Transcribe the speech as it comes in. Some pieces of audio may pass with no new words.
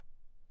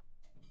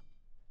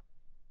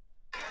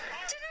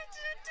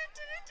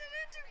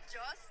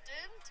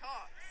Justin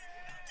Talks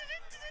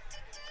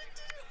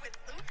with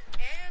Luke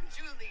and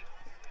Julie.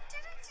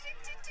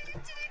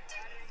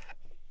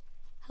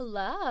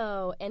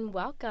 Hello, and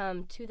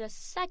welcome to the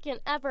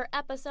second ever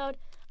episode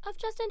of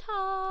Justin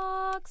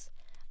Talks.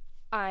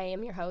 I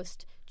am your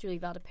host, Julie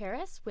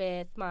Valdeparis,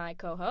 with my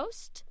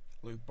co-host,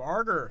 Luke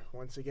Barger,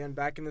 once again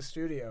back in the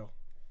studio.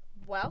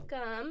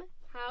 Welcome.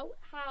 Sorry,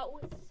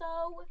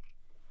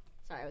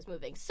 I was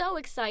moving. So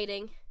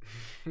exciting.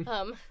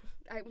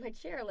 My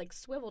chair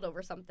swiveled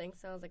over something,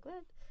 so I was like,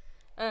 what?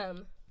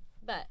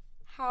 But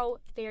how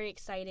very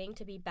exciting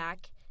to be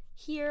back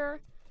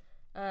here.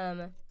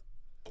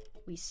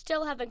 We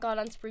still haven't gone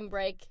on spring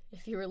break,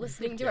 if you were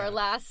listening to our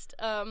last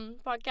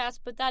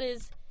podcast, but that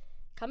is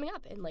coming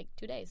up in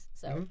 2 days.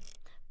 So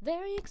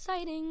very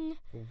exciting.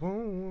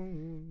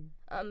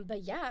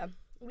 But yeah,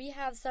 we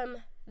have some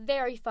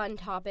very fun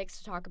topics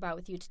to talk about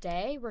with you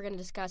today. We're going to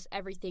discuss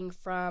everything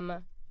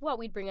from what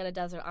we'd bring on a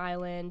desert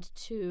island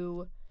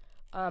to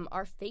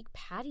our fake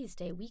Patty's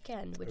Day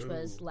weekend, which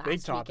was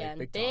last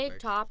weekend. Big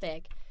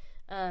topic.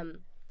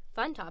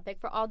 Fun topic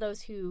for all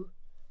those who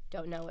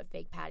don't know what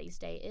fake Patty's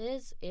Day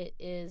is. It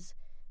is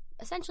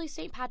essentially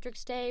St.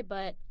 Patrick's Day,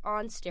 but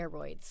on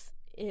steroids.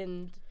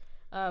 And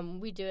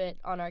we do it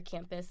on our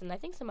campus, and I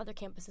think some other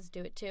campuses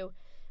do it too.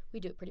 We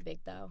do it pretty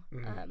big, though.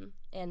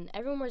 And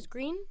everyone wears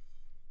green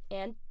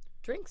and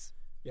drinks.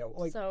 Yeah,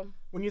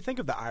 when you think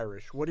of the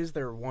Irish, what is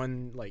their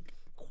one,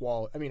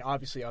 quality? I mean,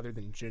 obviously, other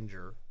than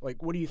ginger.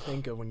 What do you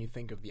think of when you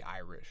think of the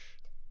Irish?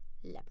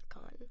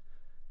 Leprechaun.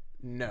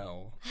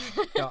 No.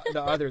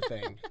 the other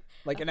thing.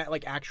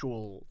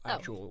 Actual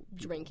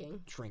drinking.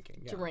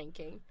 Drinking, yeah.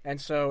 Drinking.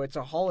 And so it's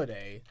a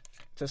holiday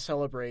to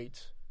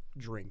celebrate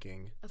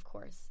drinking. Of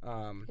course.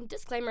 And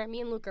disclaimer,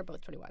 me and Luke are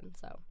both 21,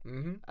 so.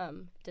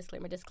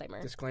 Disclaimer.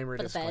 Disclaimer,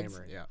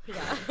 yeah.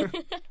 Yeah.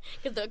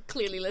 Because they're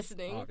clearly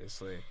listening.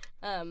 Obviously.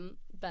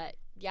 But,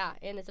 yeah,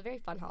 and it's a very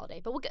fun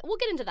holiday. But we'll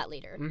get into that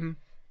later.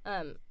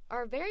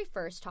 Our very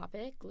first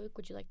topic, Luke,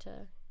 would you like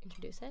to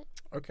introduce it?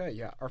 Okay,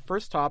 yeah. Our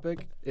first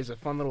topic is a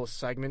fun little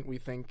segment we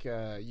think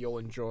you'll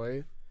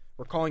enjoy.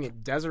 We're calling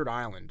it Desert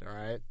Island, all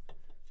right?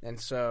 And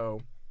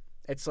so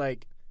it's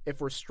if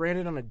we're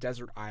stranded on a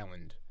desert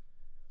island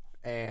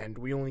and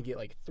we only get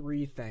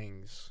 3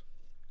 things.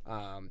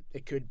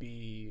 It could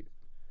be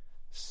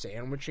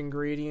sandwich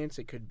ingredients.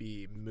 It could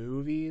be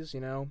movies,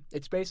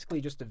 It's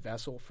basically just a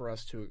vessel for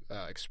us to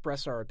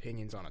express our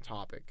opinions on a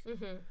topic.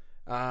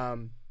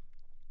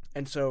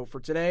 And so for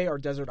today, our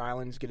desert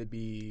island is going to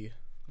be,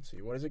 let's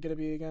see, what is it going to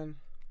be again?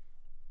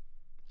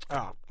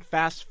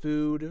 Fast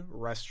food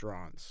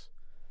restaurants.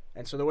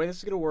 And so the way this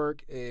is going to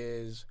work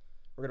is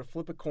we're going to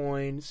flip a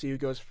coin, see who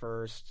goes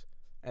first,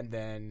 and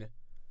then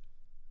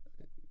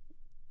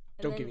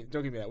Don't give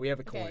me that. We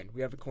have a coin. Okay.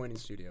 We have a coin in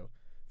studio.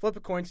 Flip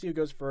a coin, see who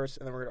goes first,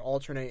 and then we're going to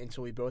alternate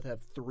until we both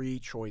have 3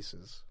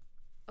 choices.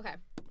 Okay.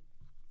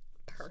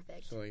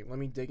 Perfect. So let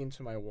me dig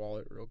into my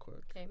wallet real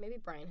quick. Okay, maybe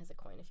Brian has a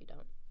coin if you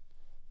don't.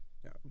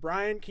 Yeah.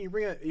 Brian, can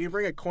you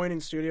bring a coin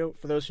in studio?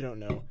 For those who don't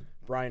know,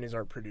 Brian is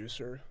our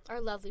producer. Our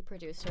lovely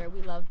producer.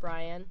 We love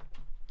Brian.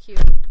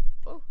 Cute.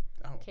 Oh.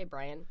 Okay,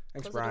 Brian.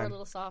 Thanks, Close Brian. the door a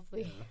little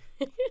softly.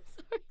 Yeah.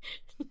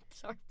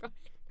 Sorry, Brian.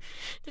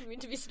 Didn't mean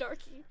to be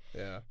snarky.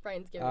 Yeah.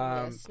 Brian's giving me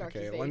a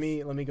snarky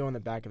face. Let me go in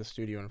the back of the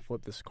studio and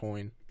flip this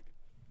coin.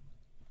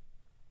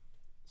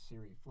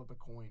 Siri, flip a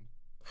coin.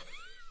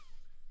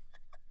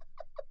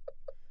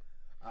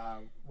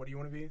 What do you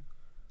want to be?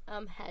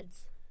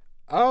 Heads.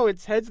 Oh,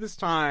 it's heads this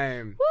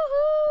time.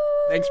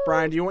 Woohoo! Thanks,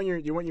 Brian. Do you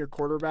want your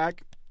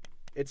quarterback?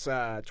 It's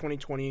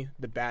 2020,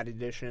 the bad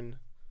edition.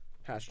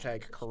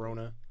 #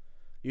 Corona.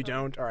 You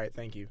don't? All right,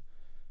 thank you.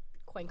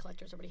 Coin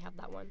collectors already have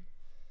that one.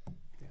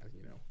 Yeah,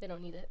 They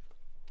don't need it.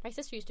 My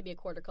sister used to be a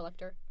quarter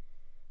collector.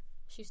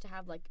 She used to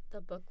have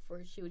the book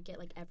where she would get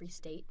every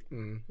state.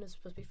 And it was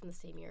supposed to be from the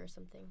same year or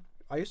something.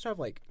 I used to have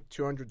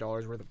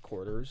 $200 worth of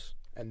quarters,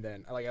 and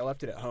then I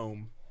left it at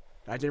home.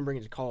 I didn't bring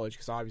it to college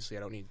because obviously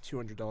I don't need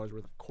 $200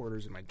 worth of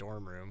quarters in my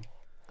dorm room.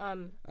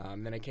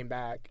 Then I came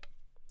back,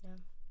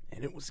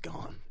 and it was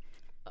gone.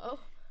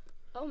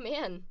 Oh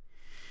man,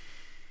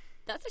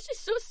 that's actually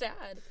so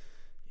sad.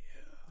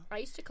 Yeah. I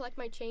used to collect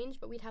my change,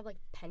 but we'd have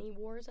penny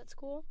wars at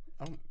school.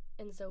 Oh.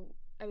 And so,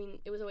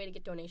 it was a way to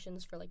get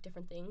donations for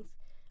different things.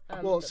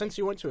 Well, since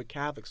you went to a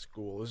Catholic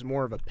school, it was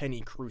more of a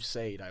penny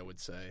crusade, I would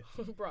say.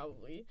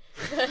 Probably.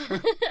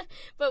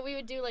 But we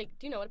would do do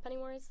you know what a penny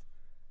war is?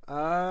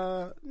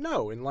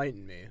 No,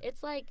 enlighten me.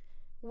 It's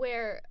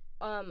where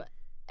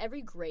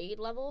every grade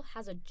level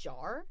has a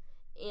jar,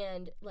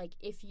 and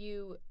if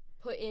you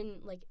put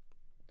in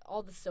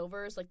all the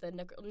silvers,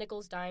 the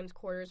nickels, dimes,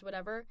 quarters,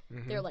 whatever,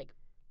 they're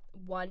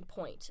 1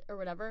 point or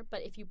whatever.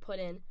 But if you put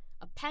in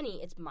a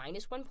penny, it's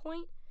 -1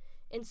 point.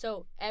 And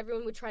so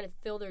everyone would try to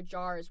fill their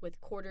jars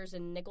with quarters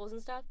and nickels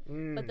and stuff.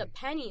 But the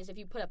pennies, if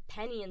you put a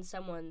penny in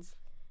someone's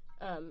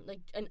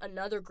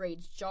another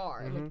grade's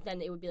jar, and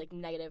then it would be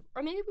negative.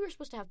 Or maybe we were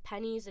supposed to have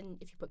pennies, and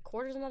if you put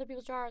quarters in other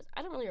people's jars,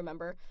 I don't really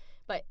remember.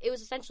 But it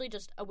was essentially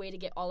just a way to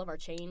get all of our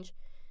change.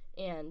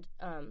 And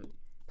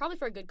probably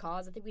for a good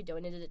cause. I think we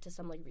donated it to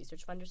some, like,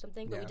 research fund or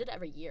something, but we Yeah. did it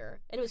every year.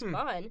 And it was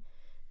fun.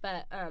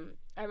 But I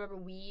remember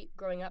we,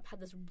 growing up, had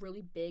this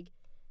really big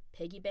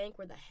piggy bank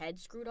where the head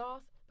screwed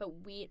off.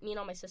 But me and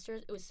all my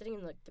sisters, it was sitting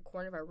in, like, the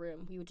corner of our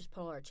room. We would just put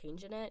all our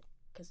change in it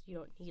because you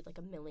don't need, like,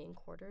 1,000,000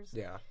 quarters.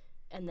 Yeah.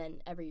 And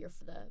then every year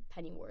for the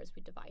penny wars,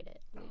 we'd divide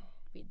it.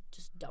 We'd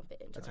just dump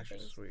it into That's our actually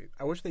things. sweet.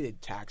 I wish they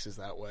did taxes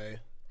that way.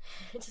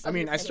 Just I all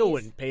mean, your I still pennies.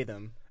 wouldn't pay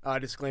them.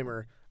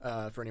 Disclaimer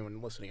for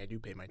anyone listening, I do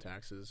pay my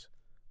taxes.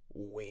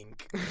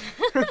 Wink.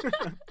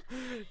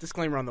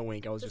 Disclaimer on the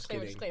wink. I was just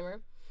kidding. Disclaimer.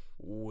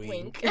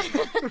 Wink.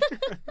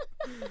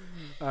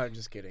 I'm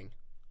just kidding.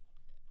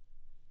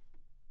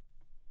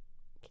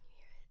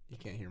 You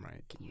can't hear my...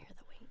 Can you hear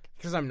the wink?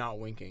 Because I'm not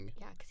winking.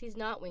 Yeah, because he's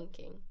not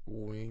winking.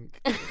 Wink.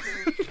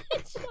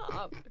 Shut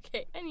up.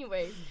 Okay,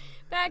 anyways,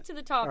 back to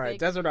the topic. All right,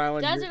 Desert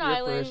Island. Desert you're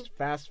Island. First.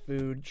 Fast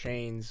food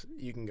chains.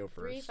 You can go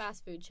first. 3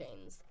 fast food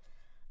chains.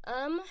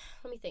 Let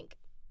me think.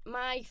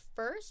 My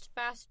first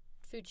fast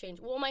food chain.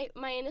 Well, my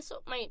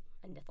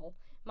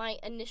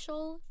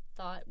initial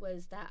thought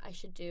was that I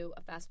should do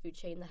a fast food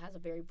chain that has a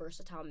very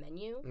versatile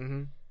menu.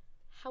 Mm-hmm.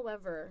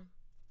 However,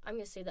 I'm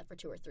going to say that for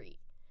 2 or 3.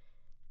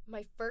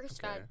 My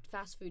first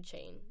fast food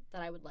chain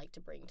that I would like to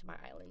bring to my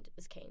island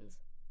is Cane's.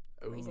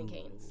 Raising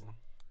Cane's.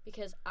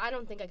 Because I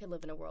don't think I could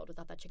live in a world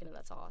without that chicken and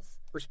that sauce.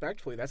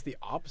 Respectfully, that's the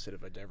opposite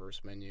of a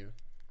diverse menu.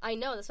 I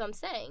know, that's what I'm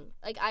saying.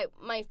 Like,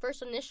 my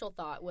first initial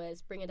thought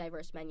was bring a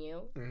diverse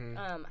menu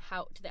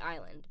how to the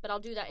island. But I'll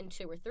do that in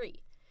 2 or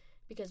 3.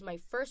 Because my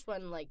first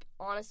one, like,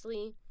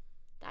 honestly,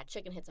 that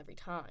chicken hits every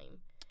time.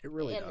 It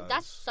really does. And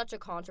that's such a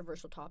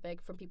controversial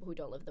topic from people who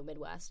don't live in the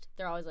Midwest.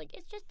 They're always like,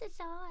 it's just the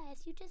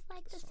sauce. You just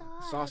like the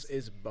sauce. Sauce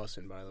is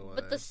bussin', by the way.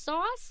 But the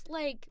sauce,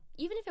 like,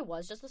 even if it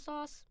was just the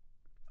sauce,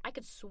 I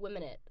could swim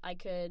in it. I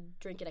could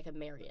drink it. I could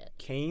marry it.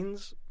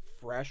 Cane's,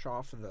 fresh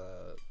off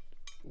the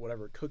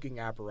whatever cooking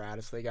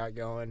apparatus they got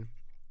going,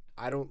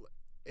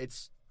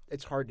 it's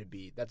hard to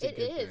beat. That's a good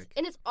pick.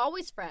 And it's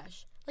always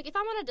fresh. Like, if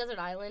I'm on a desert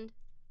island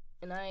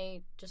and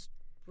I just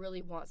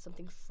really want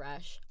something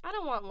fresh, I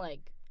don't want,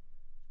 like,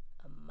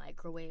 a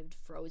microwaved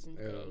frozen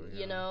thing,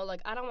 you know?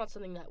 Like, I don't want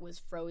something that was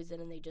frozen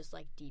and they just,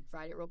 like, deep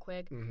fried it real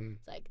quick. Mm-hmm.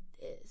 It's like,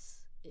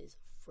 this is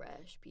a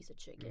fresh piece of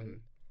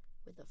chicken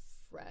with a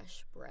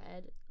fresh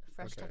bread, a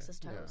fresh Texas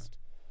toast.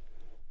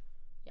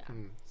 Yeah.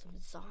 Some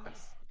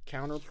sauce.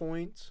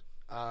 Counterpoint,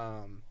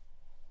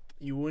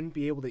 you wouldn't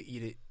be able to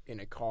eat it in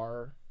a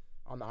car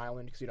on the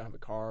island because you don't have a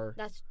car.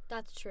 That's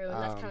true,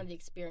 and that's kind of the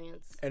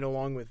experience. And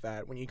along with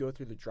that, when you go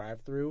through the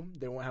drive-thru,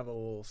 they won't have a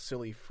little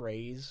silly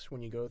phrase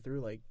when you go through,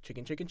 like,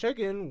 chicken, chicken,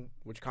 chicken,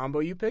 which combo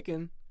you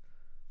picking?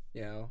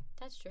 You know?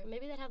 That's true.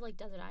 Maybe they'd have, like,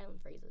 desert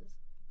island phrases.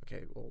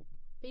 Okay, well...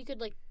 But you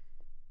could, like,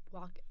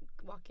 walk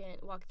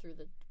through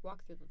the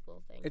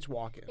little thing. It's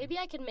walking. Maybe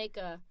I can make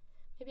a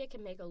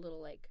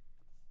little, like,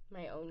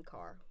 my own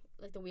car.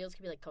 Like, the wheels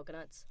could be, like,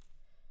 coconuts.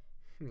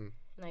 And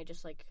I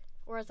just, like...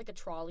 Or as, like, a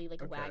trolley,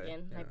 like a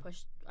wagon, and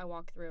I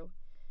walk through,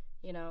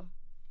 you know?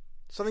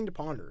 Something to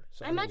ponder.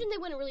 I imagine they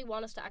wouldn't really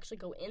want us to actually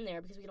go in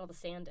there because we get all the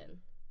sand in.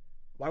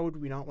 Why would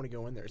we not want to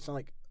go in there? It's not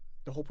like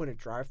the whole point of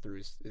drive-thru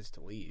is to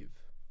leave.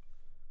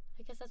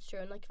 I guess that's true.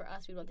 And, like, for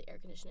us, we'd want the air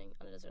conditioning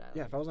on a desert island.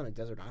 Yeah, if I was on a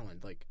desert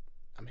island, like,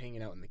 I'm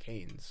hanging out in the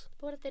Canes.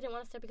 But what if they didn't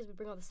want us there because we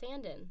bring all the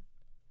sand in?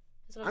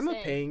 That's what I'm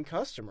saying. a paying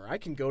customer. I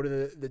can go to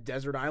the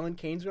desert island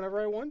Canes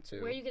whenever I want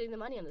to. Where are you getting the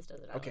money on this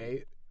desert island?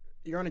 Okay,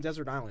 you're on a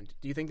desert island.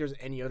 Do you think there's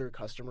any other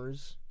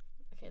customers?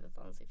 Okay, that's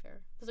honestly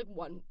fair. There's, like,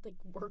 one, like,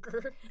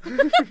 worker.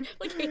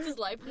 like, hates his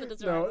life on the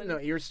desert island. No,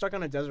 you're stuck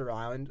on a desert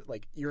island.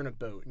 Like, you're in a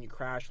boat and you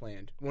crash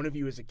land. One of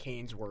you is a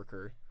Canes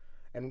worker.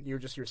 And you're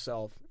just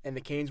yourself. And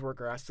the Canes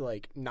worker has to,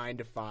 like, 9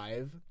 to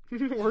 5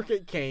 work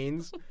at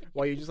Canes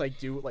while you just, like,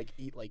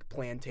 eat, like,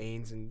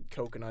 plantains and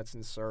coconuts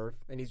and surf.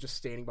 And he's just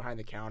standing behind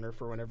the counter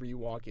for whenever you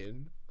walk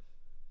in.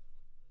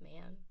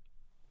 Man.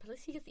 But at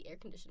least he gets the air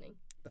conditioning.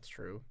 That's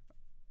true.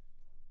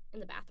 In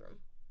the bathroom.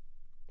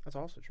 That's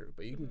also true.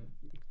 But you can...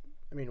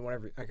 I mean,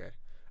 whatever... Okay.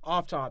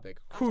 Off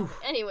topic.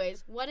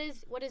 Anyways, what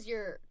is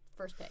your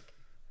first pick?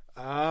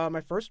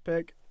 My first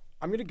pick,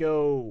 I'm going to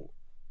go...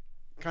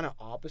 kind of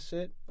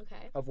opposite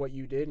of what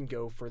you did and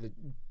go for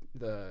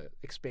the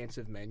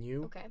expansive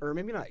menu. Okay. Or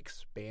maybe not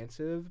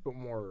expansive, but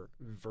more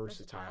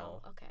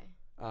versatile. Okay.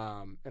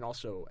 And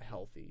also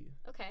healthy.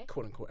 Okay.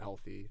 Quote unquote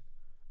healthy.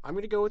 I'm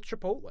going to go with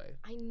Chipotle.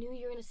 I knew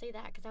you were going to say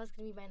that because that was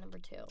going to be my number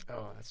 2.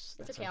 Oh, that's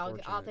okay.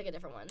 I'll pick a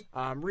different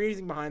one.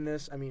 Reasoning behind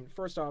this, I mean,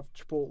 first off,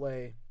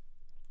 Chipotle,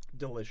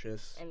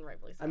 delicious. And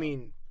rightfully so. I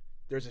mean,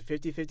 there's a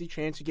 50-50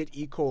 chance you get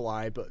E.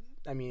 coli, but,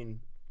 I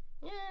mean...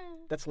 Yeah.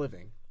 That's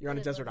living. You're on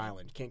a desert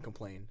island. Can't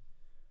complain.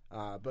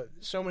 But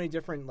so many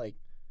different, like,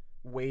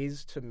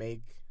 ways to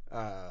make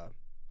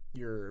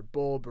your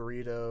bowl,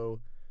 burrito,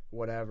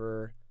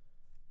 whatever.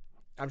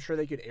 I'm sure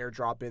they could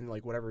airdrop in,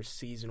 like, whatever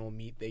seasonal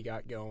meat they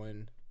got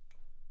going.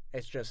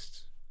 It's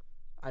just,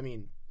 I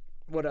mean,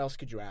 what else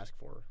could you ask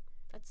for?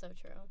 That's so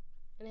true.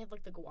 And they have,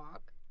 like, the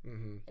guac.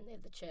 Mm-hmm. And they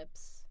have the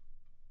chips.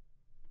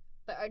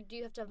 But do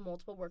you have to have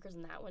multiple workers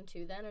in that one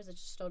too then? Or is it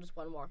still just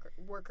one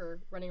worker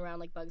running around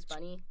like Bugs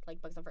Bunny?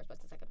 Like Bugs on first,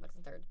 Bugs on second, Bugs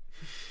on third.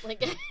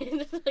 Like,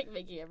 like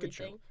making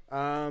everything.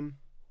 Good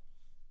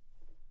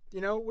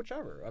show.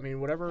 Whichever. I mean,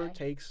 whatever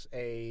takes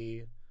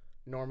a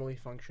normally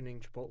functioning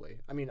Chipotle.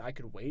 I mean, I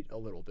could wait a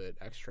little bit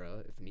extra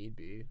if need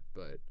be,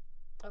 but...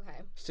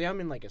 Okay. Say I'm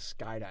in, like, a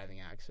skydiving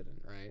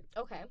accident, right?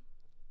 Okay.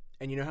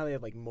 And you know how they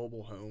have, like,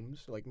 mobile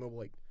homes? Like, mobile,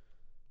 like,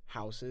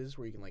 houses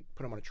where you can, like,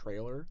 put them on a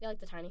trailer? Yeah, like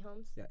the tiny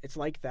homes? Yeah, it's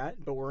like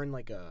that, but we're in,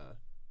 like a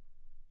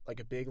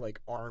big,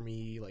 like,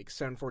 army, like,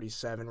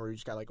 747 where you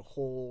just got, like, a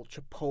whole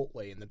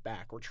Chipotle in the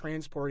back. We're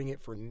transporting it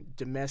for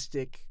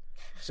domestic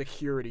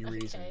security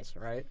reasons,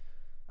 right?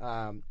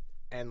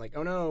 And, like,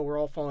 oh, no, we're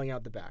all falling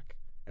out the back.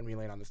 And we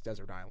land on this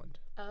desert island.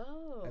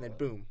 Oh. And then,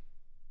 boom,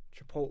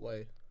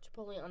 Chipotle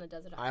on a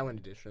desert island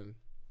edition.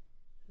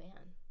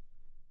 Man.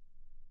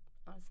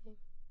 Honestly,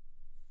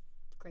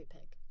 great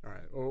pick. All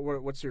right. Well,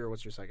 what's your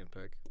second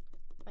pick?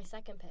 My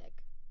second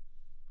pick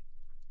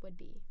would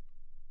be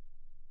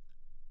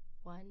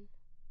one,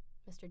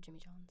 Mr. Jimmy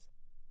John's.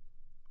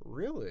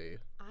 Really?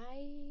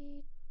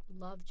 I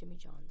love Jimmy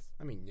John's.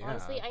 I mean, yeah.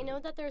 Honestly, I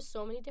know that there's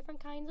so many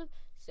different kinds of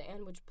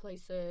sandwich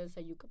places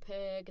that you could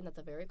pick, and that's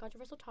a very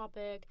controversial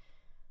topic.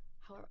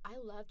 However, I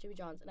love Jimmy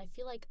John's, and I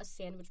feel like a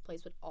sandwich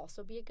place would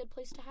also be a good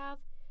place to have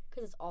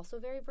because it's also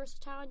very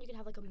versatile, and you can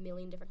have like a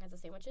million different kinds of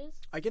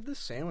sandwiches. I get the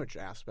sandwich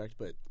aspect,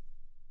 but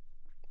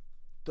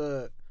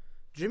the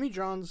Jimmy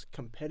John's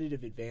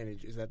competitive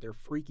advantage is that they're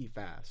freaky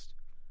fast.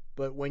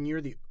 But when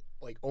you're the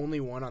only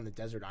one on the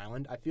desert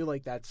island, I feel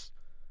like that's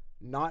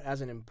not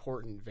as an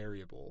important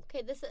variable.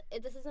 Okay, this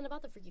isn't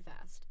about the freaky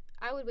fast.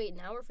 I would wait an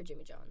hour for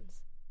Jimmy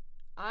John's.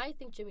 I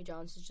think Jimmy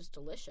John's is just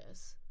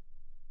delicious.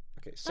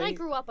 Okay, but I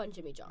grew up on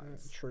Jimmy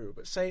John's. True,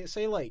 but say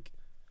like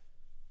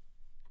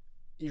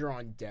you're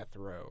on death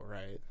row,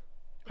 right? Okay.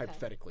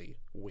 Hypothetically,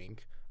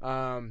 wink.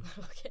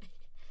 Okay.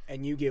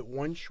 And you get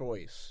one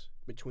choice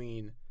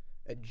between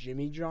a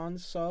Jimmy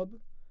John's sub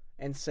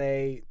and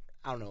say,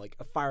 I don't know, like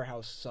a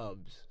Firehouse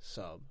Subs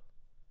sub.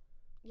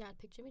 Yeah, I'd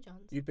pick Jimmy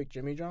John's. You'd pick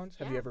Jimmy John's?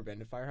 Yeah. Have you ever been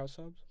to Firehouse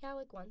Subs? Yeah,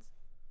 like once.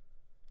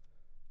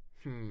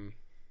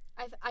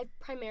 I've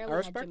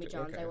primarily had Jimmy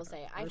John's, okay. I will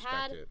say.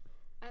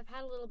 I've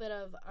had a little bit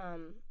of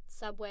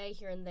Subway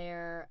here and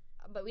there,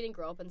 but we didn't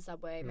grow up in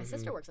Subway. Mm-hmm. My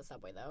sister works at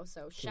Subway though,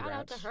 so shout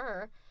out to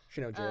her.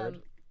 She know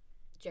Jared.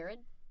 Jared?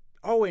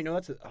 Oh wait, no,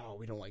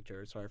 we don't like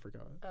Jared, so I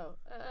forgot. Oh.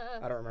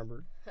 I don't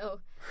remember. Oh.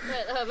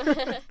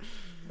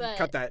 But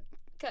Cut that.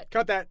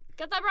 Cut that,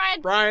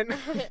 Brian.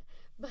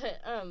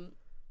 But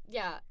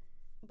yeah.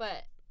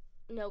 But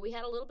no, we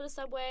had a little bit of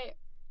Subway.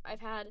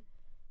 I've had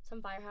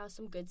some Firehouse,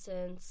 some Good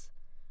Sense,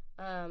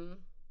 some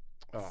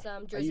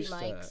Jersey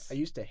Mike's. I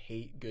used to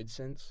hate Good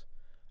Sense.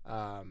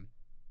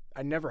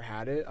 I never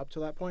had it up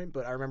to that point,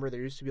 but I remember there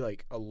used to be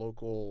like a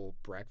local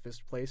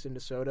breakfast place in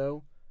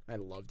DeSoto. I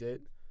loved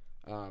it.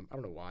 I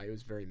don't know why. It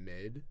was very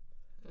mid,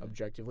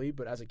 objectively,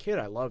 but as a kid,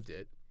 I loved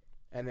it.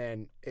 And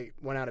then it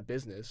went out of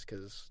business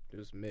because it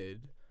was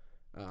mid,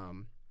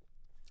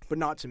 but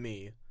not to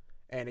me.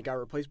 And it got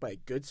replaced by a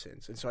Good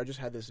Sense. And so I just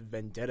had this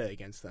vendetta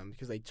against them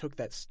because they took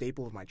that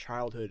staple of my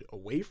childhood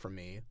away from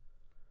me.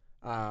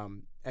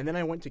 And then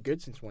I went to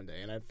Good Sense one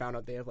day, and I found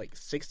out they have, like,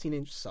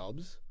 16-inch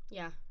subs.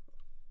 Yeah.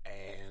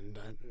 And,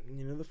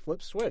 the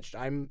flip switched.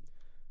 I'm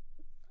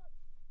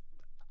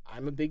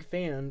a big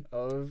fan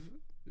of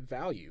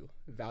value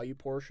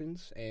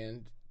portions,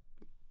 and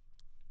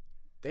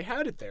they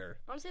had it there.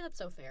 Honestly, that's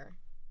so fair.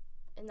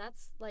 And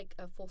that's, like,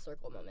 a full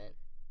circle moment.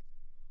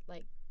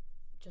 Like,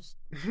 just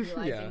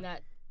realizing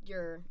that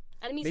you're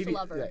enemies to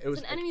lover. Yeah, it was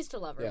an enemies to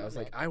lover. Yeah, moment. It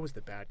was like I was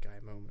the bad guy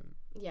moment.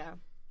 Yeah.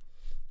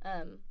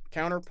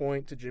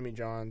 Counterpoint to Jimmy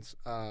John's.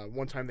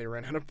 One time they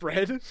ran out of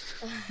bread,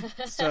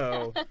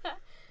 so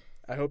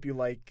I hope you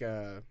like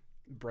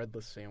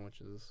breadless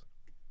sandwiches.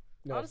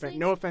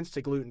 No offense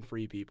to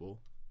gluten-free people.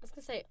 I was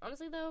gonna say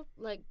honestly though,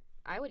 like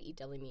I would eat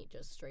deli meat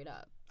just straight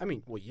up. I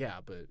mean, well, yeah,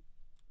 but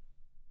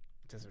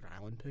desert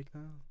island pig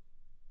though.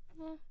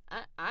 Yeah,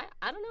 I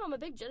don't know. I'm a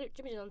big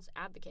Jimmy John's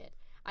advocate.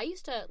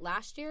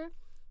 Last year,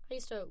 I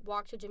used to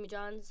walk to Jimmy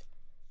John's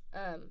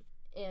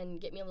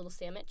and get me a little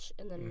sandwich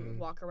and then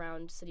walk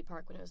around City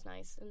Park when it was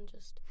nice and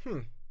just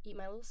eat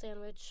my little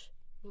sandwich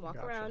and walk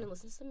around and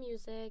listen to some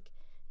music.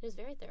 It was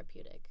very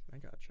therapeutic. I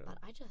gotcha. But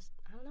I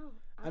don't know.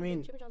 I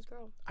mean, Jimmy John's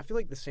girl. I feel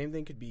like the same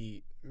thing could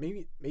be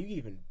maybe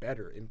even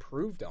better,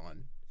 improved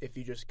on if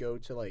you just go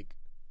to like,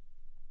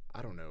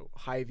 I don't know,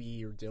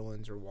 Hy-Vee or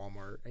Dillon's or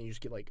Walmart, and you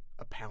just get, like,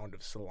 a pound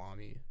of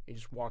salami. You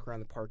just walk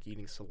around the park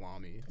eating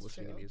salami,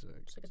 listening to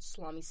music. Just like a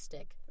salami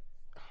stick.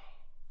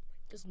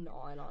 Just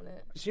gnawing on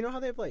it. So you know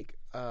how they have, like,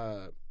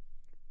 I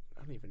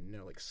don't even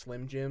know, like,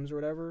 Slim Jims or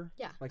whatever?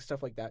 Yeah. Like,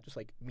 stuff like that, just,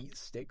 like, meat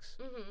sticks?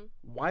 Mm-hmm.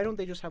 Why don't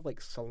they just have, like,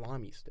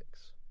 salami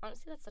sticks?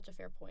 Honestly, that's such a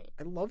fair point.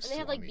 I love salami. And they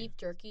have, like, beef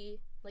jerky.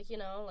 Like,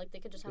 like, they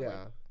could just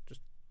have,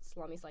 just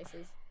salami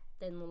slices.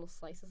 Thin little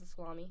slices of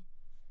salami.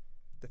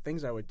 The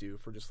things I would do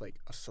for just, like,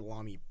 a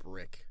salami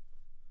brick.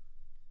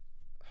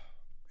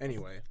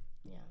 Anyway.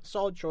 Yeah.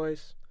 Solid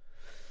choice.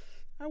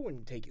 I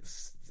wouldn't take it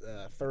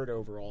third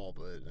overall,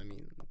 but I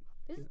mean,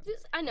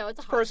 I know it's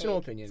a hot personal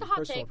take. opinion. It's a hot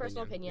personal take,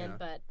 personal opinion. yeah.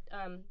 But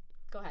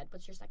go ahead.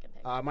 What's your second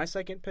pick? My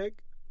second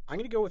pick, I'm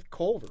gonna go with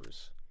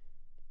Culver's.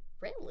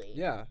 Really?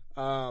 Yeah.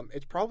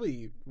 It's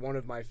probably one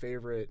of my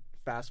favorite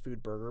fast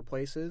food burger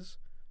places.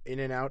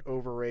 In-N-Out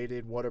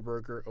overrated.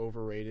 Whataburger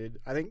overrated.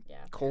 I think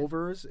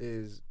Culver's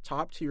is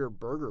top tier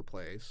burger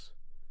place.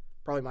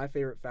 Probably my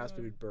favorite fast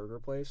food burger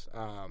place.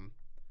 And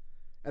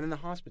then the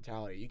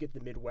hospitality. You get the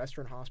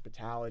Midwestern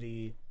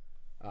hospitality,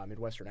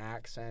 Midwestern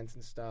accents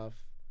and stuff.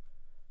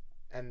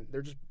 And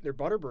their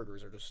butter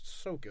burgers are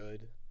just so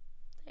good.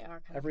 They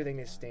are. Everything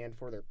they stand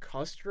for. Their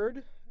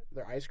custard,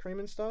 their ice cream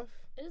and stuff.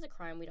 It is a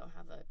crime we don't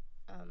have a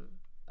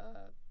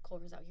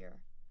Culver's out here.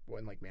 What,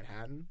 in like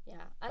Manhattan?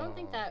 Yeah, I don't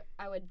think that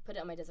I would put it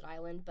on my desert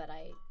island, but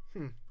I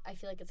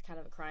feel like it's kind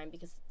of a crime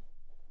because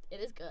it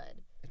is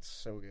good. It's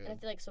so good. And I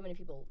feel like so many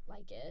people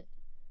like it.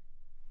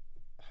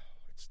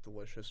 It's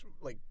delicious.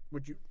 Like,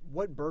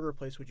 what burger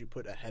place would you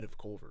put ahead of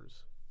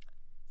Culver's?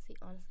 See,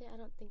 honestly, I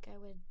don't think I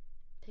would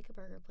pick a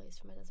burger place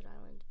for my desert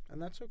island.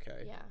 And that's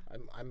okay. Yeah.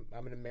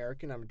 I'm an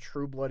American. I'm a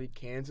true-blooded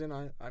Kansan.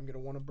 I'm gonna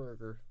want a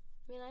burger.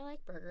 I mean, I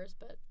like burgers,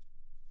 but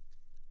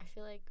I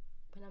feel like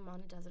when I'm on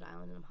a desert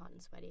island and I'm hot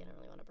and sweaty, I don't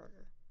really want a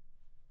burger.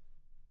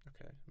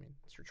 Okay, I mean,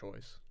 it's your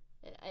choice.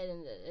 It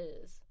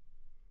is.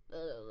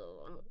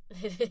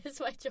 It is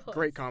my choice.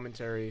 Great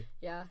commentary.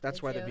 Yeah.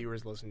 That's why the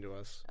viewers listen to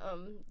us.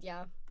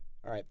 Yeah.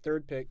 All right,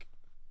 third pick.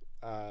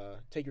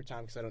 Take your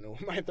time because I don't know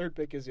what my third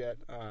pick is yet.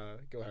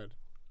 Go ahead.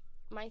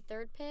 My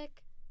third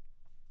pick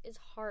is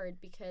hard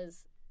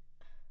because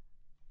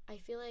I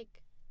feel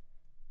like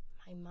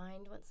my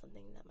mind wants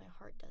something that my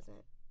heart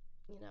doesn't.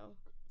 You know,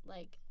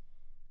 like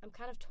I'm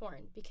kind of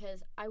torn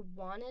because I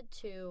wanted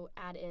to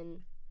add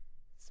in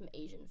some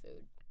Asian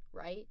food,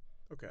 right?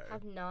 Okay.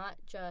 Have not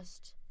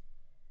just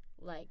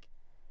like,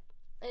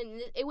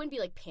 and it wouldn't be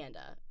like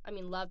Panda. I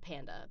mean, love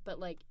Panda, but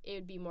like it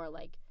would be more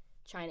like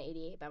China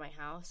 88 by my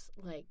house,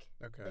 like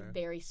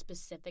very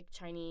specific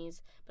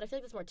Chinese. But I feel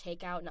like that's more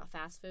takeout, not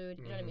fast food.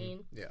 You know what I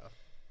mean? Yeah.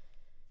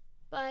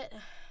 But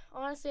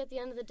honestly, at the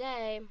end of the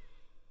day,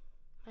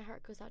 my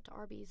heart goes out to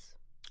Arby's,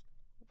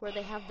 where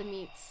they have the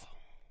meats.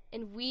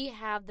 And we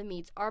have the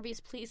meats. Arby's,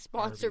 please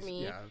sponsor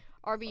me. Yeah.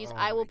 Arby's,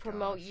 I will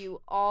promote you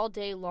all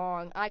day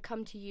long. I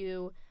come to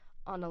you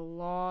on a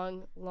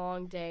long,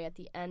 long day, at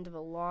the end of a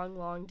long,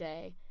 long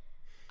day.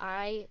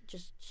 I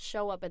just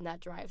show up in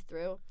that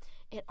drive-thru.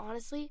 And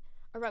honestly,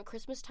 around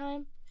Christmas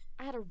time,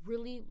 I had a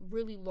really,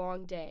 really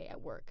long day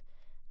at work.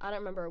 I don't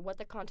remember what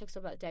the context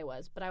of that day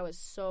was, but I was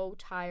so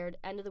tired.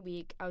 End of the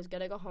week. I was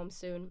going to go home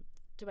soon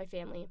to my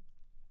family.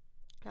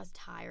 And I was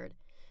tired.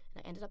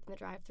 And I ended up in the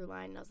drive-thru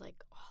line, and I was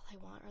like, all I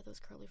want are those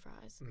curly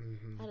fries.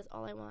 Mm-hmm. That is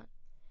all I want.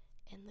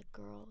 And the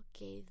girl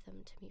gave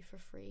them to me for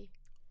free.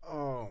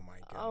 Oh, my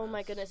goodness. Oh,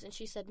 my goodness. And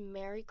she said,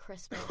 Merry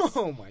Christmas.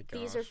 Oh, my gosh.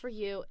 These are for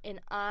you.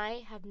 And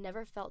I have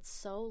never felt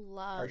so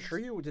loved. Are you sure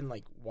you didn't,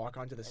 like, walk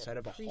onto the set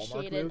of a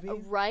Hallmark movie?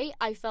 Right?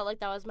 I felt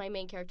like that was my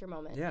main character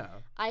moment. Yeah.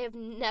 I have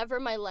never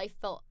in my life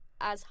felt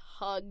as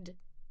hugged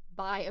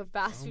by a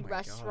fast food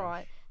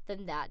restaurant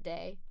than that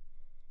day.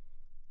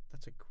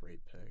 That's a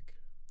great pick.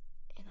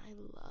 And I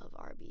love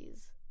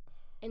Arby's.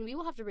 And we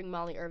will have to bring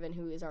Molly Irvin,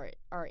 who is our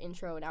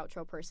intro and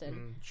outro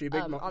person. She a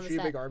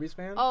big Arby's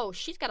fan? Oh,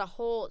 she's got a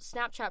whole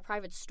Snapchat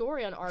private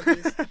story on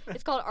Arby's.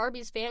 It's called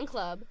Arby's Fan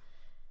Club.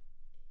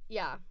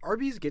 Yeah.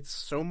 Arby's gets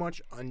so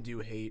much undue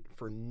hate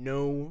for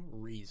no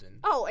reason.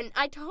 Oh, and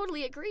I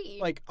totally agree.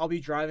 Like, I'll be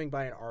driving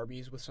by an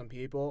Arby's with some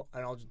people,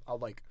 and I'll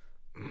like,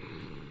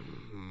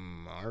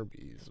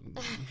 Arby's.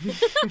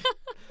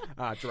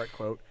 Direct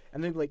quote.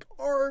 And they'd be like,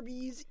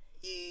 Arby's,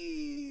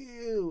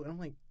 ew. And I'm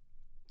like,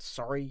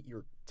 sorry,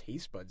 your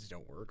taste buds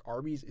don't work.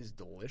 Arby's is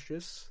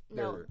delicious.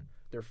 No.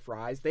 Their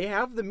fries, they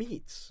have the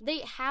meats. They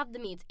have the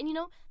meats. And, you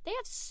know, they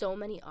have so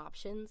many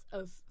options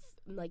of,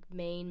 like,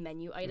 main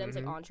menu items,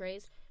 like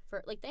entrees.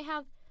 For like, they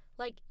have,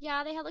 like, they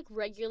have, like,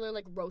 regular,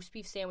 like, roast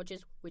beef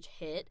sandwiches, which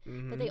hit.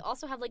 But they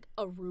also have, like,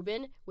 a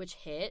Reuben, which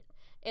hit.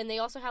 And they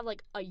also have,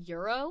 like, a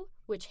gyro,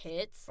 which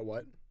hits. A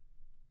what?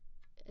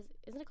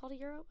 Isn't it called a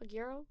gyro? A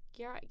gyro?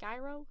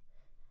 Gyro?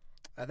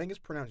 I think it's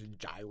pronounced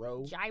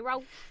gyro.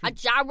 Gyro? A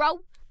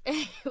gyro?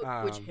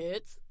 Which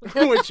hits.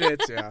 Which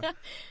hits, yeah.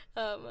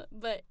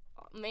 But,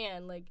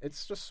 man, like...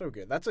 It's just so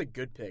good. That's a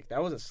good pick.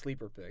 That was a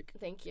sleeper pick.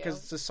 Thank you.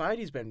 Because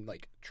society's been,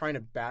 like, trying to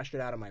bash it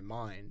out of my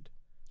mind.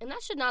 And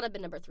that should not have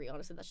been number 3,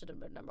 honestly. That should have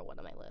been number 1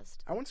 on my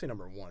list. I wouldn't say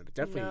number 1, but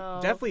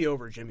definitely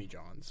over Jimmy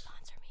John's.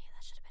 Sponsor me.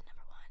 That should have been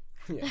number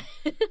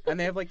 1. Yeah. And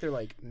they have, like, their,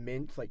 like,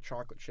 mint, like,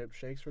 chocolate chip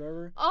shakes or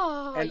whatever.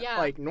 Oh, and, yeah.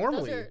 like,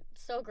 normally... Those are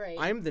so great.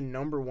 I'm the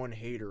number 1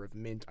 hater of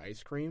mint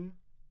ice cream.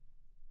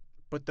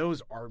 But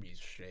those Arby's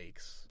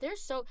shakes. They're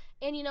so...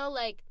 And, you know,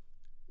 like,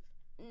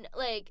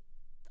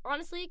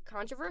 honestly,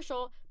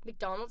 controversial.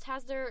 McDonald's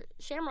has their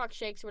Shamrock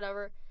shakes or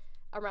whatever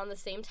around the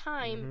same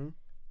time.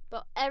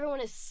 But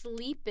everyone is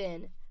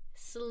sleeping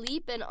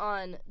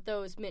on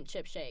those mint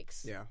chip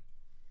shakes. Yeah.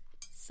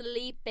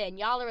 Sleeping.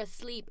 Y'all are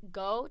asleep.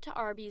 Go to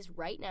Arby's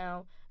right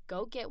now.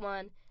 Go get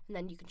one. and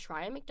then you can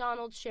try a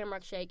McDonald's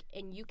Shamrock Shake,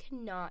 and you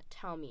cannot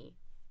tell me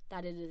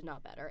that it is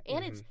not better.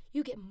 And it's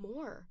you get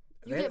more.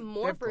 You get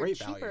more for great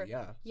cheaper. value,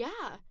 yeah.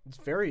 Yeah. It's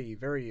very,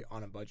 very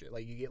on a budget.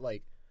 Like, you get,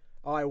 like,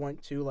 I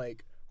went to,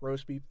 like,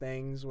 roast beef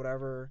things,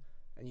 whatever,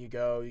 and you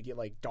get,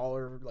 like,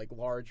 $1, like,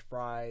 large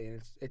fry,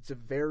 and it's a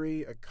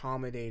very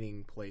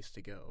accommodating place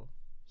to go.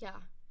 Yeah.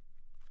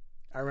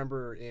 I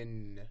remember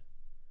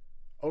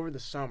over the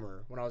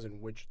summer, when I was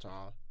in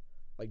Wichita,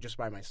 like, just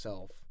by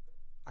myself,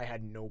 I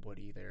had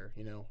nobody there,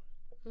 you know?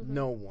 Mm-hmm.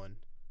 No one.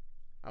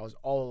 I was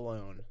all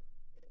alone,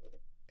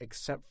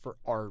 except for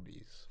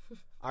Arby's.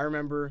 I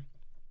remember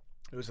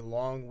it was a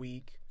long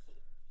week,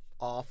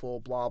 awful,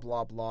 blah,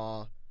 blah,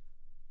 blah.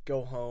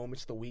 Go home,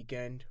 it's the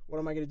weekend. What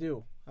am I going to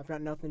do? I've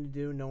got nothing to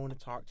do, no one to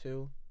talk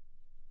to.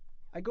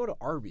 I go to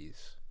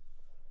Arby's.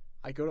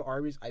 I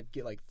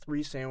get like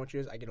 3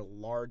 sandwiches, I get a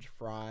large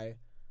fry,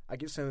 I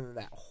get some of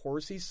that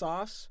horsey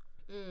sauce.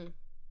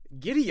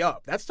 Giddy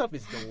up. That stuff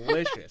is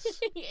delicious.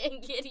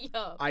 Giddy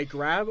up. I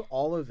grab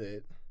all of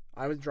it.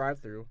 I was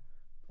drive-through.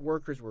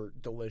 Workers were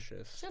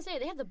delicious. I was going to say,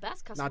 they have the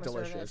best customer Not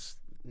delicious. service.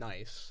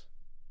 Nice.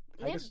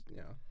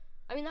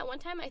 I mean, that one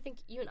time I think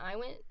you and I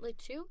went, like,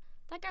 too.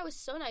 That guy was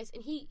so nice,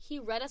 and he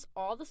read us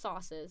all the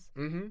sauces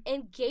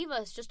and gave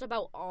us just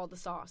about all the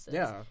sauces.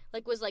 Yeah.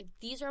 Like, was like,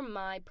 these are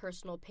my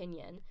personal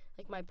opinion,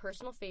 like, my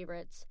personal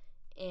favorites,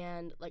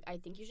 and, like, I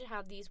think you should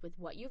have these with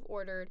what you've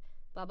ordered,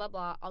 blah, blah,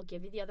 blah. I'll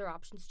give you the other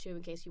options, too,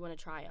 in case you want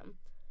to try them.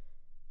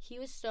 He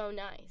was so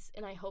nice,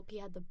 and I hope he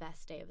had the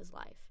best day of his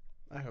life.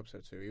 I hope so,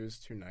 too. He was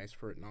too nice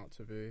for it not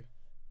to be.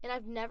 And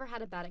I've never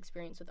had a bad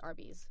experience with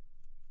Arby's.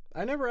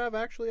 I never have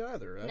actually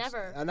either.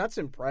 Never. And that's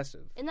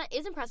impressive. And that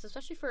is impressive,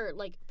 especially for,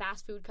 like,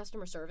 fast food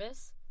customer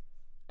service.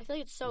 I feel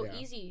like it's so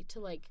easy to,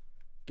 like...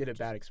 Get a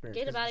bad experience.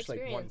 Get a bad it's just,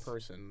 experience. Like, one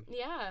person.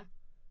 Yeah.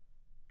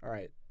 All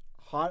right.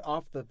 Hot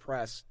off the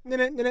press.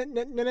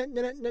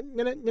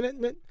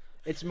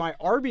 It's my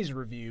Arby's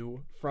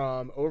review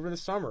from over the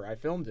summer. I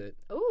filmed it.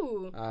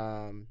 Ooh.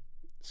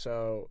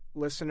 So,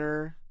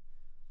 listener,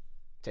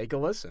 take a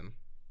listen.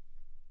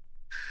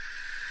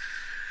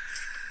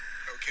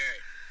 Okay,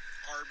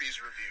 Arby's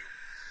review.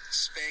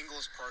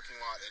 Spangles Parking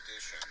Lot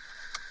Edition.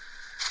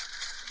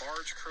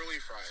 Large curly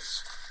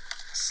fries.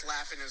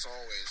 Slapping as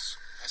always.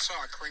 I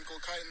saw a crinkle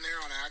cut in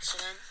there on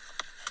accident.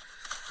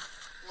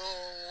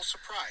 Little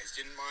surprised,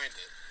 didn't mind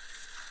it.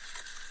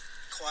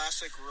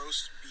 Classic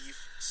roast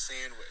beef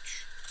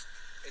sandwich.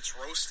 It's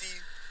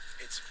roasty,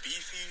 it's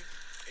beefy,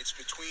 it's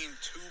between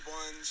 2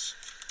 buns.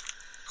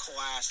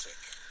 Classic.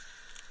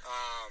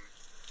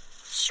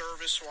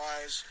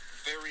 Service-wise,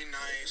 very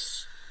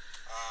nice.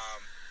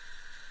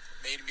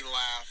 Made me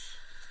laugh.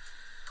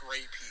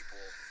 Great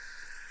people.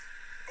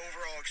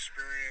 Overall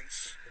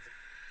experience,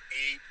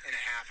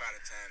 8.5 out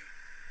of 10.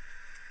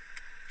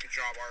 Good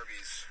job,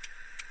 Arby's.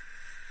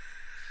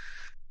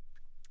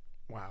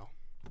 Wow.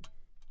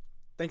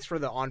 Thanks for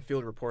the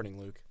on-field reporting,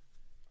 Luke.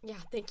 Yeah,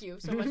 thank you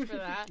so much for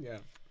that. Yeah.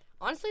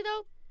 Honestly,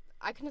 though,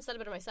 I couldn't have said it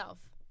better myself.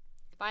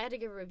 If I had to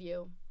give a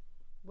review,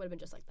 it would have been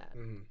just like that.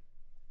 Mm-hmm.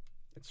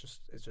 It's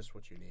just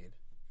what you need.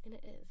 And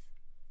it is.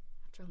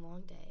 After a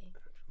long day.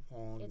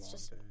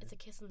 It's a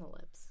kiss on the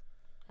lips.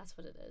 That's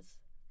what it is.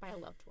 By a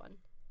loved one.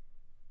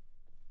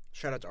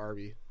 Shout out to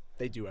Arby.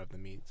 They do have the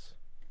meats.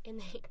 And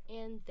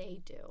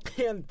they do.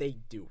 And they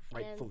do,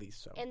 rightfully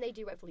so. And they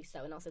do, rightfully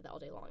so. And I'll say that all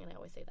day long, and I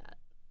always say that.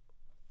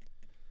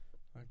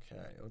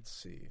 Okay, let's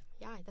see.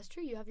 Yeah, that's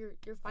true. You have your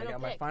final pick. I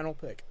got my final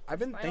pick. I've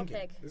been thinking.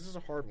 Pick. This is a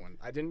hard one.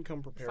 I didn't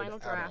come prepared Final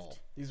at draft. all.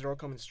 These are all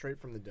coming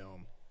straight from the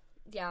dome.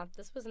 Yeah,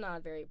 this was not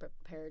a very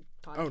prepared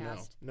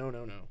podcast. Oh,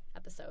 no.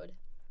 Episode.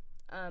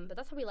 But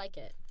that's how we like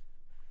it.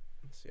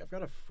 Let's see. I've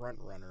got a front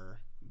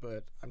runner,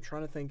 but I'm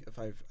trying to think if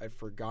I've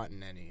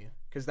forgotten any.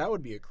 Because that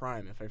would be a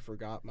crime if I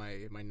forgot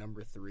my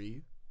number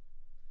 3.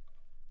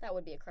 That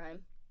would be a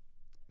crime.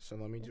 So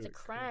let me do it. It's a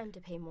crime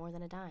to pay more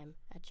than a dime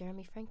at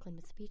Jeremy Franklin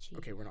Mitsubishi.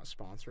 Okay, we're not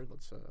sponsored.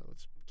 Let's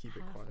keep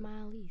it quiet. Half a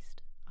mile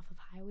east off of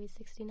Highway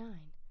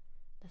 69.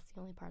 That's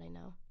the only part I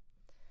know.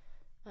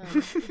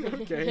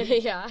 Okay.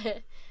 Yeah.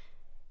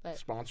 But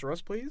sponsor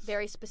us, please.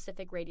 Very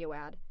specific radio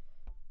ad.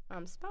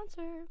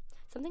 Sponsor.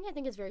 Something I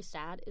think is very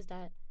sad is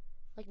that,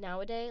 like,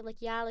 nowadays,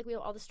 like, yeah, like, we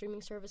have all the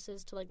streaming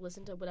services to, like,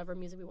 listen to whatever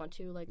music we want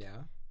to, like,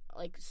 yeah,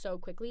 like, so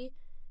quickly.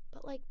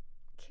 But, like,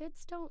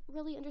 kids don't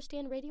really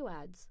understand radio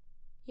ads.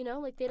 You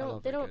know, like, they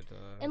don't,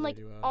 and, like,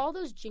 all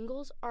those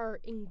jingles are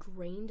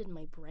ingrained in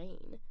my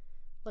brain.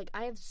 Like,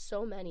 I have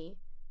so many.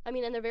 I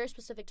mean, and they're very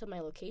specific to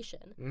my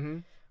location. Mm-hmm.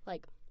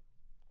 Like,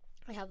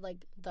 I have,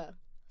 like, the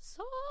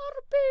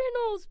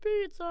Sarpino's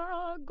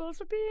Pizza, go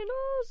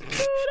Sarpino's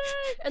today.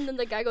 And then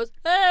the guy goes,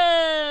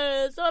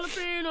 hey,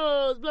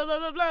 Sarpino's, blah, blah,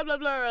 blah, blah, blah,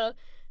 blah.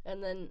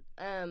 And then,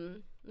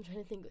 I'm trying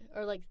to think,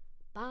 or, like,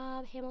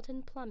 Bob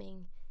Hamilton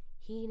Plumbing,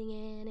 Heating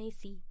and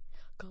AC,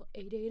 call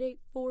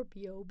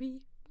 888-4BOB.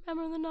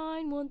 Remember the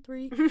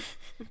 913?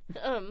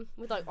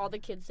 With, like, all the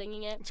kids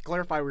singing it. Let's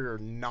clarify, we are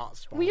not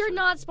sponsored. We are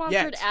not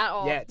sponsored at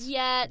all.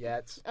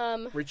 Yet.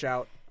 Reach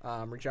out.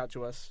 Reach out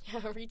to us.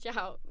 Yeah, reach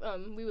out.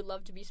 We would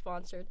love to be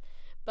sponsored.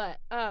 But,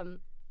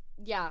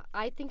 Yeah,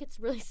 I think it's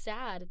really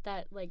sad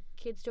that, like,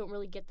 kids don't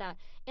really get that.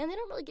 And they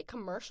don't really get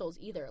commercials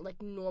either,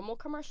 like, normal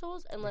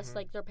commercials, unless,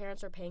 like, their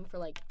parents are paying for,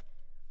 like,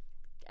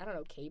 I don't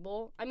know,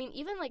 cable. I mean,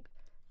 even, like,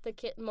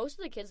 most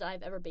of the kids that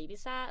I've ever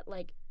babysat,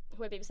 like,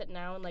 who I babysit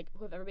now and, like,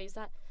 who I've ever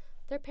babysat,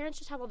 their parents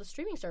just have all the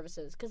streaming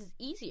services because it's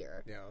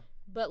easier. Yeah.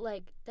 But,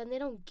 like, then they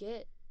don't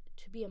get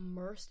to be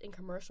immersed in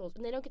commercials,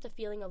 and they don't get the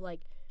feeling of,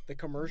 like, The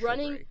commercial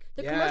running break.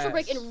 the Yes. commercial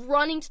break and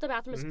running to the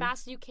bathroom as Mhm.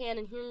 fast as you can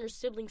and hearing your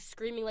siblings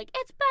screaming like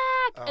it's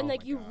back and Oh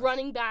like my you gosh.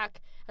 running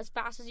back as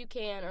fast as you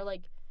can or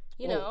like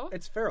you Well, know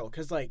it's feral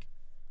because like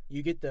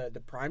you get the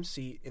prime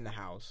seat in the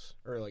house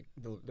or like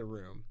the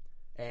room,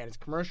 and it's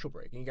commercial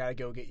break, and you gotta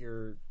go get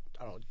your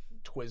I don't know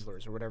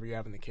Twizzlers or whatever you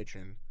have in the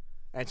kitchen,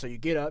 and so you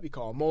get up, you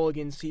call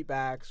mulligan, seat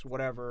backs,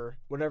 whatever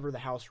the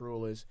house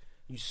rule is.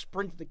 You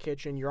sprint to the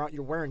kitchen. You're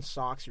wearing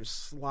socks. You're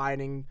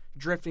sliding,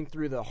 drifting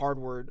through the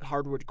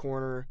hardwood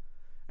corner,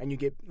 and you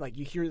get like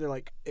you hear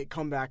it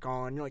come back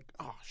on. You're like,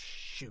 oh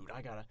shoot,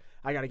 I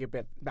gotta get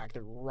back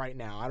there right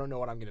now. I don't know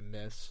what I'm gonna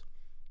miss.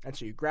 And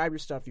so you grab your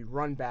stuff, you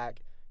run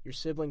back. Your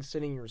siblings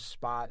sitting in your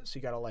spot, so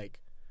you gotta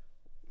like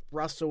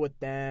wrestle with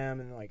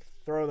them and like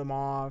throw them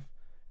off,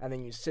 and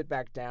then you sit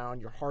back down.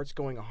 Your heart's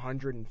going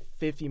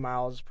 150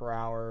 miles per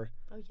hour,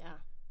 oh yeah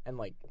and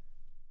like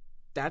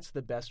that's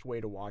the best way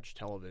to watch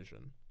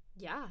television.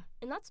 yeah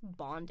and that's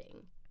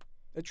bonding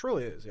It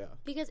truly is, yeah.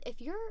 because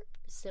if your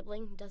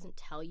sibling doesn't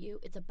tell you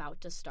it's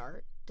about to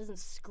start, doesn't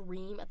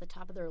scream at the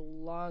top of their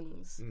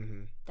lungs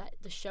Mm-hmm. that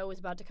the show is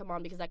about to come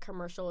on because that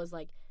commercial is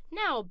like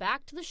now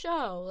back to the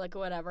show like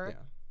whatever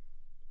Yeah.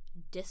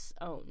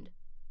 disowned.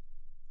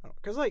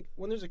 Because like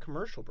when there's a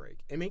commercial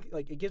break,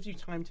 it gives you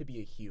time to be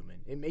a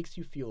human. It makes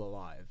you feel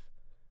alive.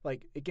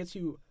 Like it gets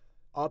you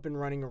up and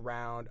running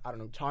around. I don't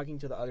know, talking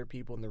to the other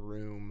people in the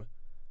room.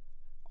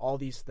 All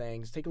these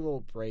things. Take a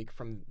little break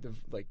from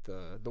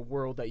the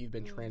world that you've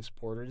been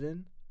transported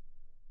in.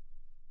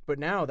 But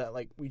now that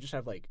like we just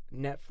have like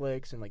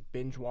Netflix and like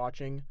binge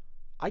watching,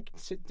 I can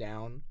sit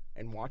down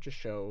and watch a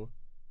show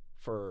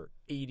for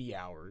 80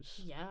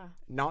 hours. Yeah.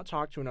 Not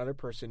talk to another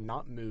person,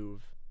 not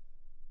move.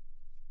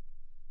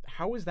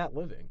 How is that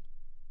living?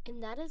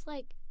 And that is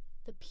like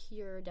the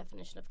pure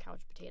definition of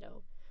couch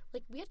potato.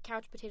 Like we had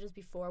couch potatoes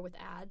before with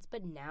ads,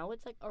 but now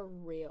it's like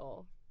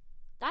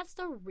that's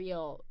the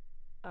real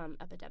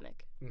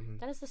epidemic. Mm-hmm.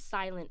 That is the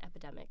silent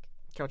epidemic.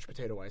 Couch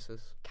potato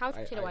ISIS. Couch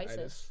potato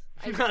ISIS.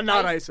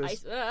 Not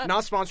ISIS.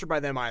 Not sponsored by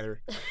them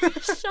either.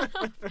 Shut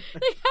up.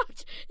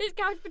 It's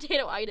couch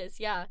potato itis,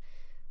 yeah.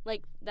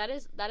 Like that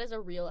is a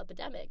real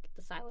epidemic.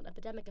 The silent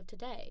epidemic of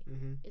today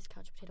is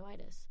couch potato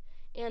itis.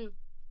 And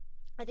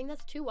I think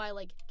that's too why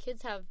like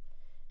kids have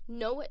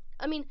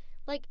I mean,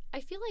 like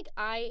I feel like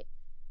I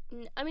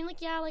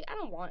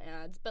don't want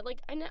ads, but like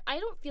I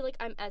don't feel like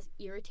I'm as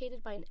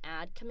irritated by an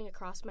ad coming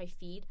across my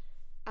feed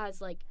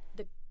as like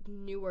the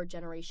newer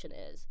generation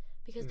is,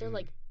 because they're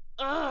like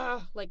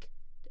like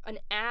an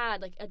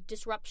ad, like a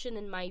disruption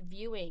in my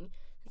viewing.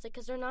 It's like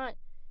because they're not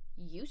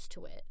used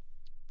to it.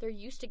 They're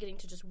used to getting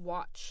to just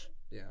watch.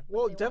 Yeah.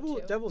 Well, they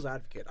want to. devil's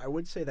advocate, I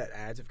would say that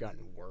ads have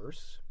gotten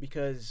worse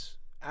because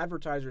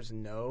advertisers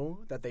know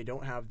that they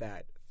don't have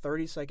that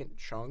 30-second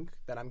chunk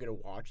that I'm going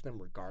to watch them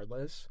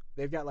regardless.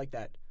 They've got like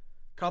that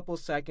couple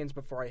seconds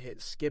before I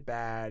hit skip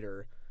ad,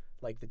 or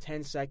like the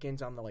 10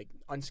 seconds on the like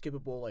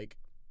unskippable like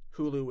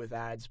Hulu with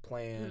ads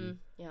plan.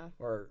 Yeah.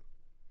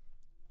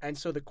 And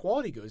so the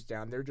quality goes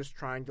down. They're just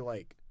trying to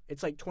like,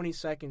 it's like 20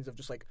 seconds of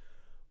just like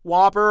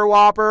Whopper,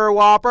 Whopper,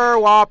 Whopper,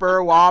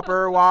 Whopper,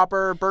 Whopper,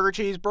 Whopper, burger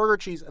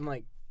cheese. And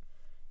like,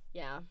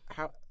 Yeah.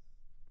 how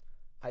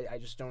I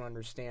just don't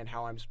understand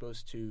how I'm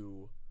supposed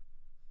to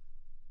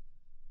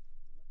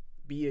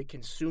be a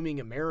consuming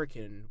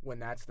American when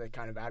that's the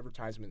kind of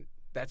advertisement,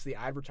 that's the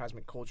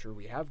advertisement culture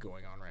we have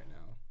going on right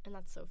now. And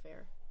that's so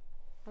fair.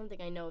 I don't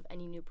think I know of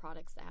any new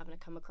products that haven't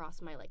come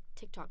across my like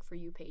TikTok For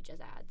You page as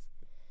ads.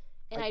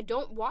 And I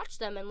don't watch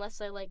them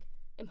unless I like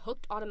am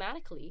hooked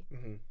automatically.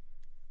 Mm-hmm.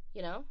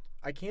 You know?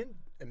 I can't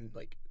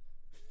like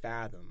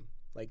fathom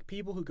like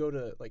people who go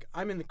to like,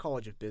 I'm in the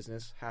College of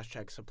Business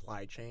 #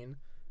 supply chain,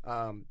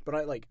 but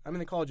I'm in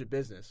the College of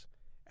Business,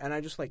 and I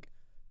just like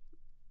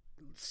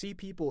see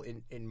people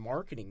in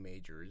marketing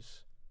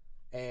majors,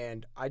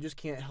 and I just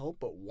can't help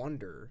but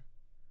wonder,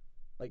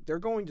 like they're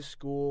going to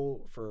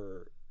school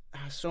for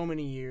so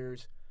many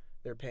years,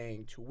 they're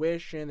paying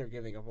tuition, they're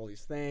giving up all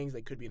these things,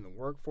 they could be in the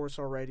workforce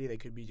already, they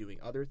could be doing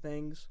other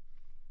things,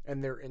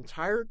 and their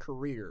entire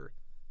career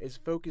is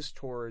focused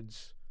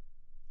towards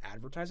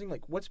advertising.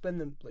 Like what's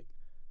been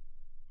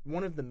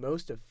one of the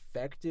most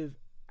effective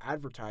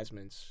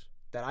advertisements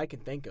that I can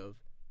think of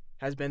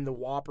has been the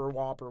Whopper,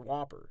 Whopper,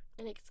 Whopper.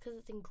 And it's because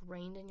it's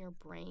ingrained in your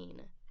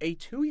brain. A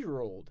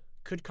 2-year-old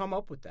could come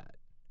up with that,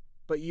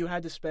 but you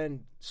had to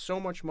spend so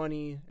much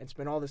money and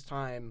spend all this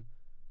time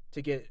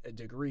to get a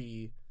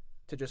degree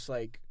to just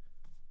like,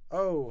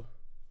 oh,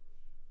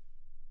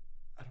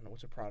 I don't know,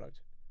 what's a product?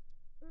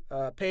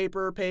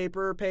 Paper,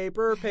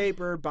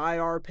 buy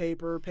our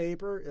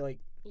paper. Like,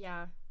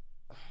 Yeah.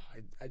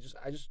 I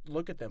just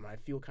look at them and I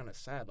feel kind of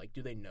sad. Like,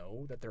 do they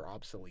know that they're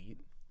obsolete?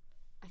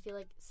 I feel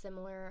like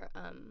similar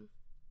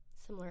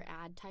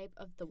ad type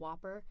of the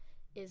Whopper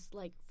is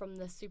like from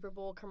the Super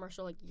Bowl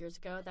commercial like years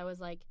ago. That was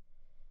like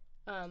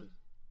pen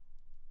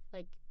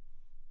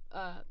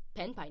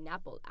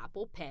pineapple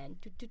apple pen.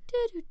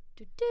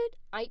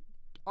 I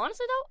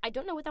honestly though I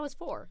don't know what that was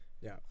for.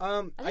 Yeah.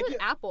 I think it was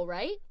Apple,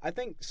 right? I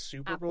think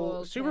Super Apple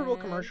Bowl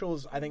pen,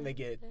 commercials. I think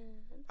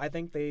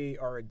they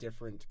are a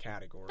different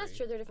category. That's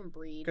true. They're a different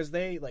breed. Because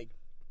they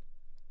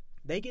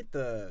get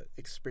the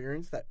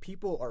experience that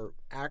people are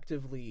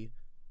actively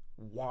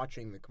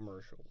watching the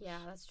commercials. Yeah,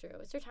 that's true.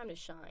 It's their time to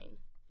shine.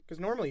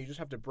 Because normally you just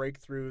have to break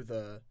through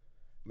the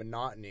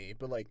monotony,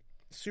 but like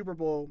Super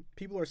Bowl,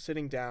 people are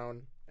sitting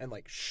down and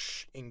like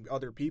shhing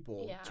other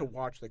people to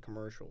watch the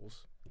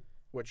commercials,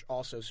 which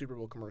also Super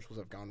Bowl commercials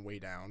have gone way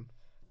down.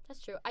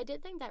 That's true. I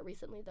did think that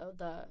recently though,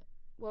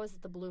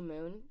 the Blue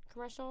Moon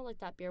commercial, like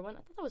that beer one, I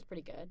thought that was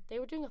pretty good. They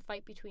were doing a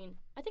fight between,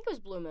 I think it was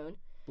Blue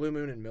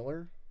Moon and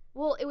Miller?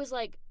 Well, it was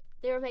like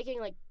they were making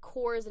like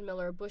Coors and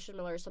Miller, Busch and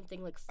Miller or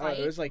something like fight.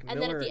 Oh, it was like and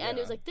Miller, then at the end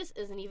it was like, this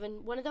isn't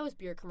even one of those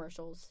beer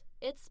commercials.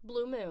 It's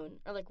Blue Moon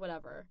or like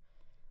whatever.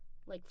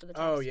 Like for the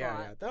top spot.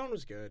 Yeah. That one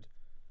was good.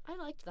 I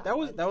liked that.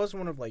 That was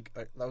one of like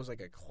that was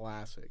like a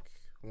classic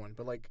one,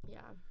 but like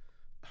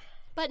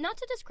But not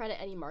to discredit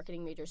any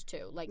marketing majors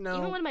too. Like No.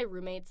 even one of my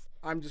roommates,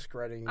 I'm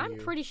discrediting I'm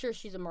you. pretty sure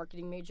she's a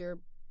marketing major.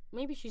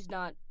 Maybe she's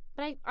not,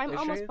 but I'm Is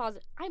almost she?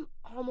 positive. I'm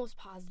almost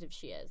positive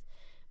she is.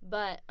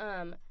 But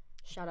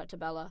shout out to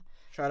Bella.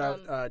 Shout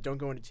out! Don't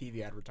go into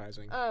TV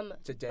advertising.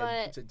 It's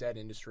a dead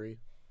industry.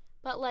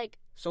 But like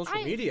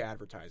Social media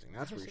advertising.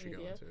 That's where you Social should go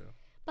media. into.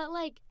 But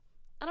like,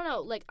 I don't know.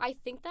 Like I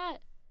think that,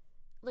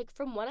 like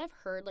from what I've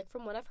heard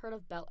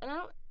of Bella, and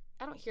I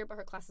don't hear about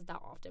her classes that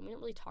often. We don't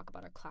really talk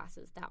about her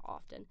classes that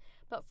often.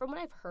 But from what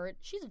I've heard,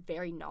 she's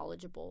very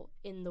knowledgeable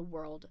in the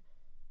world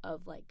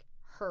of like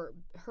her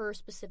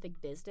specific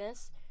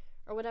business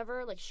or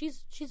whatever. Like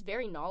she's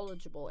very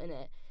knowledgeable in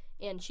it,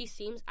 and she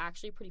seems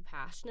actually pretty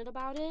passionate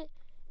about it.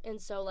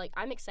 And so like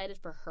I'm excited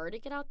for her to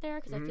get out there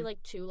because I feel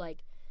like too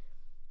like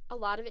a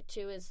lot of it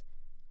too is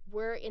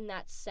we're in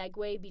that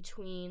segue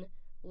between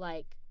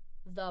like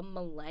the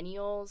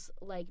millennials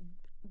like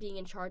being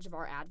in charge of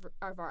our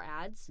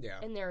ads,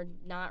 and they're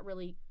not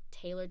really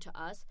tailored to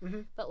us.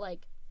 But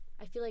like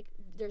I feel like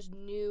there's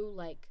new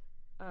like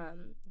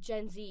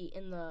Gen Z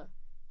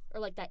or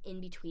like that in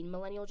between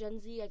millennial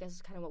Gen Z, I guess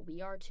is kind of what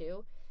we are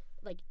too,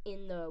 like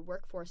in the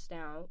workforce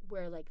now,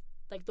 where like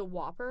the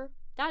Whopper,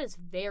 that is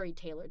very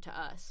tailored to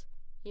us.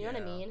 You know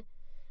what I mean?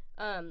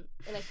 And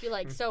I feel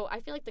like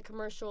the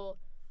commercial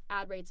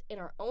ad rates, in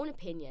our own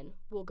opinion,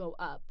 will go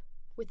up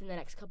within the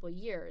next couple of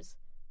years.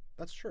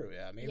 That's true.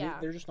 Yeah, maybe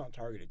they're just not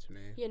targeted to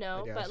me. You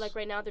know, but like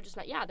right now they're just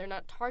not. Yeah, they're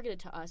not targeted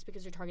to us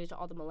because they're targeted to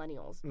all the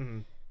millennials.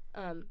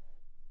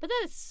 But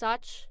that is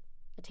such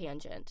a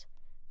tangent.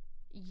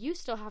 You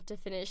still have to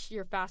finish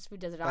your fast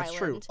food desert island. That's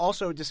true.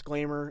 Also,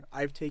 disclaimer,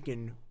 I've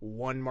taken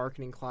one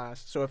marketing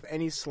class, so if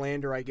any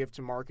slander I give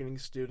to marketing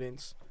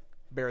students,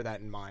 bear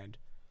that in mind.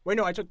 Wait,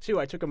 no, I took two.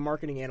 I took a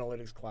marketing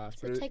analytics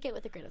class. So take it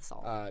with a grain of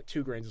salt.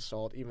 2 grains of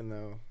salt, even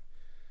though,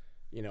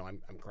 you know,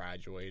 I'm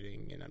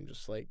graduating and I'm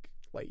just like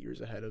light years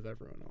ahead of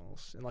everyone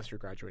else. Unless you're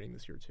graduating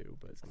this year too.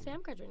 But say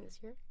I'm graduating this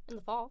year in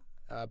the fall.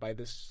 By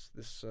this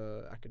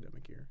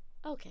academic year.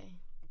 Okay.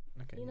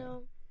 You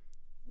know,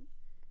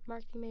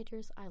 marketing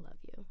majors, I love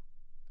you.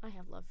 I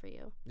have love for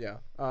you. Yeah.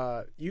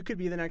 You could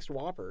be the next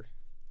Whopper.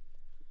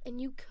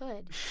 And you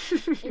could.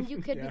 And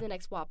you could be the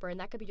next Whopper, and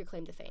that could be your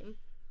claim to fame.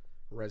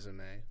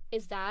 Resume.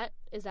 Is that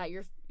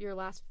your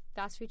last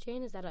fast food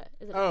chain? Is that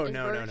no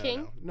Burger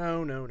King?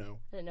 No.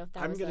 I didn't know if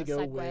that I'm was gonna a go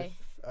segue. with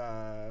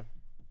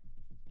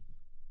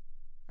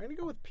I'm gonna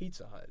go with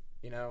Pizza Hut.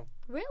 You know.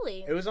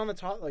 Really? It was on the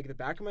top, like the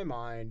back of my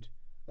mind.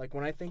 Like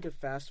when I think of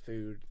fast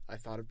food, I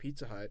thought of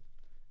Pizza Hut,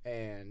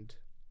 and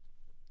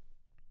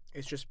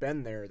it's just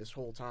been there this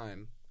whole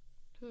time,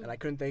 and I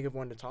couldn't think of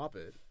one to top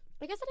it.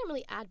 I guess I didn't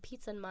really add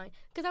pizza in mine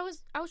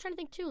because I was trying to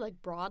think too,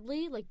 like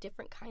broadly, like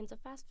different kinds of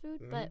fast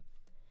food. But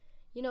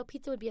you know,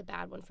 pizza would be a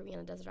bad one for me on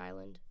a desert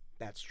island.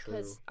 That's true.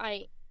 Because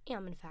I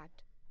am, in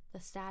fact, the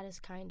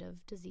saddest kind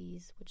of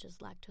disease, which is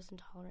lactose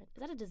intolerant.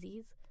 Is that a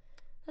disease?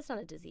 That's not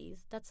a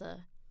disease. That's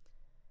a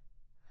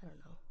I don't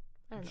know.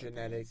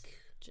 Genetic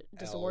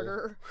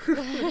disorder.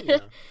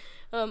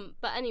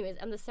 But anyways,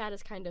 I'm the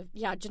saddest kind of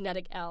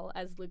genetic L,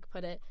 as Luke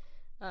put it,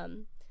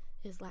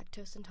 is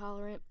lactose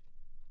intolerant.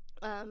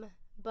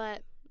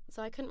 But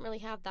so I couldn't really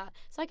have that.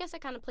 So I guess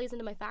that kind of plays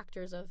into my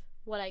factors of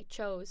what I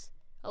chose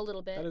a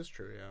little bit. That is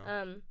true,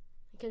 yeah.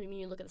 Because when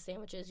you look at the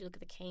sandwiches, you look at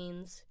the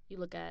Canes, you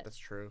look at that's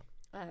true.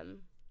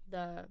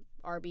 The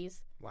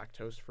Arby's.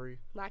 Lactose free.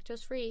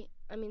 Lactose free.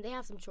 I mean, they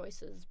have some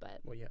choices, but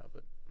well, yeah,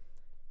 but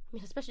I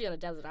mean, especially on a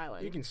desert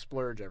island, you can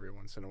splurge every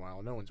once in a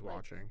while. No one's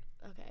watching.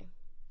 Okay.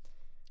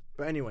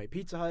 But anyway,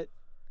 Pizza Hut.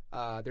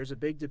 There's a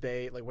big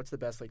debate. Like, what's the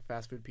best like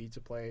fast food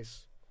pizza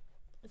place?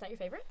 Is that your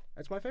favorite?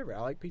 That's my favorite.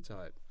 I like Pizza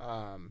Hut.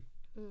 I'm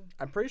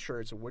pretty sure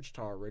it's a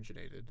Wichita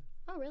originated.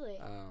 Oh, really?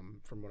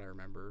 From what I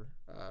remember.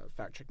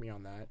 Fact check me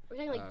on that. We're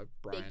talking like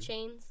Brian.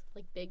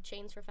 big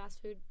chains for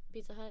fast food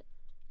Pizza Hut.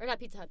 Or not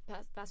Pizza Hut,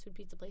 fast food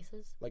pizza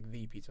places. Like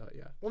the Pizza Hut,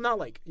 yeah. Well, not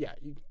like, yeah,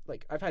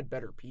 like I've had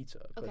better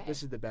pizza, but Okay.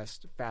 this is the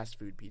best fast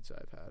food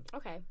pizza I've had.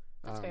 Okay,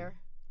 that's fair.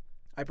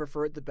 I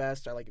prefer it the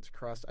best. I like its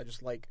crust. I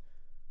just like,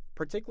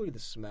 particularly the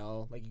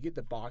smell. Like, you get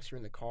the box, you're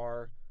in the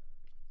car.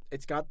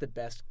 It's got the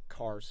best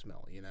car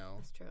smell, you know?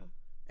 That's true.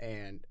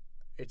 And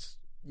it's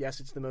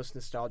the most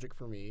nostalgic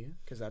for me,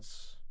 because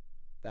that's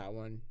that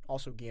one.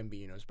 Also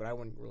Gambino's, but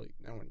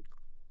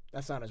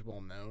that's not as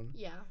well known.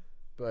 Yeah.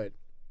 But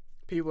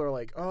people are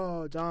like,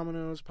 oh,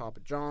 Domino's,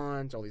 Papa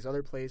John's, all these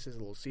other places,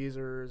 Little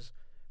Caesars,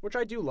 which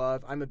I do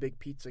love. I'm a big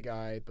pizza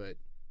guy, but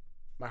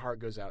my heart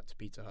goes out to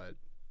Pizza Hut.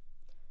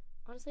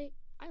 Honestly,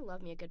 I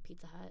love me a good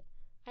Pizza Hut.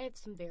 I have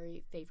some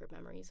very favorite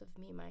memories of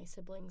me and my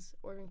siblings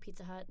ordering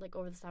Pizza Hut, like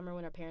over the summer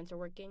when our parents were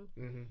working.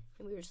 Mm-hmm.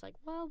 And we were just like,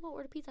 well, we'll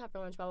order Pizza Hut for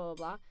lunch, blah, blah, blah,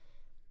 blah.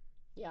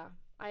 Yeah,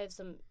 I have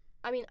some.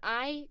 I mean,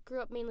 I grew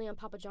up mainly on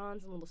Papa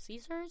John's and Little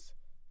Caesars.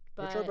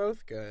 Which are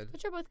both good.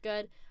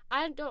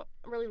 I don't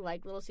really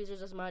like Little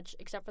Caesars as much,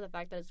 except for the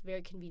fact that it's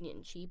very convenient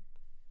and cheap.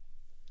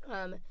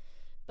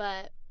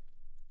 But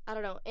I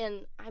don't know.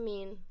 And I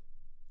mean,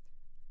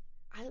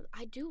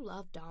 I do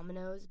love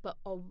Domino's, but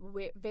a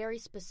very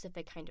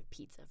specific kind of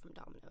pizza from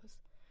Domino's.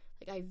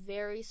 Like, I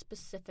very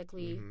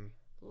specifically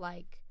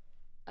like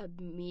a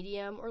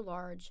medium or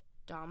large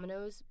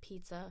Domino's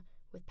pizza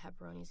with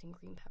pepperonis and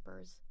green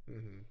peppers.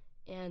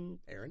 Mm-hmm. And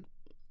Aaron,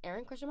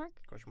 question mark?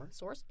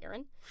 Source,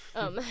 Aaron.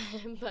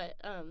 But,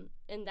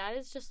 and that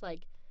is just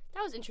like,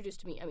 that was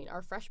introduced to me, I mean,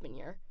 our freshman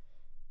year.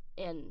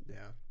 And,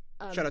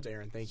 yeah. Shout out to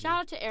Aaron, thank you.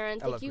 Shout out to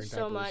Aaron, thank you green so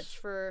peppers. much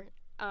for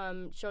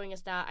showing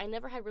us that. I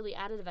never had really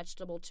added a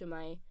vegetable to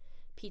my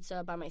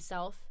pizza by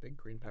myself. Big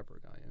green pepper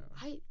guy,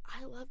 yeah.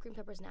 I love green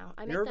peppers now.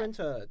 You ever been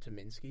to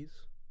Minsky's?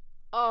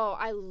 Oh,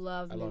 I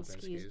love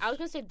Minsky's. Minsky's. I was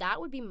going to say that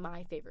would be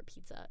my favorite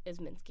pizza, is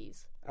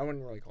Minsky's. I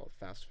wouldn't really call it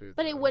fast food.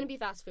 But it wouldn't be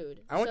fast food.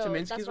 I went to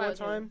Minsky's one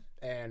time,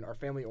 and our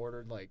family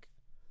ordered, like,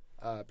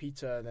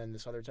 pizza and then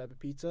this other type of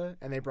pizza,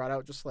 and they brought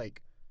out just,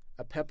 like,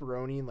 a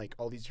pepperoni and, like,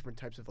 all these different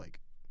types of, like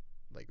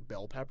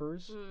bell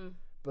peppers.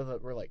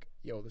 But we're like,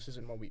 yo, this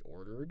isn't what we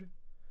ordered.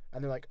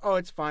 And they're like, oh,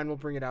 it's fine, we'll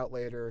bring it out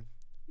later.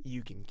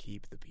 You can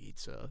keep the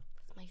pizza.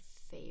 That's my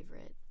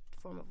favorite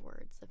form of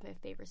words. That's my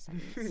favorite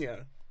sentence. Yeah.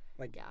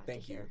 Like, yeah,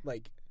 thank you.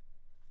 Like,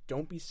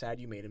 don't be sad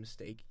you made a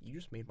mistake. You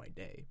just made my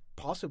day.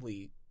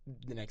 Possibly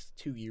the next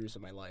 2 years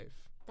of my life.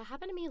 That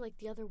happened to me, like,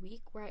 the other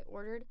week where I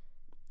ordered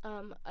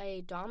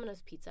a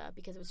Domino's pizza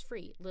because it was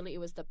free. Literally, it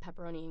was the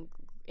pepperoni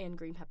and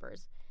green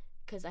peppers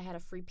because I had a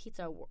free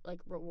pizza, like,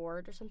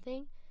 reward or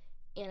something.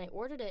 And I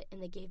ordered it,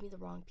 and they gave me the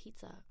wrong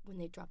pizza when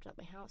they dropped it at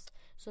my house.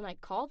 So then I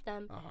called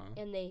them,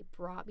 and they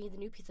brought me the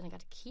new pizza, and I got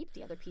to keep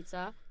the other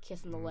pizza,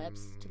 kissing the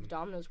lips to the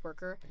Domino's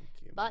worker. Thank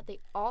you. But they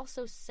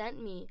also sent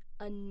me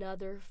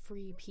another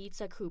free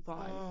pizza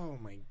coupon. Oh,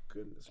 my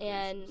goodness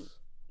And, gracious.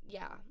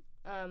 yeah,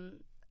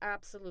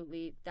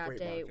 absolutely, that Great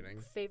day,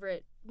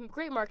 marketing.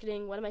 Great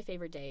marketing, one of my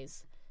favorite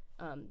days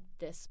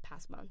this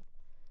past month.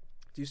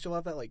 Do you still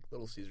have that, like,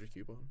 Little Caesars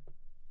coupon?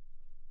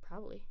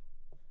 Probably.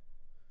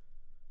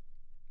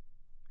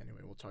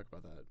 Anyway, we'll talk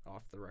about that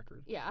off the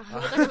record. Yeah,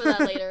 we'll talk about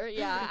that later.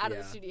 Yeah, out of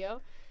the Yeah.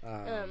 studio.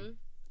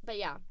 But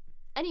yeah.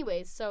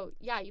 Anyways, so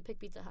yeah, you pick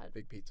Pizza Hut.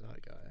 Big Pizza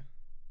Hut guy.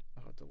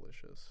 Oh,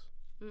 delicious.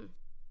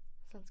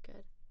 Sounds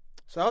good.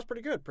 So that was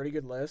pretty good. Pretty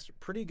good list.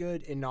 Pretty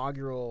good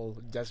inaugural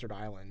desert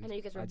island. I know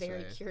you guys were I'd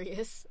very say.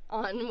 curious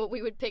on what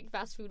we would pick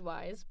fast food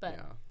wise, but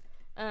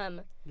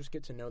just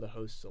get to know the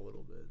hosts a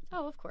little bit.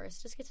 Oh, of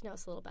course, just get to know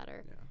us a little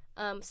better.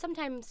 Yeah.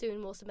 Sometime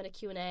soon we'll submit a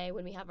Q&A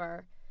when we have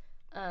our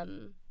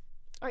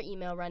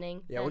email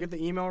running. Yeah, we'll get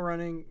the email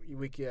running.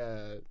 We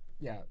can,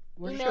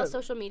 email,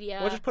 social media.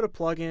 We'll just put a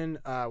plug in.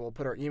 We'll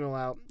put our email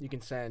out. You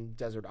can send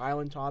desert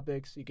island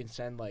topics. You can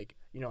send, like,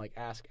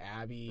 Ask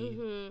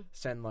Abby.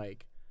 Send,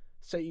 like,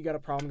 say you got a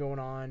problem going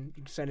on.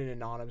 You can send it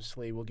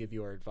anonymously. We'll give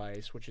you our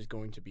advice, which is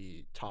going to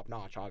be top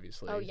notch,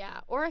 obviously. Oh, yeah.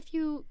 Or if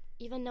you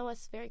even know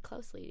us very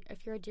closely,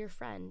 if you're a dear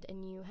friend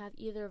and you have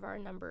either of our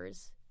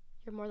numbers,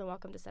 you're more than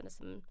welcome to send us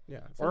some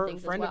or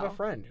things friend as well. of a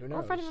friend. Who knows?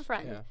 Or friend of a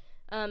friend. Yeah.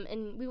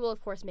 And we will, of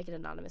course, make it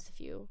anonymous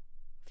if you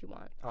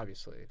want.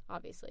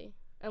 Obviously.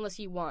 Unless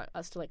you want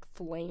us to, like,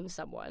 flame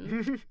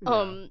someone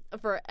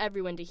for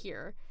everyone to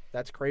hear.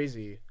 That's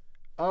crazy.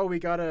 Oh, we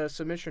got a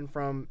submission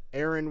from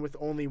Aaron with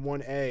only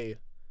one A.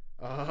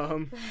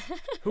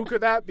 Who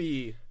could that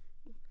be?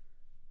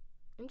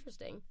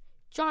 Interesting.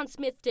 John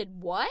Smith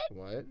did what?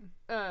 What?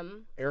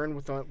 Aaron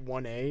with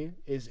one A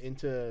is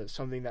into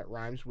something that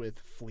rhymes with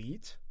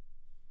fleet?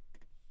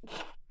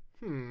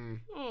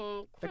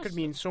 That could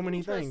mean so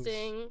many things.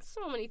 Interesting.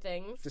 So many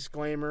things.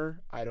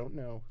 Disclaimer, I don't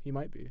know. He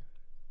might be.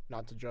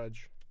 Not to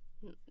judge.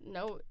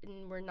 No,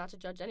 we're not to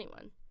judge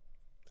anyone.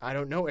 I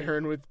don't know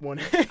Aaron with one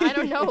A. I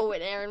don't know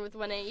Aaron with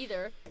one A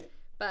either.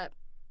 But,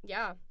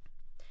 yeah.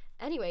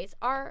 Anyways,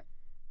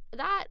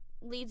 that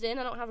leads in.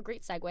 I don't have a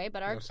great segue,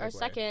 but our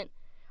second,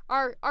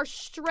 our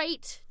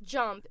straight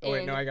jump in. Oh,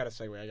 wait, no, I got a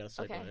segue.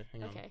 Okay.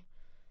 Hang on. Okay.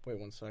 Wait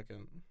 1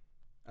 second.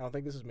 I don't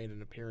think this has made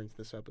an appearance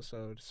this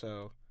episode,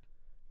 so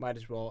might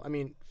as well. I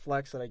mean,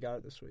 flex that I got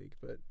it this week,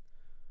 but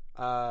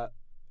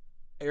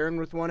Aaron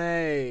with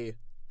 1A.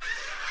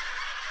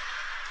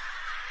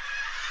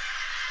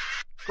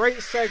 Great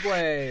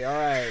segue. All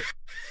right.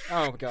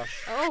 Oh, my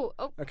gosh. Oh,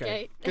 okay.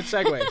 Okay. Good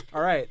segue.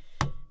 All right.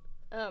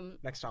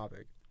 Next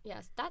topic.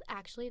 Yes, that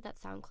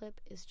sound clip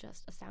is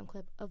just a sound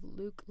clip of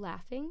Luke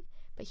laughing,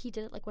 but he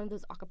did it like one of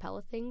those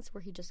acapella things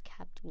where he just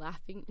kept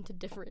laughing into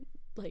different,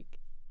 like,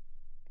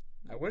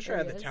 I wish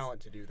areas. I had the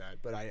talent to do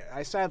that, but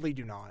I sadly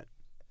do not.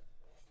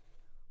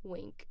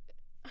 Wink.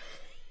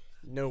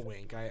 No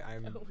wink.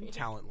 I'm No wink.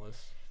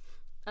 talentless.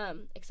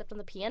 Except on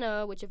the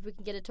piano, which if we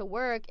can get it to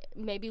work,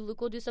 maybe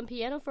Luke will do some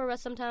piano for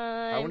us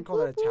sometime. I wouldn't call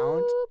that a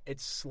talent. Whoop.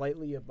 It's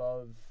slightly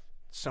above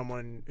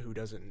someone who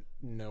doesn't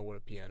know what a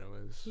piano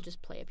is. You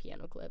just play a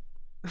piano clip.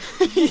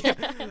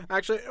 Yeah.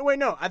 Actually, wait,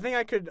 no. I think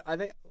I could.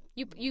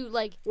 You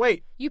like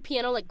Wait. you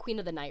piano like Queen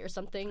of the Night or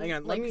something. Hang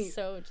on, like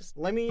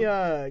let me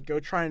go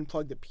try and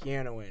plug the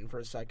piano in for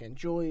a second.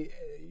 Julie,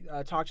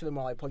 talk to them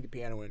while I plug the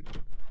piano in.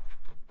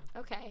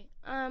 Okay.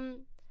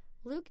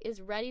 Luke is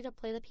ready to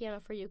play the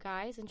piano for you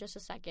guys in just a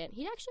second.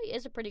 He actually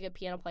is a pretty good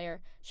piano player.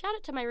 Shout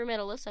out to my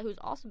roommate Alyssa, who's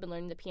also been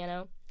learning the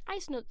piano. I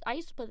used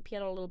to play the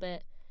piano a little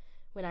bit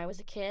when I was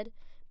a kid,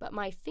 but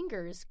my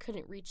fingers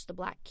couldn't reach the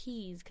black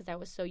keys because I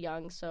was so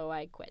young, so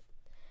I quit.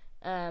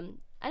 I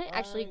didn't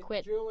actually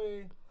quit.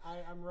 Julie,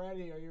 I'm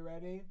ready. Are you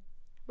ready?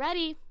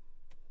 Ready.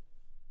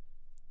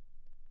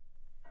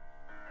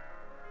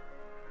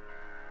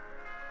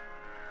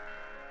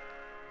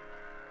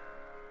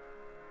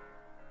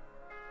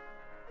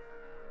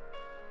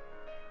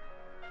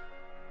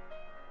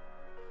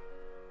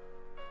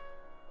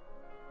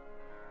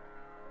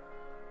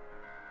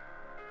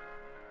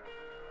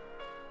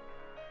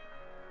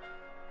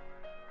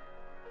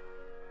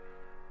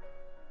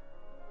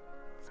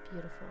 It's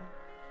beautiful.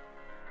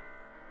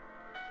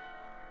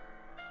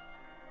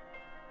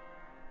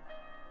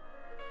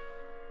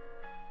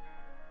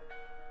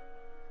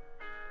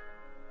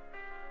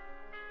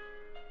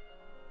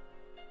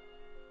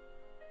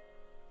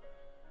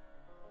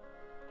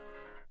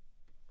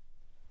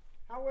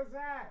 How was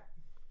that?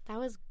 That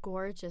was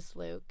gorgeous,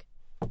 Luke.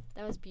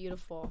 That was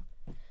beautiful.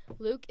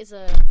 Luke is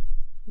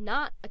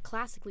not a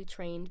classically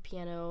trained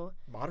piano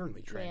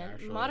Modernly trained, man.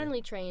 actually.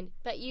 Modernly trained,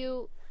 but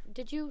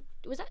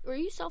were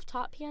you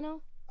self-taught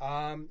piano?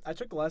 I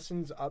took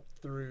lessons up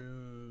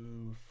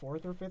through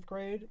 4th or 5th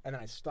grade, and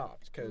then I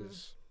stopped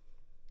because,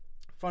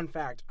 fun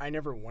fact, I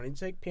never wanted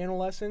to take piano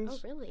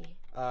lessons. Oh, really?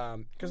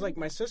 Because like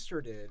my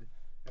sister did,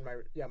 and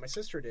my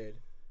sister did,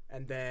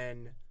 and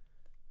then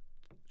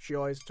she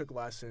always took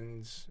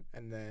lessons,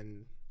 and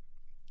then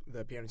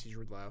the piano teacher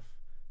would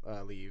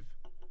leave.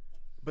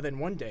 But then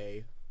one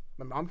day,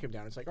 my mom came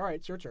down and it's like, all right,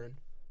 it's your turn.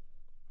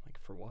 I'm like,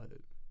 for what?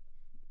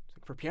 It's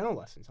like, for piano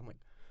lessons. I'm like,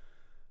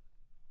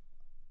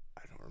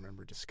 I don't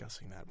remember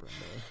discussing that,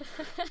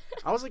 Brenda.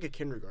 I was like a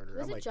kindergartner.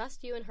 Was I'm it like,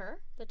 just you and her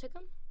that took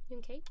them? You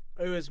and Kate?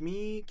 it was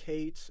me,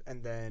 Kate,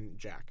 and then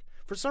Jack.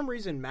 For some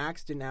reason,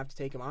 Max didn't have to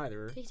take him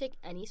either. Did he take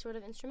any sort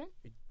of instrument?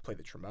 He played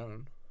the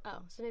trombone.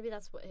 Oh, so maybe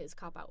that's what his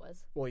cop-out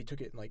was. Well, he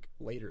took it like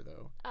later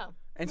though. Oh.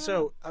 And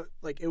so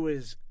like it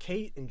was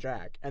Kate and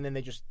Jack, and then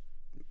they just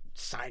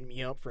signed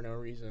me up for no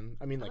reason.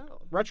 I mean, like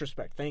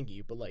retrospect, thank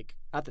you, but like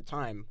at the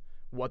time,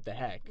 what the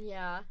heck?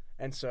 Yeah.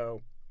 And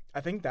so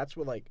I think that's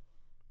what like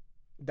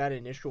that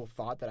initial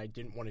thought that I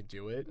didn't want to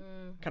do it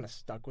kind of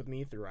stuck with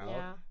me throughout.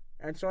 Yeah.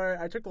 And so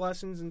I took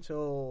lessons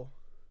until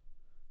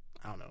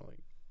I don't know, like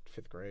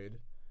 5th grade,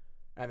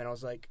 and then I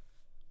was like,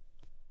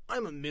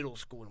 I'm a middle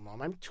schooler,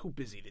 Mom. I'm too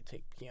busy to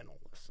take piano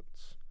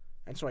lessons.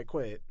 And so I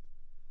quit.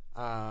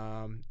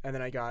 And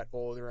then I got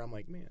older. I'm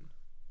like, man,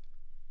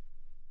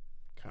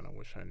 kind of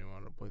wish I knew how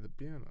to play the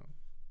piano.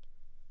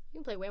 You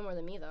can play way more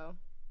than me, though.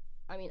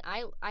 I mean,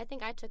 I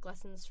think I took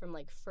lessons from,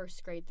 like,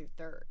 1st grade through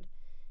 3rd.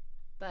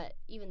 But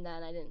even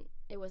then,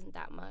 it wasn't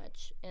that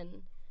much.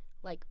 And,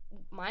 like,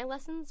 my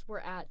lessons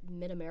were at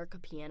Mid-America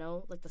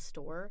Piano, like, the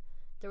store.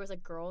 There was a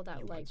girl that,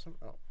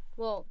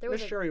 well, there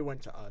was Miss Sherry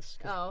went to us.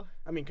 Oh.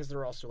 I mean, because there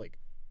were also, like,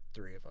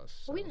 3 of us.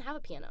 So. Well, we didn't have a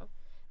piano.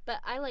 But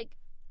I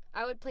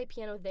would play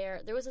piano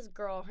there. There was this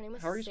girl. Her name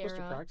was Sarah. How are you supposed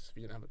to practice if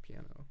you didn't have a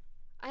piano?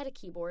 I had a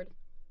keyboard.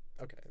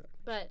 Okay.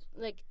 But,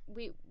 like,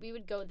 we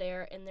would go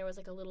there, and there was,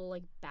 like, a little,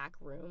 like, back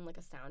room, like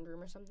a sound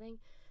room or something,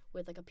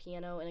 with, like, a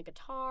piano and a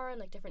guitar and,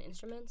 like, different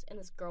instruments. And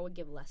this girl would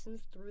give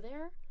lessons through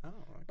there. Oh,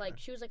 okay. Like,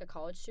 she was, like, a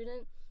college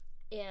student.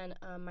 And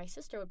my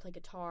sister would play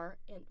guitar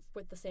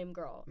with the same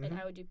girl. And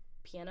I would do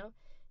piano.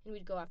 And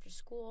we'd go after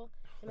school.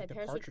 And like my the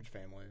parents Partridge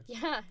Family.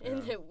 Yeah.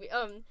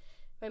 And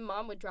my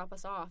mom would drop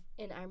us off.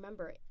 And I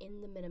remember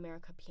in the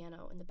Mid-America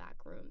Piano in the back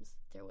rooms,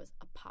 there was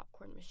a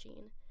popcorn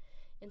machine.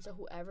 And so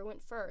whoever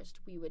went first,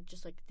 we would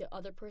just, like, the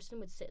other person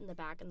would sit in the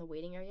back in the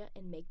waiting area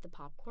and make the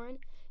popcorn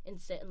and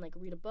sit and, like,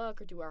 read a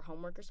book or do our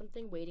homework or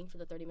something, waiting for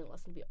the 30-minute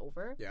lesson to be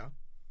over. Yeah.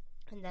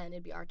 And then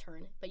it'd be our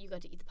turn. But you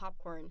got to eat the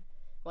popcorn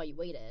while you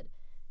waited.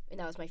 And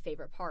that was my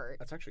favorite part.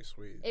 That's actually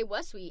sweet. It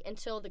was sweet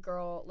until the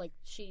girl, like,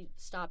 she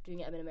stopped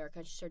doing it in America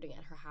and she started doing it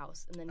at her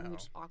house. And then we would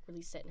just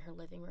awkwardly sit in her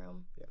living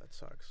room. Yeah, that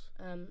sucks.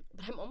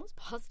 But I'm almost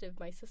positive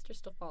my sister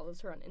still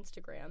follows her on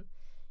Instagram.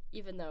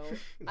 even though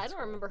I That's don't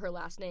cool. remember her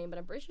last name, but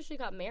I'm pretty sure she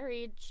got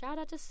married. Shout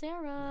out to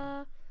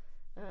Sarah.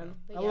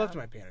 But I loved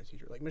my piano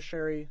teacher. Like, Miss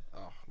Sherry,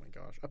 oh my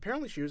gosh.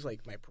 Apparently she was,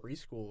 like, my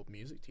preschool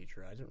music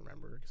teacher. I didn't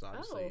remember, because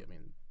obviously, Oh. I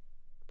mean,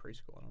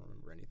 preschool, I don't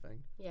remember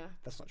anything. Yeah,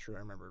 That's not true. I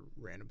remember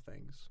random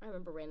things. I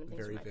remember random things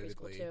Very from my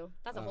vividly. preschool too.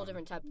 That's a whole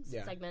different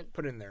segment.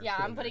 Put it in there. Yeah,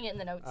 put I'm putting it in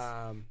the notes.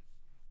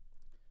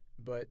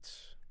 But,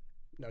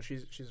 no,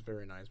 she's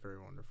very nice, very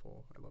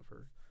wonderful. I love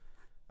her.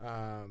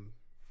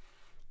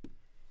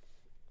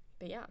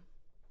 But yeah,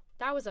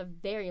 that was a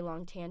very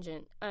long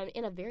tangent.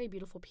 In a very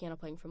beautiful piano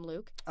playing from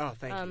Luke. Oh,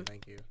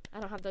 thank you. I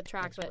don't have the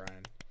track, Thanks, but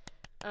Brian.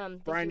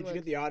 thank Brian, you, did you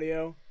Luke. get the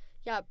audio?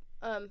 Yeah.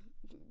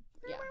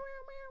 Yeah.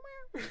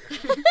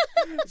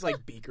 It's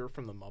like Beaker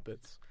from the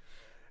Muppets.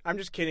 I'm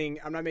just kidding.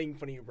 I'm not making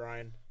fun of you,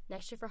 Brian.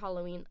 Next year for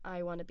Halloween,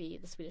 I want to be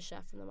the Swedish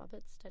chef from the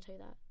Muppets. Did I tell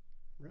you that?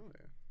 Really?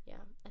 Yeah,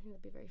 I think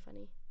that'd be very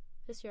funny.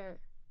 This year,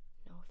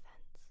 no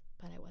offense,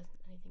 but I wasn't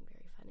anything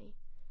very funny.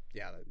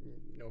 Yeah,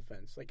 no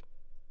offense. Like,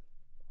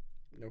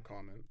 no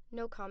comment.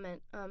 No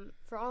comment.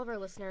 For all of our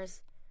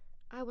listeners,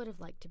 I would have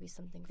liked to be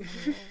something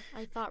funnier.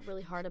 I thought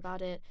really hard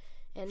about it.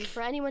 And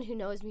for anyone who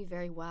knows me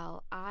very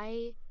well,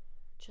 I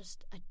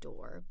just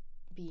adore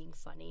being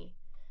funny.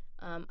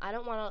 I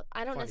don't want to.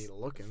 I don't. Funny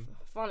looking.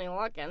 Funny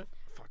looking.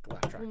 Fuck,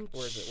 laugh track.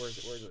 Where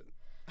is it?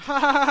 Ha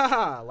ha ha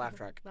ha! Laugh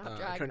track. Laugh I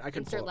track. couldn't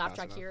Insert pull it laugh fast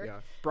track enough. here. Yeah.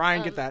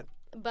 Brian, get that.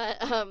 But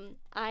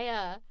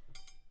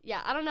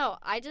yeah, I don't know.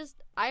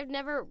 I've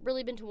never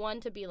really been to one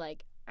to be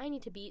like, I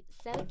need to be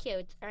so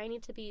cute, or I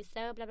need to be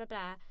so blah blah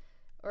blah,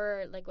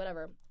 or like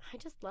whatever. I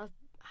just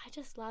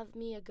love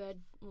me a good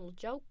little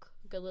joke,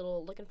 a good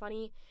little looking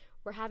funny.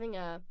 We're having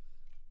a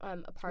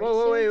party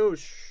soon. Wait, oh,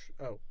 shh.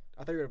 Oh,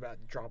 I thought you were about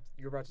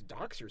to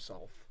dox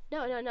yourself.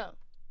 No.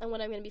 And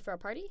what I'm gonna be for a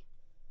party?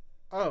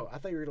 Oh, I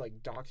thought you were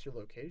like dox your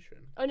location.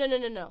 Oh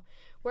no.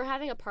 We're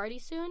having a party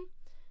soon.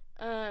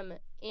 And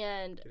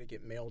Gonna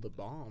get mailed a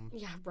bomb.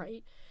 yeah,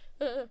 right.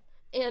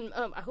 And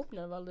I hope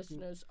none of our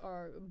listeners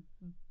are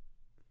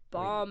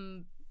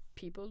bomb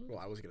people. Well,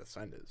 I was gonna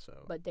send it,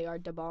 so. But they are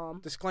da bomb.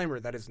 Disclaimer: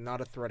 that is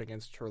not a threat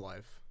against her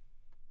life.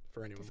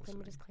 For anyone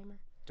listening, Disclaimer.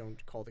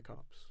 don't call the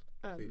cops,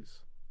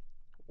 please.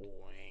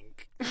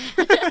 Wink.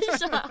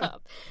 Shut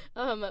up.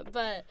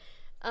 But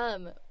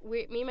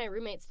me and my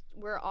roommates,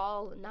 we're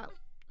all not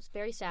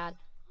very sad.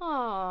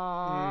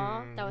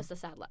 Aww, that was the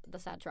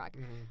sad track.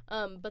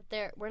 But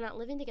we're not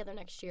living together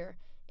next year,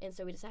 and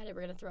so we decided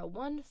we're gonna throw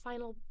one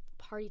final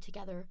party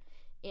together,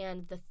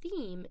 and the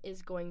theme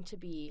is going to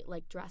be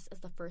like dress as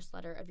the first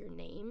letter of your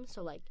name.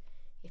 So like,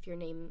 if your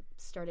name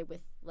started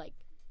with like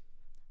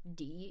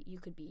D, you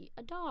could be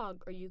a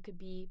dog, or you could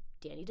be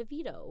Danny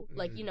DeVito.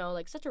 Like, you know,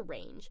 like such a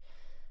range.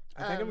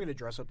 I think I'm gonna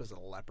dress up as a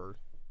leper.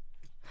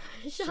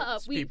 Shut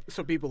up.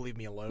 So people leave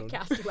me alone. We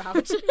cast you out.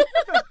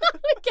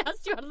 We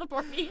cast you out of the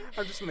party.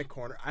 I'm just in the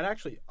corner. I'd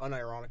actually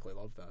unironically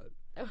love that.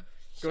 Oh,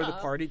 Go to shut the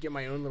up. party, get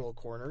my own little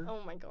corner.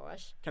 Oh my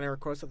gosh. Can I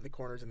request that the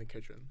corner's in the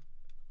kitchen?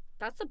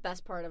 That's the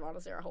best part of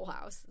honestly our whole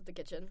house, the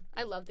kitchen.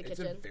 I love the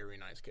kitchen. It's a very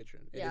nice kitchen.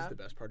 It Yeah. is the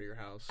best part of your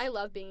house. I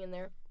love being in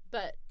there.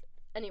 But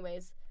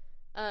anyways,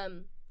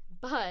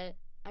 but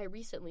I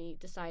recently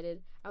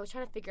decided, I was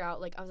trying to figure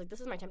out, like, I was like,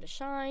 this is my time to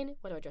shine.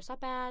 What do I dress up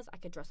as? I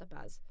could dress up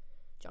as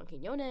John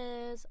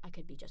Quinones. I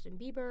could be Justin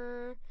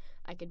Bieber.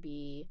 I could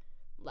be,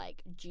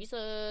 like,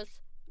 Jesus.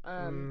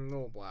 a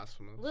little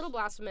blasphemous. Little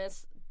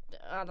blasphemous.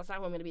 That's not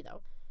who I'm going to be,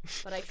 though.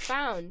 But I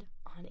found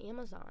on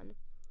Amazon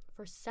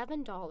for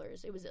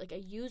 $7, it was like a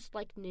used,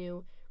 like,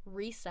 new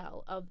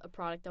resell of a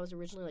product that was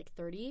originally like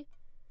 $30,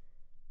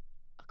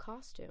 a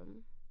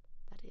costume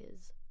that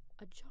is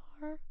a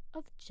jar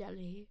of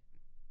jelly.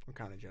 What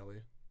kind of jelly?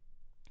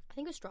 I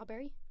think it was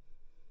strawberry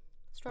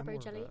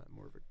jelly.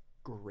 More of a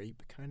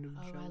grape kind of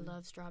jelly. Oh, I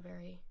love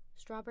strawberry.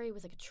 Strawberry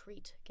was like a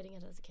treat getting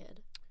it as a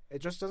kid. It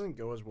just doesn't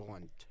go as well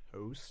on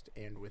toast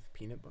and with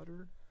peanut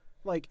butter.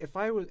 Like if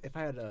I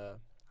had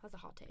That's a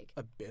hot take.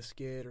 a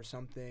biscuit or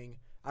something,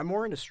 I'm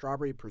more into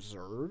strawberry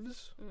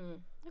preserves.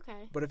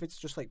 Okay. But if it's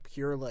just like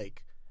pure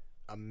like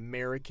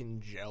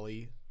American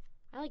jelly,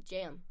 I like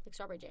jam, like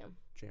strawberry jam.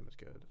 jam is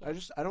good. Yeah.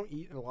 I don't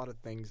eat a lot of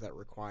things that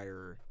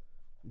require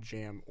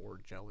jam or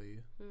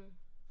jelly.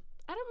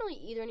 I don't really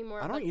either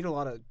anymore. I don't eat a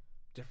lot of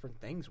different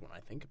things when I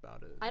think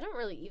about it. I don't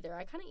really either.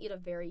 I kind of eat a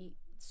very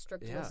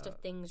strict list Yeah. of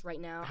things right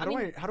now. How I do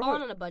mean, I- how do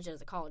falling I- on a budget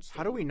as a college student.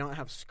 How do we not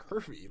have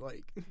scurvy?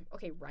 Like,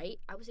 Okay, right?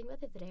 I was thinking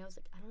about it the other day. I was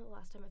like, I don't know the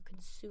last time I've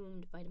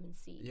consumed vitamin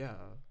C. yeah,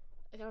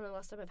 Like, I don't know the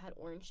last time I've had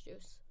orange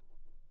juice.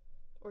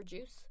 Or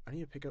juice. I need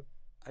to pick up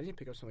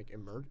some like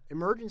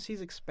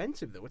emergency's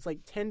expensive though. It's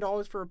like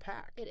 $10 for a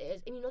pack. It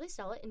is. And you know they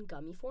sell it in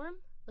gummy form?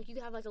 Like, you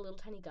could have, like, a little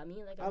tiny gummy.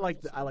 Like I like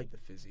the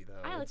fizzy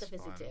though. I like It's the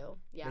fizzy, fun. too.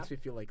 Yeah. Makes me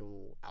feel like a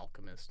little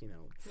alchemist, you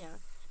know. Yeah.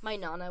 My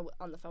Nana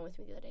on the phone with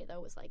me the other day,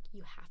 though, was like,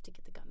 you have to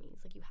get the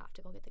gummies. Like, you have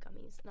to go get the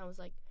gummies. And I was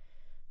like,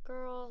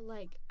 girl,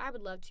 like, I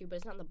would love to, but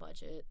it's not in the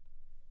budget.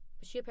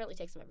 But she apparently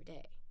takes them every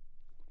day.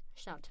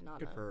 Shout out to Nana.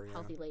 Good for her, yeah.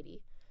 Healthy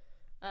lady.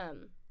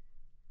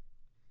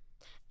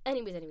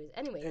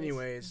 Anyways.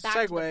 Anyways, Back to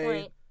the segue.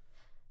 point.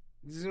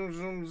 zoom,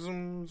 zoom,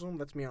 zoom, zoom.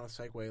 That's me on a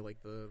Segway,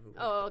 like the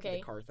okay.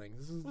 the car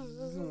thing.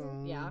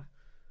 Zoom. Yeah.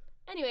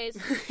 Anyways,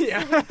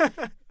 Yeah.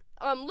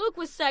 Luke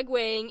was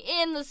segueing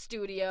in the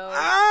studio.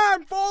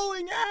 I'm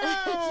falling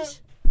out.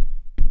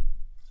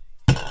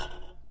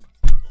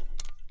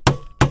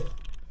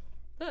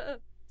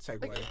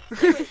 Segway.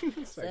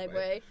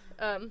 Segway.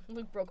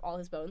 Luke broke all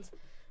his bones.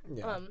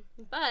 Yeah.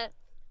 But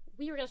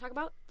we were going to talk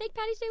about Fake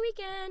Patty's Day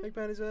weekend. Fake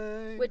Patty's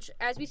Day. Which,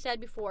 as we said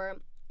before,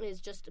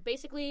 is just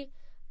basically,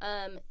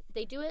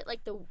 they do it like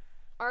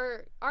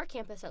our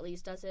campus at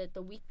least does it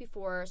the week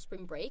before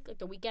spring break, like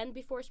the weekend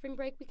before spring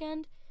break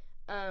weekend,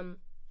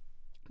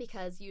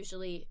 because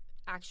usually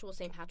actual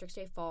St. Patrick's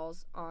Day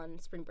falls on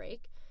spring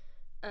break,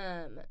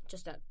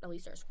 just at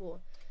least our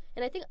school.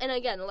 And I think, and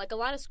again, like a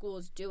lot of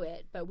schools do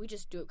it, but we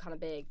just do it kind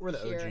of big. We're the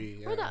here. OG.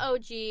 Yeah. We're the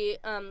OG.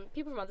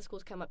 People from other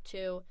schools come up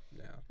too.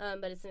 Yeah.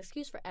 But it's an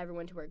excuse for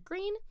everyone to wear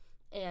green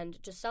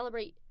and just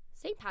celebrate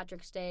St.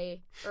 Patrick's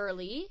Day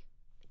early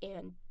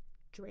and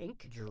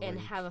drink and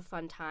have a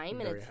fun time.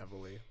 Very and it's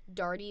heavily.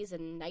 darties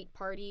and night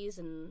parties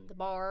and the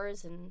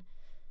bars and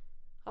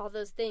all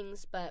those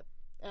things. But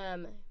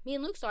me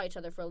and Luke saw each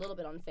other for a little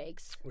bit on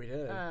Fakes. We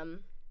did.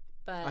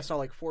 But I saw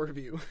like 4 of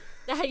you.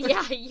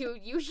 yeah,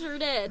 you sure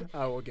did.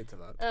 Oh, we'll get to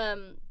that.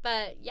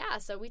 But yeah,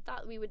 so we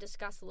thought we would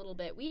discuss a little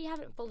bit. We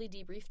haven't fully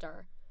debriefed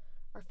our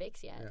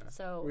Fakes yet. Yeah.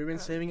 So We've been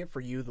saving it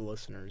for you, the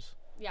listeners.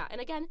 Yeah, and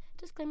again,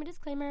 disclaimer,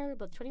 we're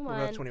both 21.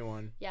 We're both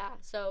 21. Yeah,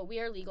 so we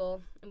are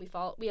legal and we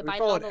abide by all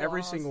followed the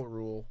every laws. single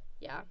rule.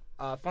 Yeah.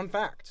 Fun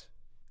fact.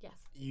 Yes.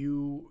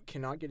 You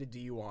cannot get a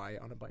DUI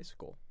on a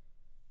bicycle.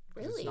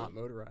 Really? It's not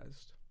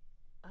motorized.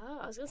 Oh,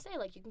 I was gonna say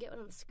like you can get one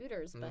on the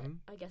scooters, but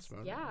I guess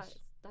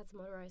that's a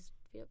motorized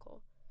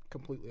vehicle.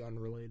 Completely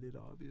unrelated,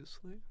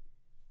 obviously.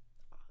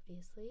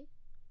 Obviously.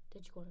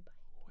 Did you go on a bike?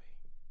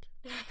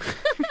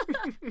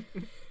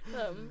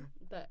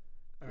 But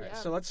all right, yeah.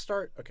 so let's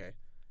start. Okay,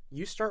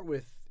 you start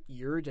with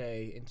your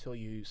day until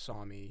you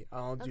saw me.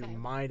 I'll do Okay.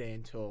 my day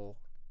until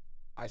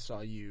I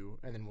saw you,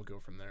 and then we'll go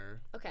from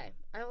there. Okay,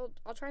 I'll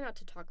try not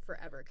to talk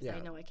forever because I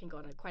know I can go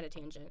on quite a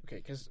tangent.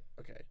 Okay,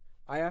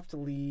 I have to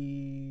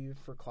leave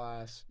for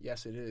class.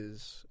 Yes, it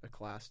is a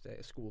class day,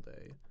 a school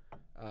day.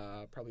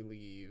 Probably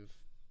leave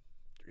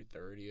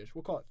 3:30ish.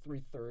 We'll call it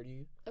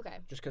 3:30. Okay.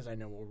 Just because I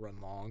know we'll run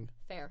long.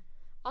 Fair.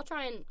 I'll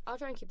try and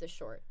keep this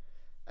short.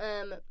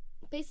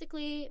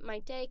 Basically, my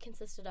day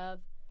consisted of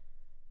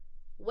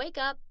wake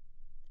up,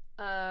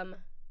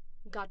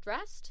 got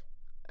dressed.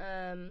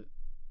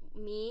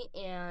 Me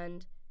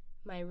and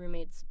my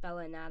roommates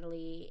Bella and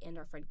Natalie and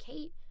our friend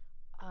Kate,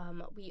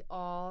 we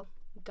all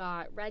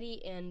got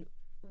ready and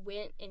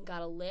went and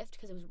got a lift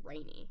because it was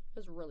rainy. It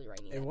was really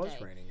rainy. It was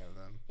day. raining out of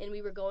them. And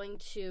we were going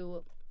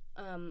to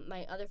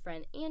my other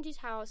friend Angie's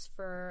house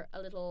for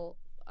a little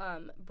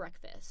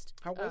breakfast.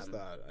 How was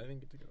that? I didn't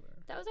get to go there.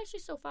 That was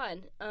actually so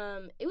fun.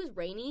 It was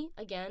rainy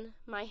again.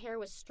 My hair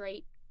was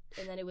straight,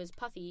 and then it was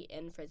puffy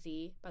and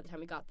frizzy by the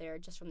time we got there,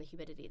 just from the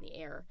humidity in the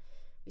air.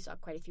 We saw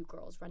quite a few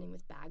girls running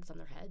with bags on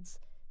their heads,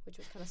 which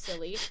was kind of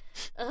silly.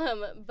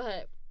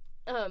 But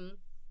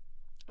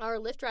our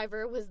Lyft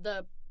driver was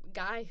the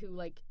guy who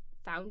like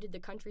founded the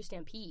Country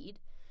Stampede.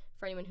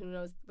 For anyone who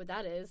knows what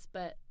that is,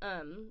 but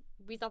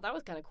we thought that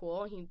was kind of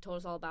cool. He told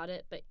us all about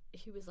it, but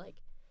he was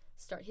like,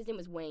 his name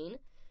was Wayne.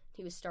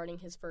 He was starting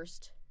his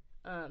first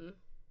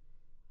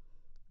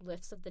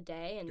lifts of the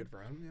day, and good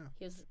for him. Yeah,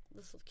 he was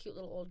this cute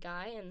little old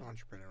guy and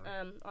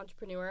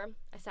entrepreneur.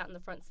 I sat in the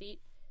front seat.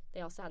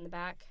 They all sat in the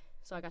back,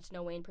 so I got to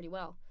know Wayne pretty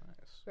well.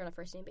 Nice. We're on a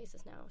first name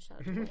basis now. Shout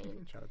out to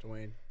Wayne. Shout out to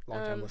Wayne, long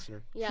time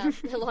listener. Yeah,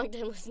 long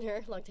time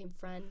listener, long time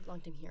friend,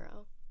 long time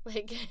hero.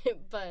 Like,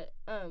 but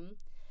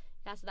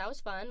yeah, so that was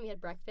fun. We had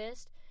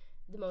breakfast,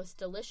 the most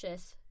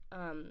delicious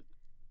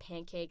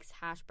pancakes,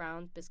 hash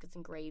browns, biscuits,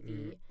 and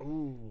gravy.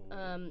 Ooh.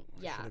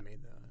 Yeah. I should have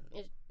made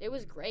that. It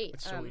was great.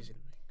 It's so easy to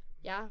make.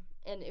 Yeah,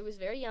 and it was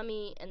very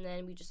yummy. And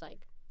then we just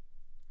like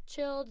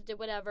chilled, did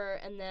whatever.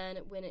 And then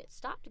when it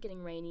stopped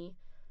getting rainy,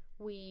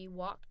 we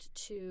walked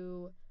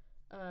to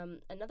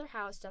another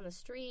house down the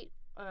street.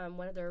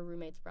 One of their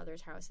roommates'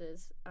 brothers'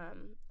 houses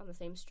on the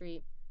same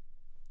street.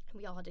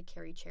 We all had to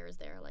carry chairs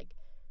there, like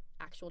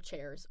actual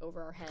chairs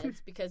over our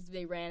heads because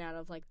they ran out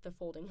of like the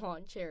folding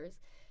lawn chairs.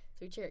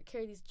 So we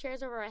carry these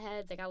chairs over our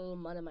heads. I got a little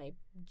mud in my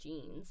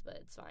jeans, but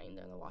it's fine.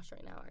 They're in the wash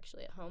right now,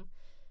 actually, at home.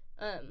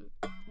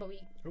 But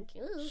we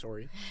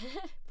sorry.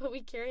 but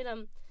we carried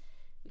them.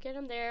 We carried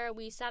them there.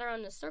 We sat around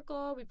in a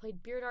circle. We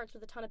played beer darts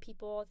with a ton of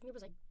people. I think there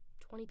was like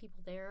 20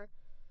 people there.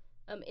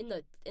 In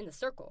the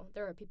circle,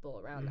 there were people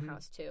around the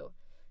house too.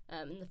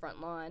 In the front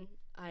lawn,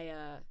 I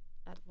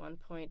at one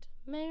point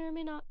may or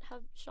may not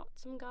have shot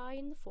some guy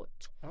in the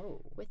foot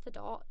with the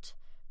dart,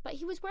 but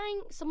he was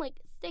wearing some like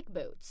thick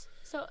boots,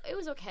 so it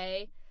was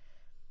okay.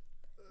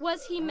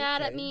 Was he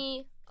mad at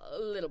me? A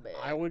little bit.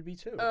 I would be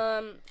too.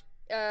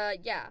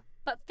 Yeah,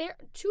 but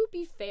to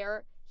be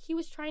fair, he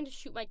was trying to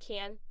shoot my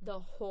can the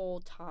whole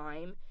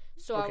time.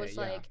 So I was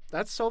like,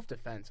 that's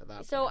self-defense at that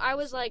point. So I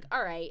was like,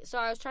 all right. So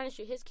I was trying to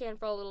shoot his can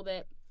for a little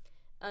bit,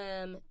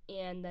 and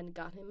then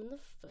got him in the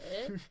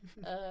foot.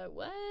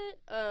 What?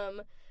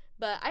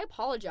 But I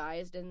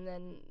apologized and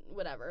then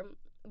whatever.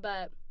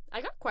 But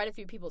I got quite a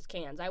few people's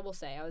cans, I will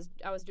say.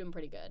 I was doing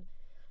pretty good.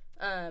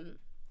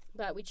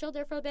 But we chilled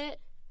there for a bit.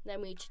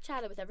 Then we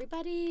chit-chatted with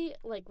everybody.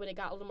 Like, when it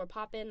got a little more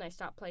poppin', I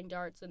stopped playing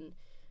darts, and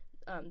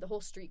the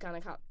whole street kind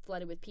of got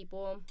flooded with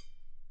people.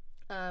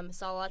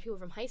 Saw a lot of people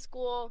from high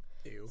school.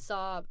 Ew.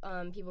 Saw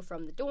people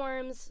from the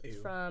dorms, Ew.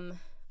 from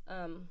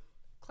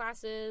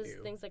classes,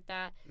 Ew. things like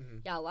that. Mm-hmm.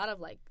 Yeah, a lot of,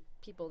 like,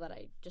 people that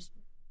I just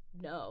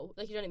know.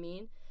 Like, you know what I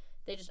mean?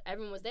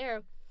 Everyone was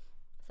there.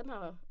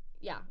 Somehow,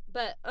 yeah.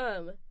 But,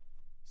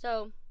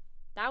 so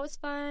that was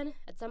fun.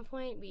 At some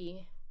point,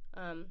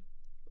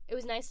 it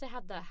was nice to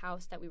have the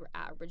house that we were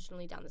at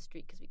originally down the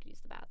street because we could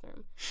use the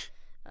bathroom.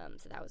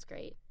 So that was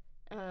great.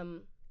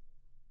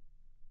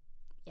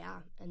 Yeah,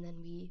 and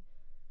then we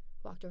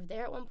walked over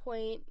there at one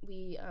point.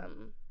 We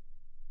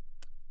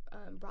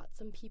brought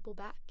some people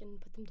back and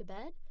put them to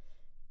bed.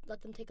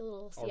 Let them take a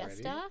little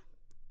siesta. Already?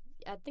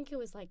 I think it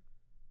was like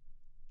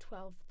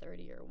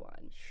 12:30 or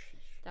 1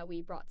 Sheesh. that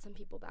we brought some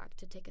people back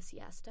to take a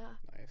siesta.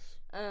 Nice.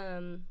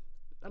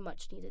 A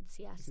much needed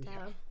siesta.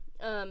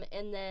 Yeah.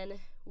 And then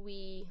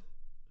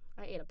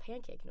I ate a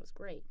pancake and it was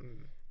great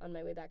on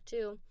my way back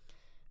too.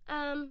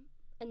 And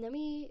then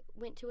we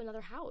went to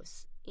another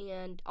house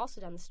and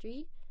also down the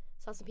street,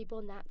 saw some people,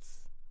 and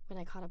that's when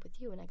I caught up with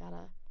you, and I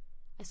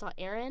saw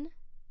Aaron,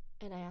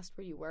 and I asked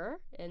where you were,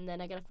 and then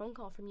I got a phone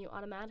call from you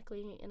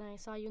automatically, and I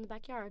saw you in the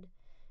backyard,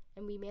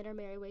 and we made our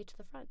merry way to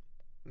the front.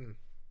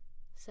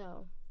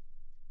 So,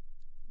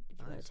 if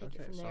you want to take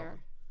it from there,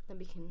 then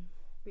we can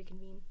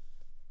reconvene.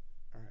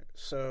 All right.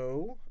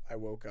 So I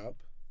woke up,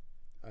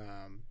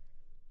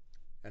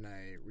 and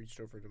I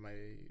reached over to my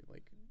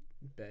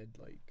bed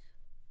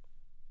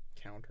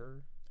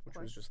counter, which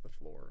was just the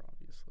floor,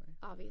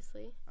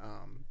 obviously.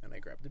 And I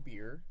grabbed a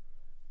beer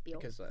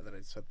because that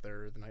I set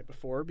there the night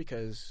before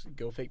because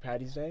go Fake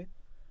Patty's Day.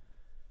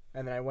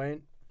 And then I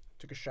went,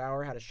 took a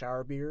shower, had a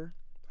shower beer.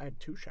 I had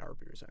 2 shower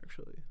beers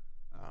actually.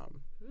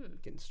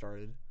 Getting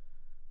started.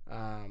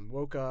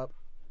 Woke up.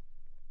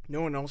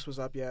 No one else was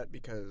up yet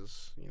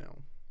because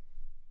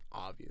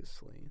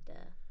obviously. Duh.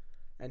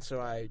 And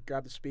so I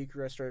grabbed the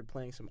speaker. I started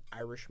playing some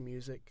Irish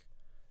music.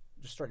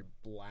 Just started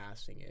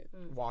blasting it.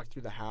 Walked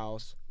through the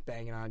house,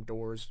 banging on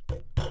doors.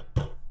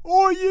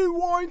 Oh, you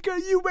wanker,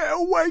 you better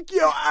wake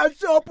your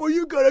ass up or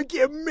you're gonna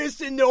get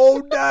missing the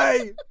whole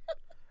day.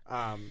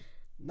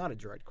 Not a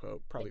direct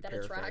quote, probably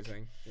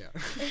paraphrasing. Yeah.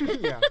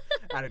 Yeah.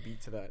 Add a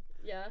beat to that.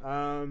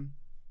 Yeah.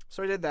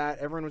 So I did that.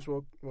 Everyone was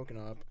woken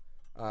up.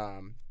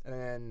 And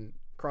then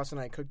Cross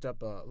and I cooked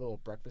up a little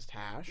breakfast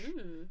hash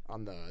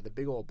on the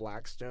big old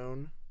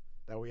Blackstone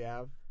that we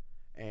have.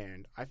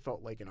 And I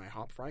felt like an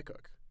IHOP fry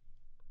cook.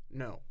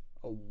 No,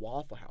 a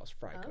Waffle House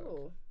fry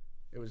cook.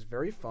 It was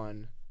very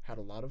fun. Had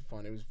a lot of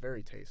fun. It was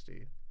very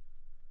tasty.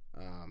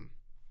 And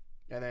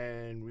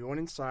then we went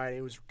inside.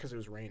 It was because it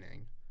was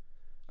raining.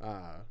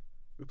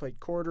 We played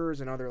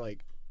quarters and other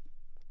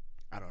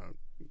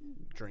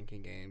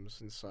drinking games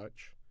and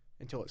such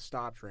until it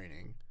stopped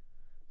raining.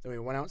 Then we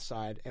went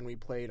outside and we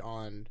played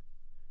on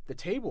the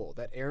table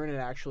that Aaron had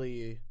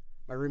actually,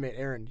 my roommate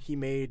Aaron, he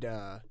made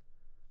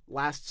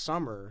last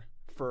summer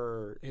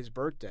for his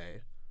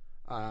birthday.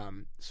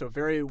 So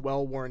very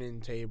well worn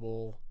in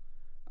table.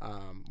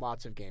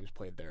 Lots of games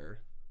played there.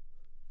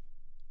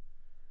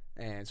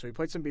 And so we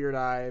played some Beard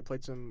Eye,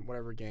 played some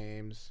whatever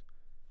games.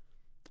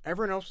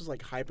 Everyone else was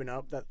hyping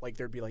up that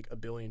there'd be a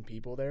billion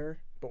people there,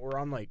 but we're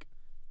on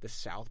the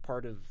south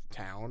part of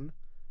town,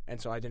 and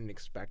so I didn't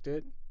expect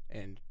it,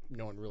 and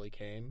no one really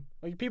came.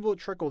 People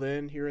trickled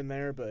in here and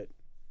there, but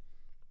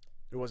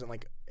it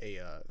wasn't a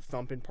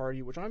thumping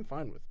party, which I'm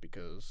fine with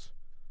because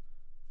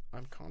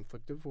I'm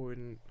conflict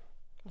avoidant.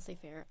 I'll say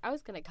fair. I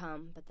was gonna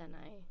come, but then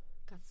I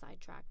got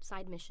sidetracked,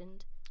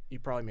 side-missioned. You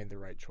probably made the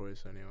right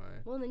choice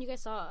anyway. Well, and then you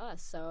guys saw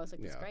us, so I was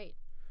like, that's great.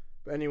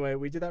 But anyway,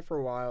 we did that for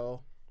a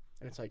while,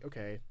 and it's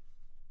okay,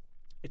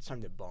 it's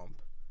time to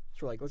bump.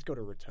 So we're let's go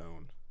to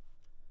Raton.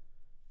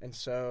 And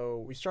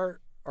so we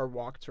start our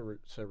walk to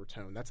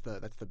Raton. That's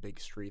the big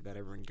street that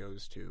everyone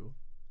goes to.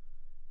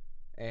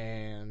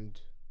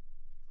 And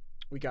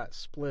we got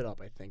split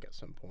up, I think, at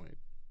some point.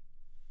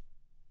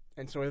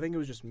 And so I think it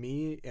was just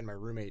me and my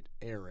roommate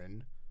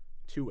Aaron,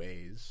 2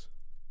 A's.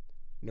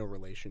 No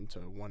relation to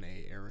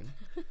 1A Aaron.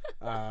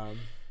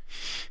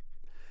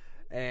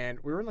 And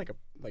we were in a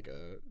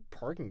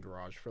parking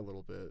garage for a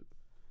little bit.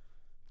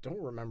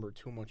 Don't remember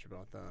too much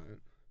about that.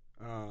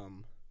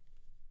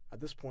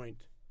 At this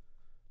point,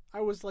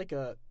 I was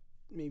a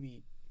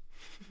maybe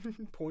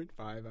 0.5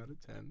 out of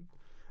 10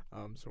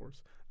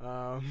 source.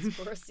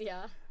 Source,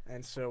 yeah.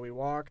 And so we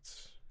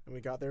walked and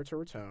we got there to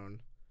Raton.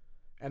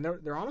 And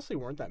there honestly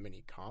weren't that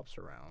many cops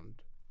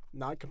around.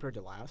 Not compared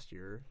to last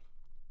year.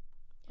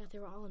 Yeah, they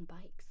were all on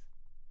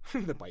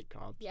bikes. The bike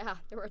cops. Yeah,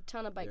 there were a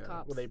ton of bike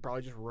cops. Well, they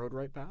probably just rode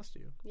right past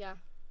you. Yeah.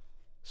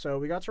 So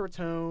we got to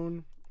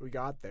Raton. We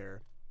got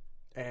there.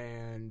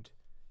 And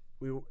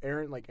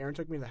Aaron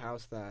took me to the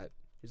house that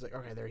he's like,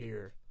 okay, they're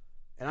here.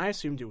 And I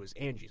assumed it was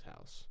Angie's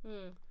house.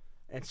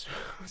 And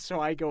so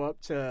I go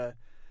up to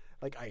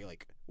Like, I,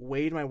 like,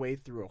 wade my way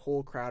through a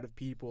whole crowd of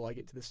people. I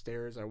get to the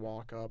stairs. I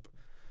walk up.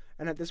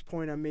 And at this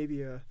point, I'm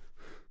maybe a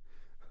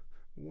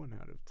 1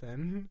 out of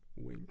 10.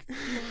 Wink.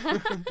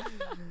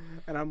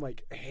 And I'm,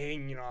 like,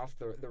 hanging off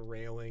the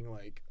railing,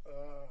 like,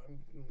 I'm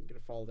going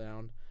to fall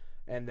down.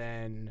 And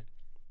then,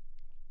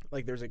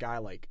 like, there's a guy,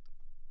 like,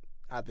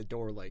 at the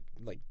door, like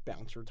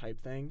bouncer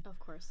type thing. Of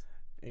course.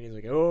 And he's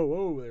like, "Oh,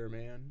 whoa there,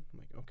 man." I'm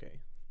like,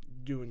 "Okay,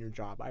 doing your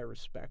job. I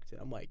respect it."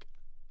 I'm like,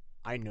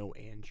 "I know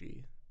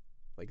Angie.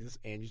 Like, this is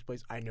Angie's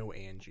place. I know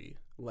Angie.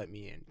 Let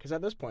me in." Because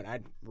at this point,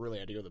 I really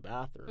had to go to the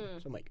bathroom.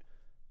 So I'm like,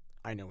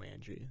 "I know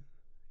Angie.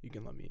 You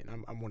can let me in.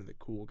 I'm one of the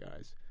cool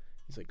guys."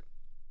 He's like,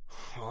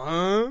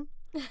 "Huh?"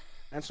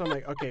 And so I'm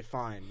like, "Okay,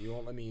 fine. You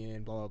won't let me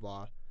in, blah, blah,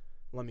 blah.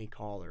 Let me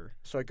call her."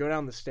 So I go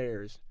down the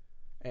stairs,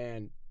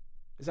 and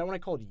is that when I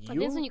called you? I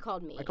think it's when you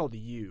called me. I called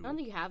you. I don't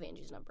think you have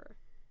Angie's number.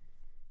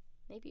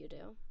 Maybe you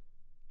do.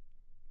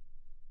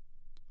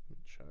 Let me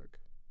check.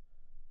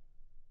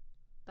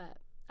 But,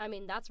 I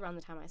mean, that's around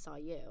the time I saw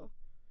you.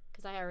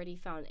 Because I already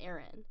found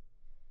Aaron.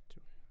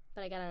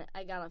 But I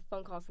got a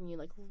phone call from you,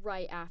 like,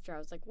 right after. I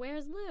was like,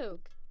 "Where's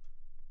Luke?"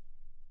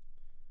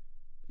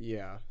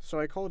 Yeah. So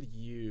I called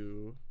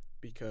you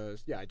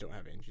because, yeah, I don't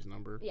have Angie's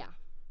number. Yeah.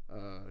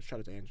 Shout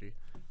out to Angie.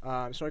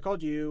 So I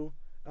called you.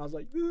 I was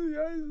like, "This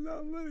guy's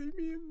not letting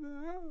me in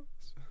the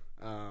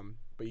house."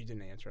 But you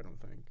didn't answer, I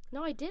don't think.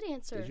 No, I did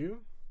answer. Did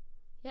you?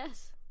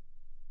 Yes.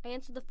 I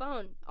answered the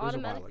phone It was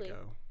automatically. a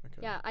while ago.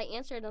 Okay. Yeah, I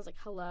answered and I was like,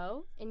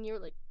 "Hello?" And you were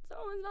like,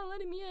 "Someone's not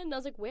letting me in." And I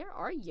was like, "Where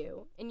are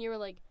you?" And you were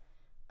like,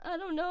 "I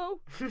don't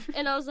know."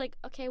 And I was like,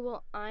 "Okay,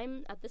 well,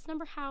 I'm at this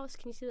number house.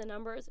 Can you see the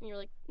numbers?" And you're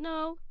like,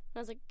 "No." And I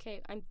was like,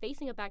 "Okay, I'm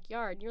facing a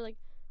backyard." And you're like,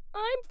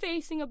 "I'm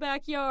facing a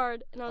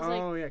backyard." And I was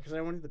like, "Oh, yeah, because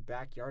I went to the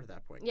backyard at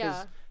that point."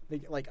 Yeah.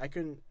 I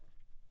couldn't...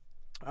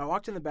 I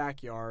walked in the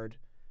backyard.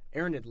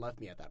 Aaron had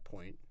left me at that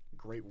point.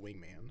 Great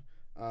wingman.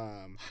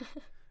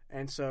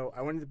 And so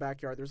I went in the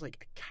backyard. There's, like,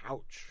 a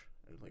couch,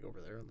 like,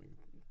 over there. I'm like,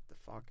 what the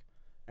fuck?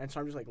 And so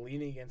I'm just, like,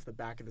 leaning against the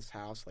back of this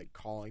house, like,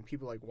 calling.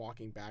 People, like,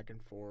 walking back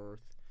and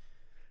forth.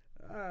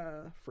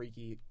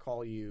 Freaky,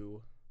 call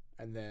you.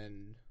 And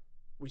then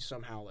we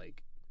somehow,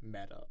 like,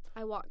 met up.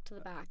 I walked to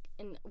the back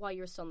and while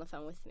you were still on the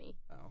phone with me.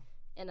 Oh.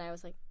 And I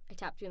was like, I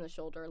tapped you on the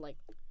shoulder, like...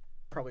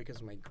 Probably because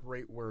of my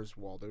great Where's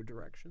Waldo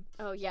directions.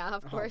 Oh, yeah,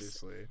 of course.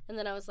 Obviously. And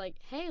then I was like,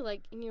 "Hey,"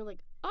 like, and you're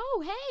like,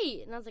 "Oh,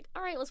 hey." And I was like,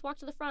 "All right, let's walk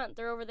to the front.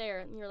 They're over there."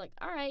 And you're like,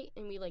 "All right."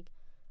 And we, like,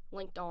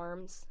 linked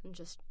arms and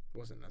just...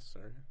 Wasn't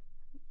necessary.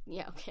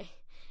 Yeah, okay.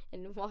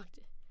 And walked...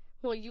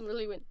 Well, you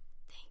literally went,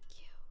 "Thank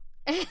you."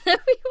 And then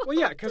we Well,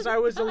 yeah, because I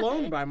was walked alone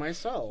away. by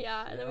myself.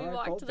 Yeah, and then we I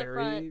walked felt to the very,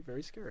 front.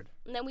 very scared.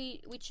 And then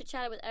we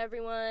chit-chatted with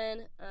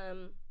everyone.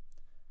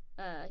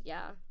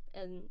 Yeah.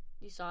 And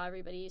you saw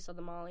everybody. You saw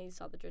the Molly. You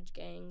saw the Dredge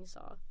Gang. You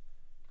saw...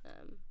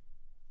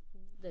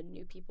 the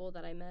new people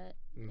that I met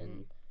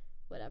and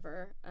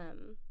whatever.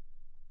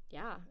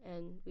 Yeah,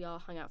 and we all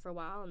hung out for a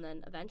while, and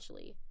then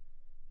eventually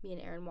me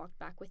and Aaron walked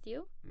back with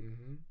you.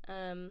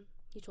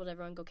 You told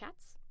everyone, "Go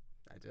Cats."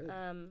 I did.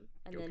 And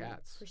Go then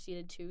Cats.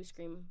 proceeded to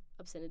scream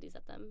obscenities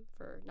at them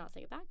for not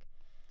saying it back.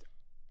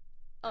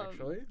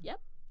 Actually? Yep.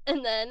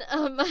 And then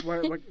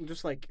what,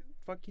 just like,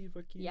 fuck you.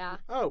 Yeah.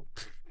 Oh,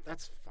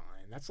 that's fine.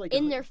 That's like...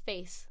 in their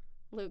face,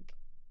 Luke.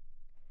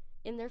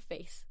 In their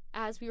face,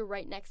 as we were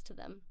right next to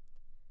them.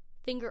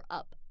 Finger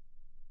up.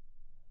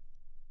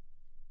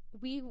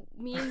 Me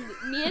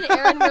and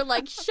Aaron were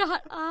like,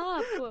 "Shut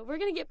up. We're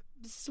going to get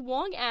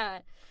swung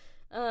at."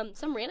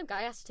 Some random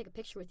guy asked to take a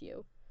picture with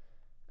you.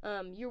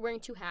 You were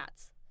wearing 2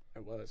 hats. I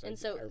was. And I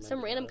so remember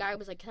some random that. guy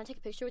was like, "Can I take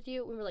a picture with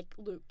you?" We were like,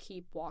 "Luke,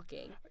 keep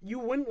walking." You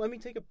wouldn't let me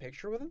take a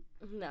picture with him?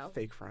 No.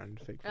 Fake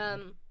friend.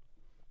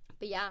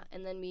 But yeah,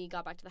 and then we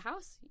got back to the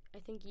house. I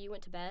think you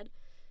went to bed.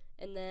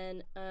 And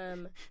then,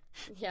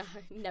 yeah,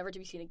 never to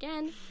be seen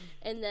again.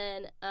 And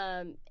then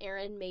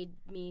Aaron made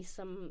me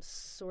some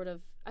sort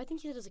of, I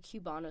think he said it was a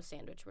Cubano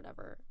sandwich or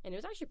whatever. And it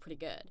was actually pretty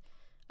good.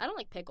 I don't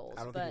like pickles.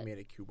 I don't think he made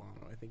a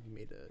Cubano. I think he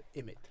made an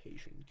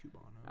imitation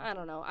Cubano. I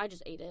don't know. I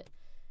just ate it.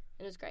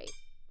 And it was great.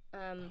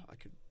 I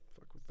could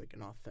fuck with like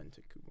an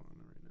authentic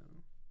Cubano right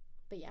now.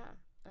 But yeah.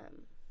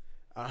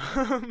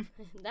 Um,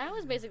 that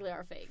was basically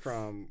our fakes.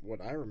 From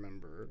what I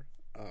remember,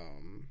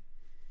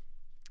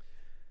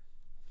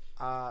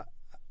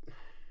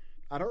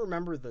 I don't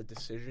remember the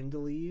decision to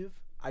leave.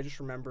 I just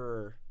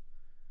remember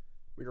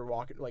we were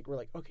walking, like, we're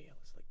like, okay,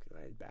 let's,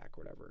 like, head back,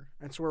 whatever.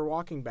 And so we're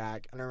walking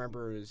back, and I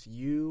remember it was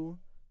you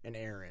and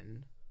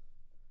Aaron,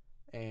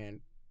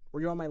 and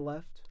were you on my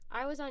left?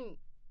 I was on,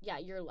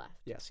 your left.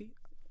 Yeah, see,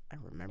 I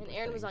remember And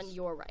Aaron was things. on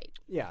your right.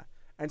 Yeah,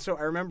 and so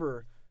I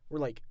remember,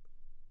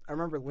 I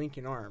remember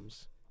linking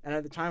arms, and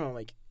at the time I'm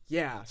like,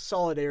 yeah,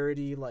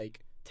 solidarity, like,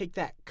 take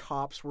that,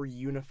 cops, we're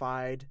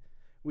unified,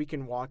 we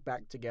can walk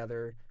back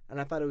together. And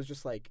I thought it was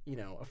just like, you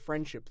know, a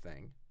friendship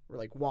thing. We're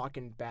like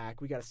walking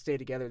back. We got to stay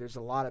together. There's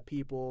a lot of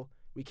people.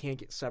 We can't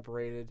get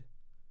separated.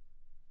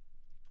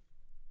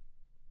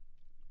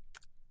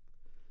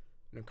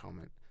 No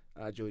comment.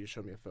 Julie just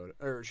showed me a photo.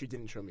 Or she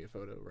didn't show me a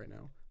photo right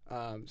now.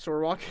 So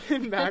we're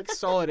walking back,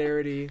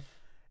 solidarity.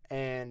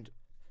 And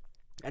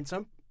And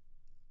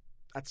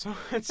at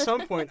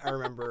some point, I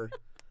remembered,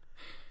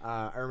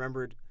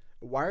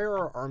 why are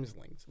our arms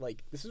linked?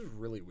 Like, this is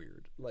really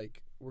weird.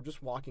 Like, we're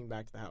just walking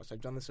back to the house.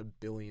 I've done this a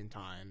billion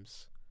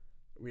times.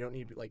 We don't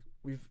need, like,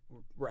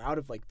 we're out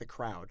of, like, the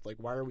crowd. Like,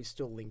 why are we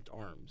still linked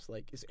arms?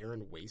 Like, is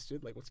Aaron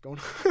wasted? Like, what's going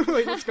on?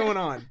 Like, what's going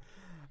on?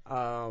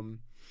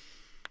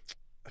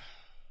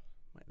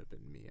 Might have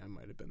been me. I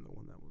might have been the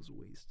one that was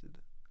wasted.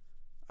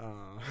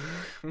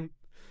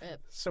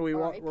 So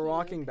we're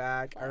walking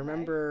back. I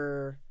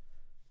remember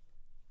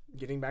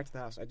getting back to the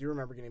house. I do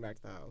remember getting back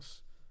to the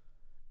house.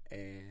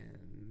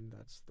 And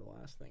that's the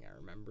last thing I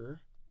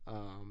remember.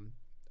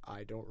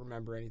 I don't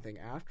remember anything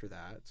after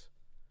that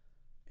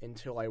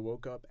until I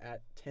woke up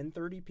at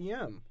 10:30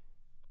 p.m.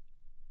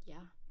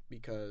 Yeah.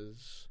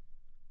 Because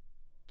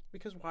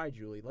why,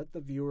 Julie? Let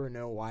the viewer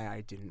know why I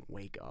didn't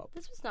wake up.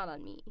 This was not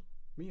on me.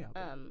 Yeah.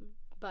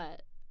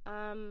 But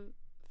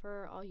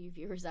for all you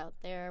viewers out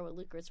there, what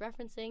Luke was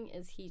referencing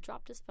is he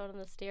dropped his phone on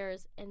the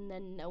stairs and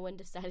then no one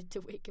decided to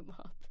wake him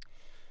up.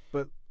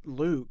 But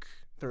Luke,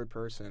 third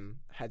person,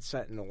 had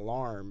set an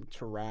alarm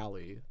to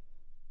rally.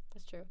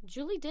 That's true.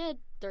 Julie did,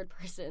 third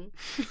person,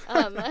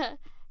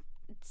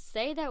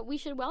 say that we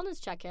should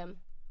wellness check him.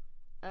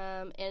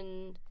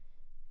 And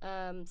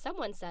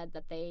someone said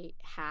that they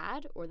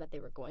had or that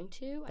they were going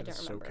to. I don't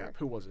remember. So cap.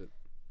 Who was it?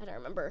 I don't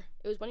remember.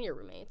 It was one of your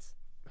roommates.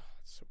 Oh,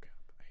 it's so cap.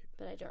 I hate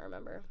that. But I don't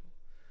remember.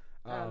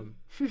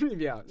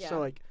 Yeah. So,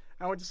 like,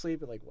 I went to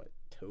sleep at, like, what,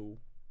 2?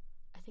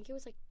 I think it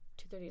was, like,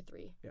 2:30 or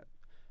 3. Yeah.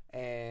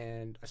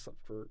 And I slept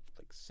for,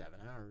 like, 7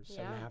 hours,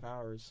 7.5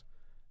 hours,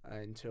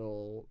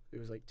 until it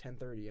was, like,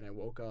 10:30, and I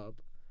woke up.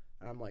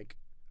 And I'm like,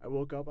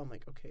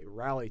 okay,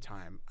 rally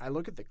time. I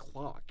look at the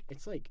clock.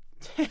 It's, like,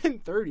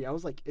 10:30. I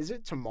was like, is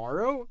it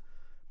tomorrow?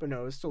 But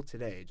no, it's still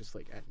today, just,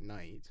 like, at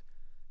night.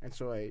 And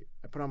so I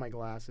put on my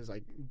glasses,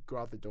 I go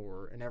out the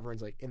door, and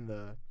everyone's, like, in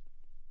the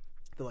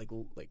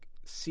like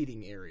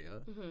seating area,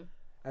 and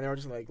they were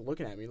just like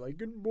looking at me like,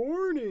 good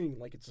morning,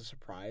 like it's a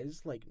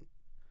surprise. Like,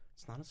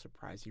 it's not a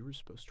surprise. You were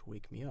supposed to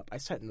wake me up. I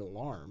set an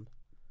alarm.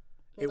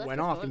 It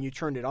went off and you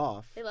turned it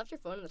off. They left your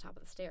phone on the top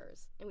of the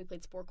stairs and we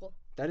played Sporkle.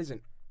 That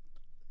isn't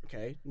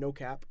okay. No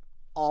cap.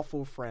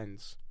 Awful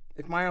friends.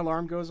 If my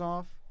alarm goes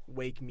off,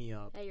 wake me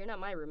up. Hey, you're not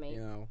my roommate.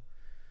 You know,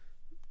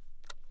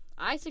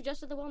 I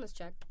suggested the wellness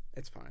check.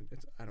 it's fine.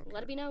 I don't Let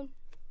care. it be known.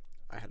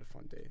 I had a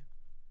fun day.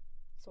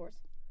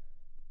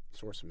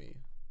 Source me.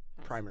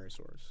 Nice. Primary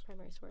source.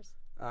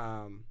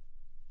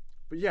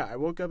 But yeah, I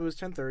woke up, it was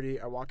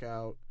 10:30, I walk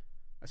out,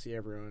 I see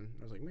everyone,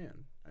 I was like,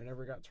 man, I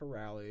never got to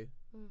rally.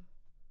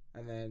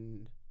 And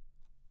then,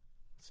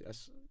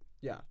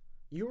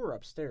 you were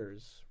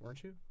upstairs,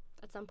 weren't you?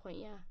 At some point,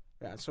 yeah.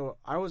 Yeah, so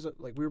I was,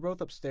 like, we were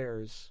both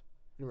upstairs,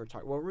 and we were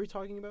talking, what were we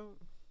talking about?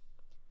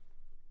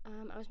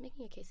 I was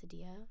making a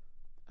quesadilla,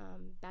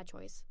 bad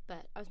choice,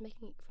 but I was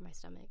making it for my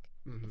stomach,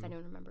 if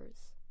anyone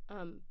remembers.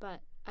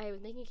 But I was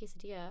making a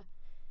quesadilla,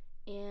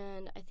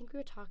 and I think we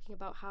were talking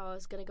about how I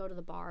was going to go to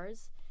the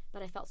bars,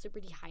 but I felt super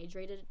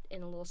dehydrated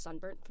and a little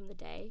sunburnt from the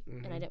day,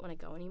 and I didn't want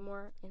to go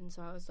anymore, and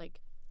so I was, like,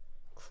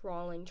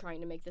 crawling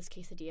trying to make this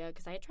quesadilla,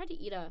 because I tried to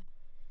eat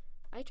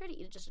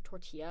just a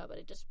tortilla, but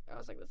I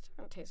was like, this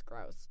kind of tastes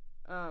gross.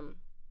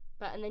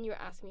 And then you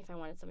were asking me if I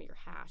wanted some of your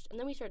hash, and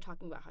then we started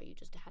talking about how you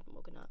just hadn't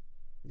woken up.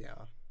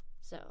 Yeah.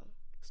 So.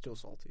 Still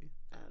salty.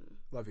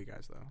 Love you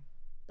guys, though.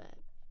 But,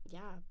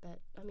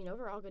 I mean,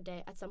 overall, good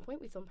day. At some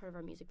point, we filmed part of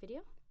our music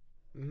video.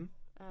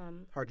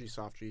 Hard G,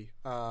 Soft G.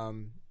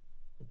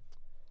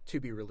 To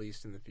be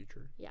released in the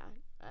future. Yeah.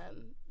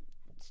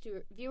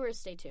 Viewers,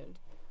 stay tuned.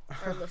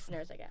 Or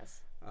listeners, I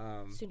guess.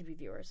 Soon to be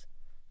viewers.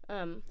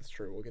 That's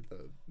true. We'll get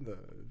the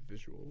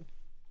visual.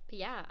 But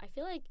yeah, I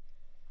feel like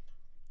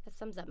that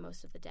sums up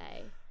most of the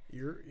day.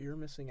 You're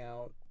missing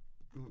out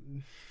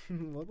a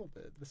little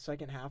bit. The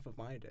second half of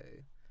my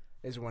day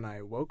is when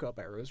I woke up.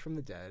 I rose from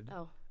the dead.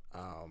 Oh.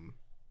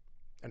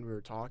 And we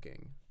were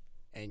talking,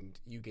 and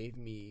you gave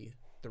me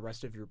the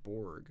rest of your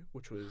Borg,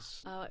 which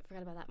was... Oh, I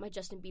forgot about that. My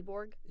Justin B.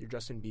 Borg. Your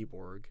Justin B.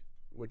 Borg,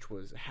 which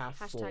was half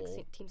full.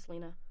 Hashtag Team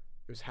Selena.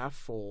 It was half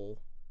full.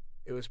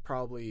 It was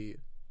probably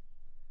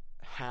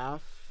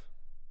half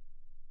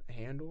a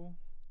handle.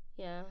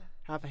 Yeah.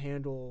 Half a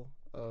handle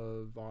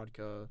of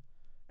vodka,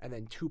 and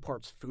then 2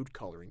 parts food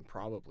coloring,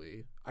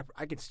 probably.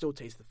 I could still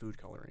taste the food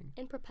coloring.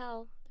 And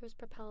Propel. There was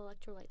Propel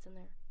electrolytes in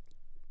there.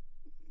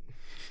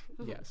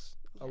 Yes,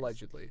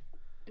 allegedly.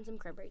 And some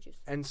cranberry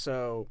juice. And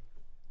so,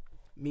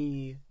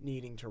 me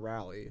needing to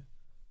rally,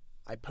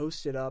 I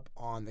posted up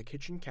on the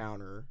kitchen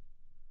counter,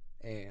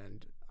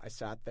 and I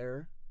sat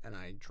there, and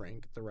I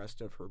drank the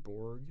rest of her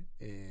Borg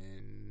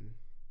in,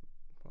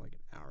 like, an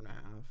hour and a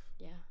half.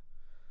 Yeah.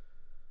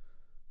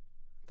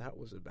 That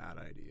was a bad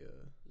idea.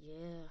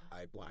 Yeah.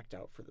 I blacked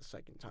out for the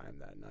second time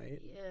that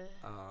night. Yeah.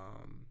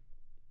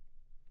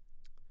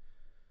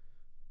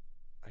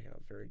 I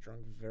got very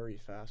drunk very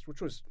fast, which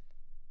was,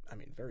 I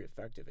mean, very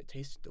effective. It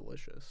tasted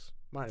delicious.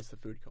 Minus the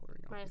food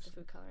coloring, obviously. Minus the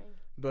food coloring.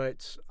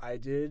 But I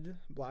did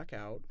black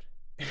out.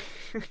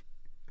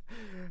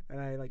 And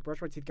I, like,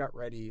 brushed my teeth, got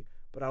ready.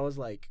 But I was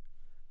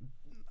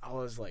I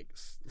was like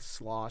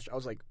sloshed. I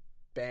was like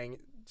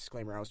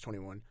disclaimer, I was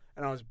 21,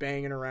 and I was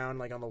banging around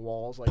like on the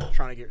walls, like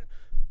trying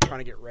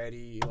to get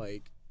ready.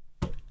 Like,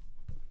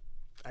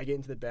 I get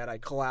into the bed, I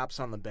collapse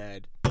on the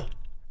bed.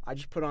 I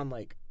just put on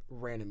like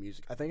random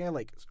music. I think I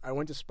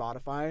went to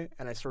Spotify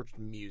and I searched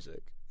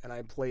music and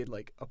I played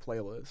like a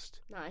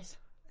playlist. Nice.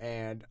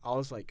 And I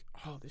was like,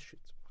 oh, this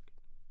shit's fucking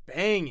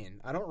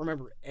banging. I don't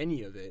remember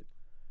any of it,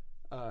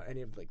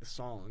 any of like the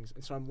songs.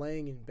 And so I'm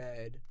laying in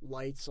bed,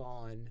 lights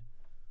on,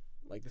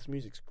 like this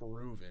music's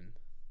grooving.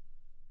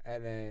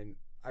 And then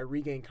I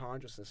regain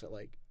consciousness at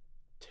like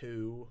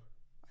 2.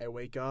 I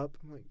wake up.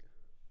 I'm like,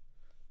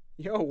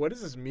 yo, what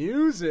is this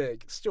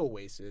music? Still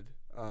wasted.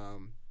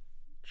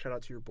 Shout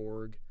out to your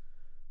Borg.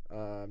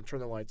 Turn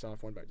the lights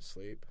off, went back to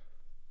sleep.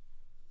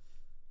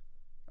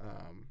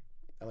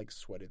 I like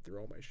sweated through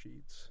all my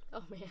sheets.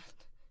 Oh man,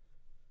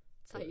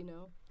 that's how you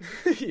know.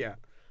 Yeah.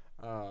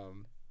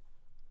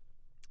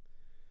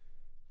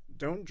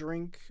 Don't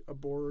drink a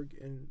Borg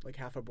in like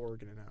half a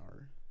Borg in an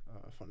hour.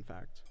 Fun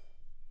fact.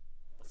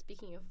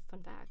 Speaking of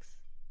fun facts,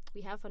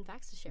 we have fun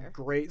facts to share.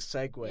 Great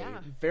segue. Yeah.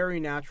 Very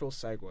natural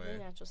segue. Very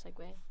natural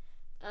segue.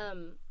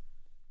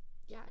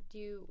 Yeah. Do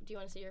you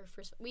want to say your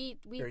first? We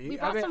Here,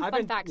 brought some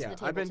fun facts to the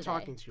table I've been today.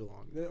 talking too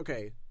long.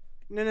 Okay.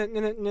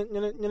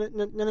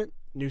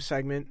 New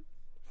segment.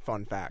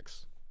 Fun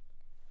facts.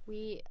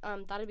 We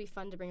thought it'd be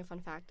fun to bring a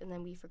fun fact, and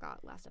then we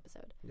forgot last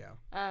episode. Yeah.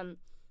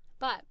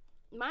 But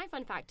my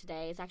fun fact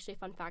today is actually a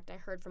fun fact I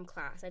heard from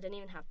class. I didn't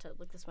even have to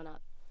look this one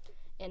up,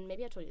 and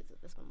maybe I told you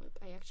this one, Loop.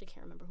 I actually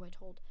can't remember who I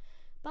told.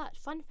 But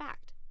fun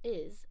fact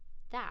is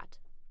that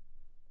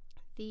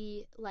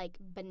the like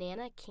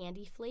banana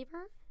candy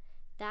flavor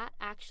that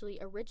actually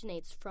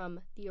originates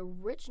from the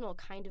original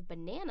kind of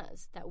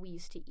bananas that we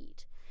used to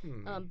eat,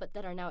 but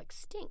that are now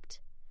extinct.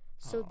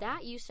 So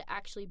that used to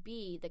actually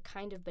be the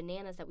kind of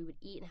bananas that we would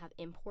eat and have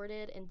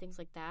imported and things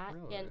like that,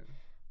 Really?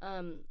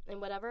 and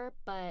whatever.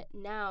 But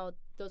now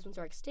those ones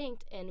are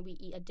extinct, and we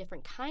eat a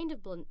different kind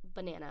of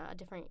banana, a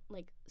different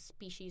like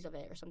species of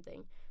it or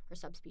something, or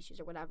subspecies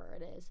or whatever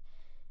it is.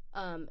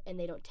 And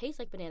they don't taste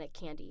like banana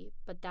candy,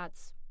 but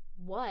that's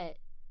what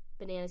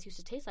bananas used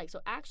to taste like.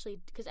 So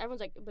actually, because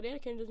everyone's like, banana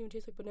candy doesn't even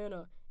taste like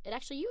banana. It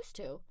actually used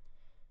to.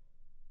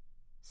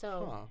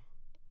 So,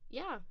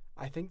 yeah.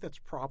 I think that's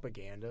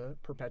propaganda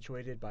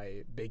perpetuated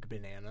by Big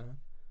Banana.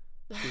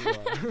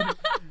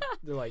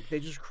 They're like, they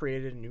just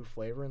created a new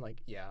flavor and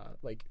like, yeah,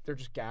 like they're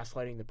just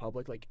gaslighting the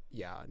public. Like,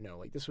 yeah, no,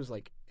 like this was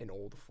like an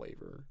old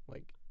flavor.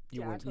 Like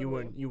you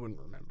wouldn't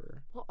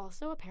remember. Well,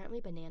 also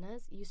apparently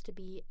bananas used to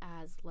be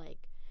as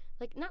like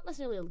not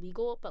necessarily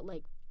illegal, but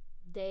like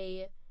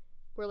they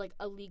were like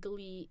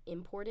illegally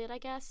imported, I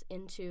guess,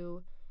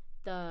 into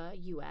the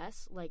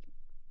U.S. like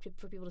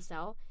for people to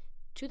sell,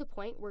 to the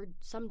point where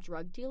some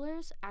drug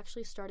dealers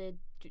actually started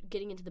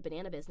getting into the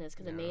banana business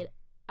because it made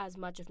as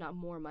much, if not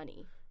more,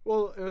 money.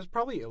 Well, it was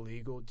probably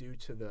illegal due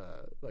to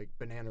the like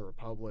Banana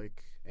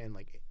Republic and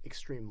like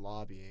extreme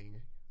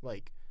lobbying.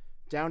 Like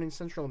down in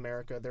Central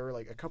America, there were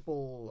like a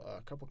couple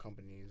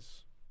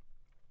companies.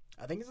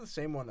 I think it's the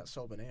same one that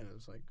sell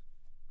bananas. Like,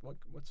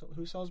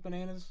 who sells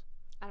bananas?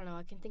 I don't know.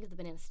 I can think of the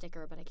banana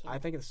sticker, but I can't. I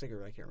think of the sticker,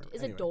 but I can't remember.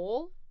 Is it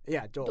Dole?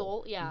 Yeah, Dole.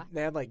 Dole, yeah.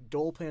 They had like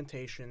Dole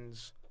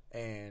plantations,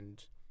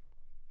 and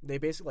they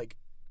basically like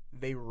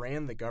they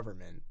ran the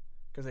government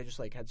because they just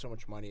like had so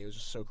much money. It was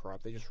just so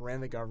corrupt. They just ran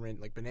the government,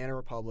 like Banana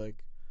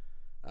Republic,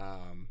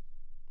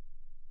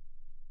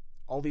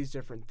 all these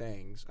different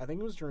things. I think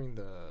it was during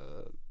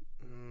the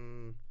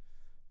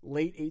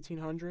late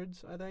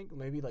 1800s. I think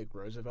maybe like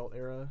Roosevelt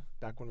era,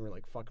 back when we were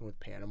like fucking with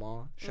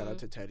Panama. Shout out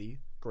to Teddy,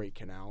 great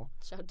canal.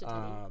 Shout out to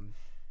Teddy.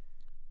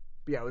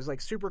 But yeah, it was like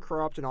super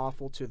corrupt and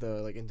awful to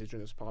the like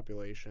indigenous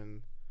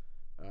population.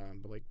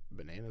 But like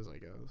bananas, I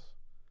guess.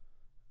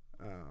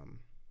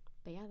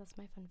 But yeah, that's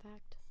my fun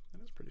fact.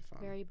 That is pretty fun.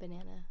 Very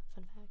banana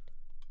fun fact.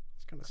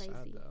 It's kind of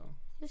sad though.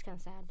 It is kind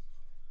of sad.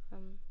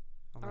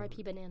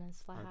 R.I.P.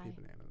 bananas, fly high. R.I.P.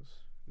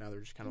 bananas. Now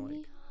they're just kind of like.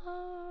 In the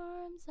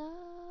arms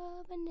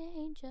of an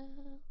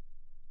angel.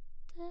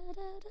 Da,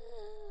 da, da.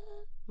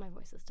 My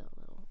voice is still a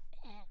little.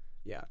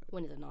 Yeah.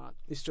 When is it not?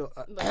 You still.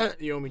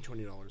 You owe me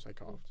 $20. I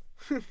coughed.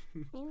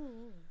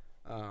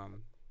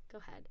 Go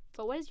ahead.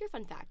 But what is your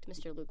fun fact,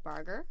 Mr. Luke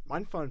Barger?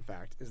 My fun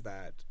fact is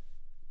that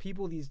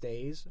people these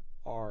days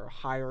are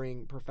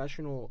hiring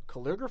professional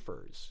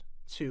calligraphers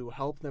to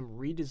help them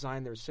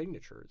redesign their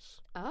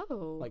signatures.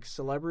 Oh. Like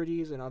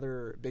celebrities and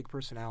other big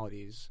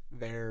personalities,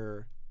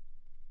 they're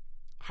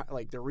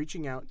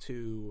reaching out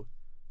to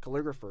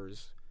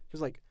calligraphers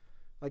because like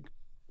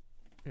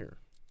here,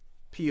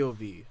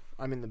 POV.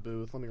 I'm in the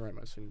booth. Let me write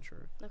my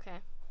signature. Okay.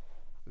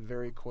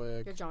 Very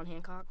quick. You're John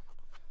Hancock.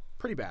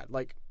 Pretty bad.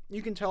 Like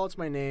you can tell it's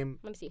my name.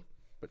 Let me see.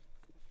 But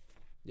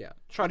yeah,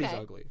 Shotty's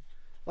ugly.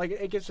 Like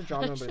it gets the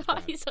job done, but it's bad.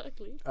 Shotty's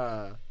ugly.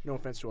 No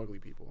offense to ugly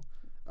people,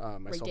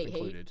 myself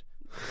included.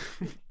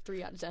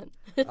 3 out of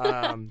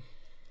 10.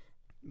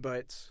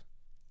 But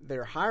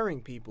they're hiring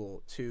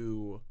people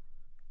to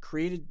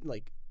create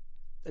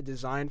a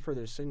design for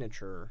their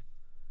signature,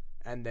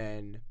 and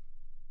then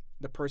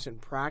the person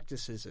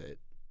practices it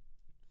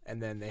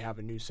and then they have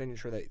a new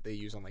signature that they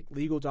use on like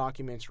legal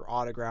documents or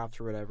autographs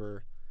or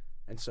whatever.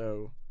 And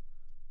so,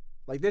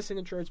 like this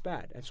signature, it's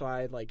bad, and so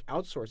I like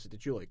outsourced it to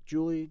Julie.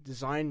 Julie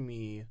designed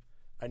me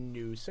a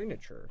new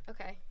signature.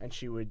 Okay. And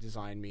she would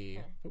design me.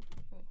 Oh,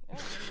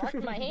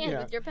 marked my hand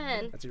with your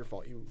pen. That's your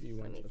fault. You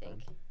went to the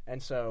think. pen.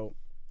 And so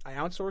I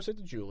outsource it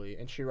to Julie,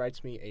 and she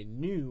writes me a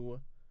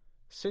new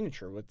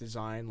signature with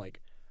design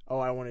like, oh,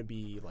 I want to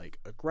be like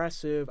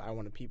aggressive. I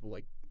want people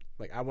like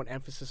I want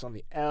emphasis on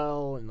the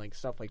L and like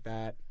stuff like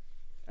that.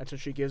 And so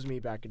she gives me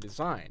back a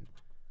design,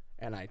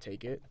 and I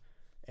take it,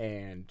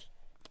 and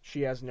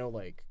she has no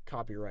like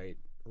copyright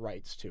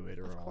rights to it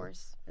or all. Of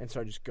course. And so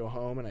I just go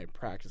home and I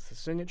practice the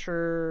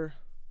signature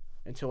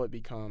until it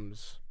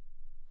becomes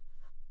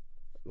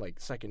like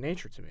second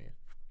nature to me.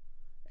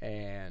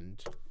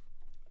 And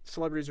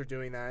celebrities are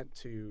doing that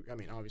to, I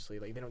mean, obviously,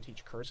 like they don't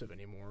teach cursive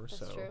anymore. That's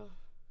so true.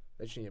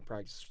 they just need to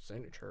practice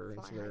signature.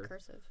 And Flying high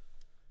cursive.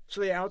 so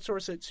they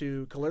outsource it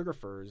to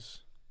calligraphers,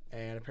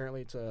 and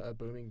apparently it's a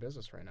booming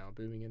business right now, a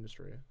booming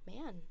industry.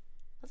 Man,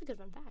 that's a good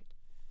fun fact.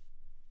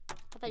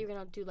 I thought you were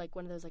going to do like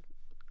one of those like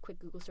quick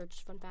Google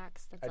search fun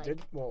facts. That's I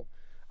did. Well,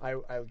 I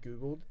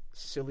Googled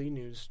silly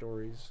news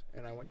stories,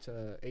 and I went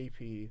to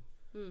AP,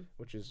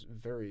 which is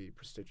very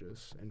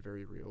prestigious and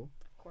very real.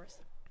 Of course.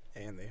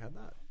 And they had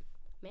that.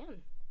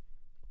 Man.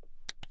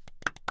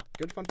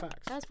 Good fun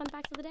facts. That was fun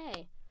facts of the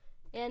day.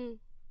 And,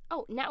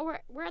 oh, now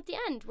we're at the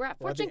end. We're at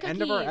We're Fortune at the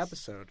Cookies. end of our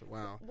episode.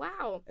 Wow.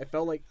 Wow. It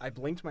felt like I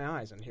blinked my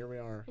eyes, and here we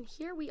are. And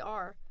here we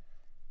are.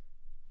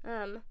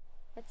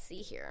 Let's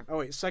see here. Oh,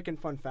 wait, second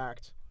fun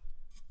fact.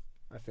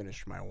 I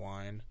finished my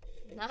wine.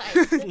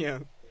 Nice. Yeah.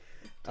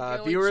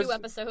 Only Viewers, 2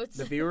 episodes.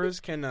 the viewers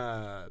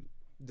can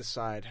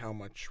decide how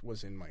much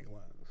was in my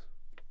glass.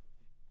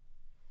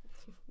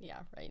 Yeah,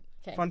 right.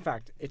 Okay. Fun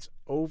fact, it's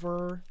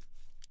over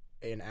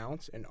an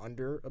ounce and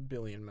under a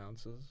billion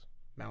ounces.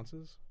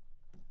 Mounces?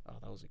 Oh,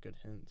 that was a good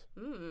hint.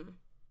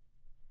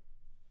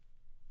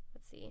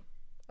 Let's see.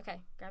 Okay,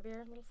 grab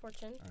your little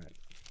fortune. All right.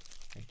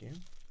 Thank you.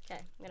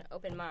 Okay, I'm going to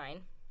open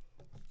mine.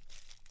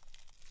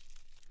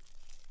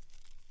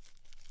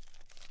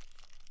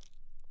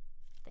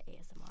 The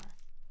ASMR.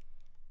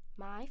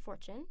 My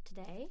fortune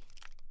today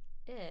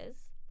is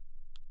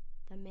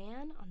the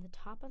man on the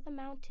top of the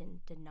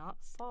mountain did not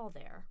fall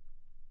there.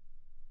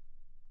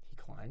 He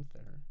climbed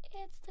there.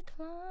 It's the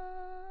climb.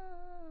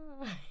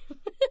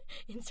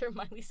 Insert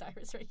Miley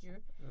Cyrus right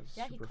here.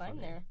 Yeah, he climbed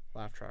funny. there.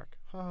 Laugh track.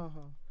 Ha ha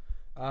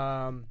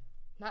ha.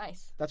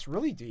 Nice. That's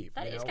really deep.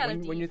 That you is know? kind of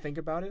deep. When you think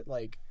about it,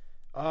 like,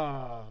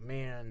 oh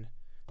man,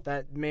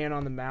 that man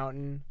on the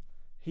mountain,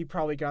 he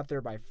probably got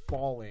there by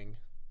falling.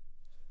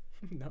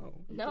 No.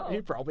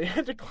 He probably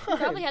had to climb.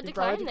 Probably had to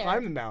climb there.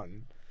 Climb the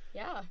mountain.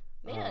 Yeah,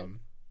 man.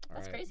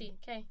 That's right. crazy.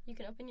 Okay, you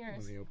can open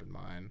yours. Let me open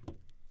mine.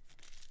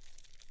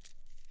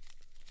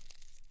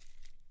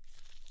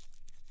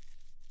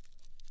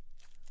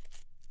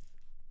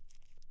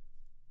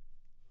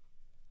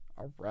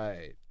 All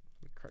right.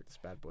 Let me crack this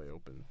bad boy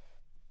open.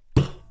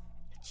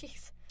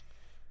 Jeez.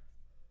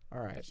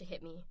 All right. Actually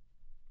hit me.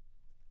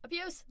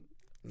 Abuse.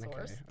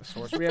 Source. Okay. A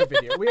source. We have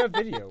video. We have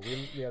video.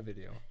 We have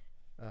video.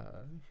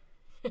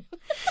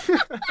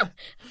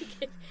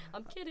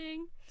 I'm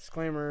kidding.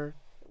 Disclaimer.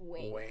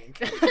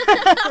 Wink.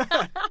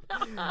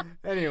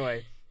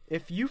 Anyway,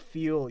 if you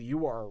feel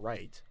you are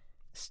right,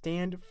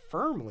 stand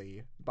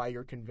firmly by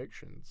your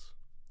convictions.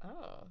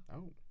 Oh.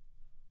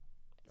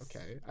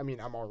 Okay. I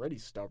mean, I'm already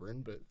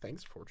stubborn, but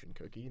thanks, Fortune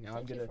Cookie.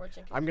 Now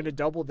Fortune I'm gonna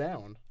double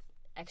down.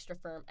 Extra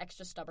firm,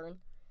 extra stubborn.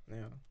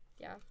 Yeah.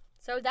 Yeah.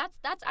 So that's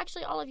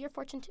actually all of your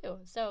fortune too.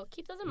 So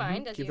keep those in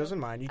mind. Keep those in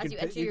mind. You can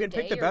enter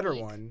pick the your better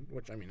week. one,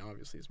 which I mean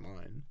obviously is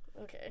mine.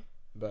 Okay.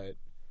 But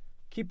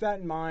keep that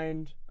in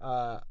mind.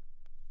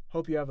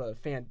 Hope you have a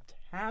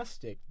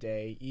fantastic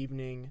day,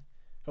 evening.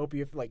 Hope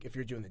you if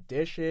you're doing the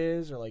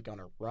dishes or like on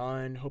a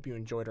run. Hope you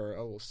enjoyed our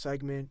little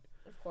segment.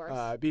 Of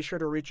course. Be sure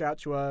to reach out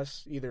to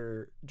us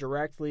either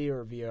directly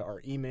or via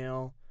our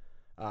email.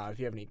 If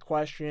you have any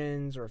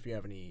questions or if you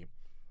have any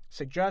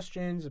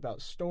suggestions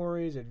about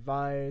stories,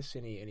 advice,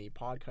 any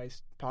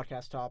podcast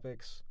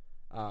topics.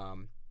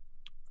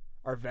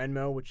 Our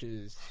Venmo, which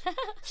is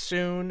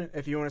soon,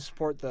 if you want to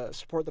support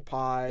the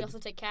pod. We also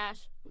take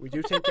cash. We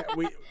do take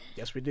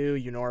yes, we do.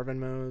 You know our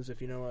Venmos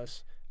if you know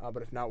us.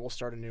 But if not, we'll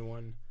start a new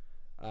one.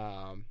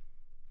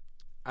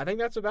 I think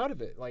that's about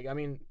it. Like, I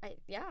mean,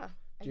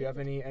 do you have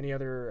any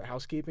other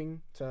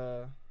housekeeping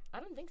to? I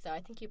don't think so. I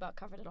think you about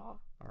covered it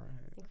all. All right.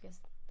 I think we have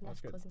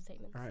enough closing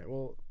statements. All right.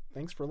 Well,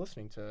 thanks for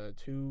listening to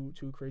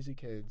two crazy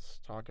kids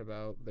talk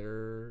about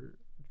their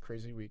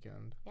crazy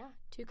weekend. Yeah,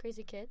 2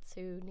 crazy kids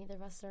who neither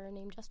of us are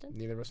named Justin.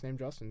 Neither of us named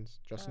Justin.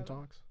 Justin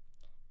talks.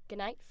 Good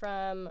night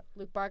from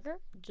Luke Barker,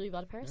 Julie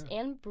Valdeparis,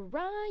 and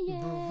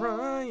Brian.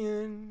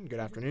 Brian. Good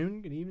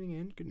afternoon, good evening,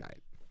 and good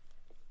night.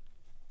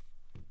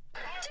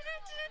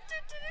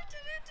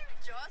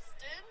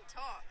 Justin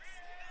Talks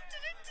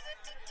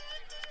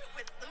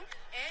with Luke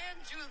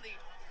and Julie.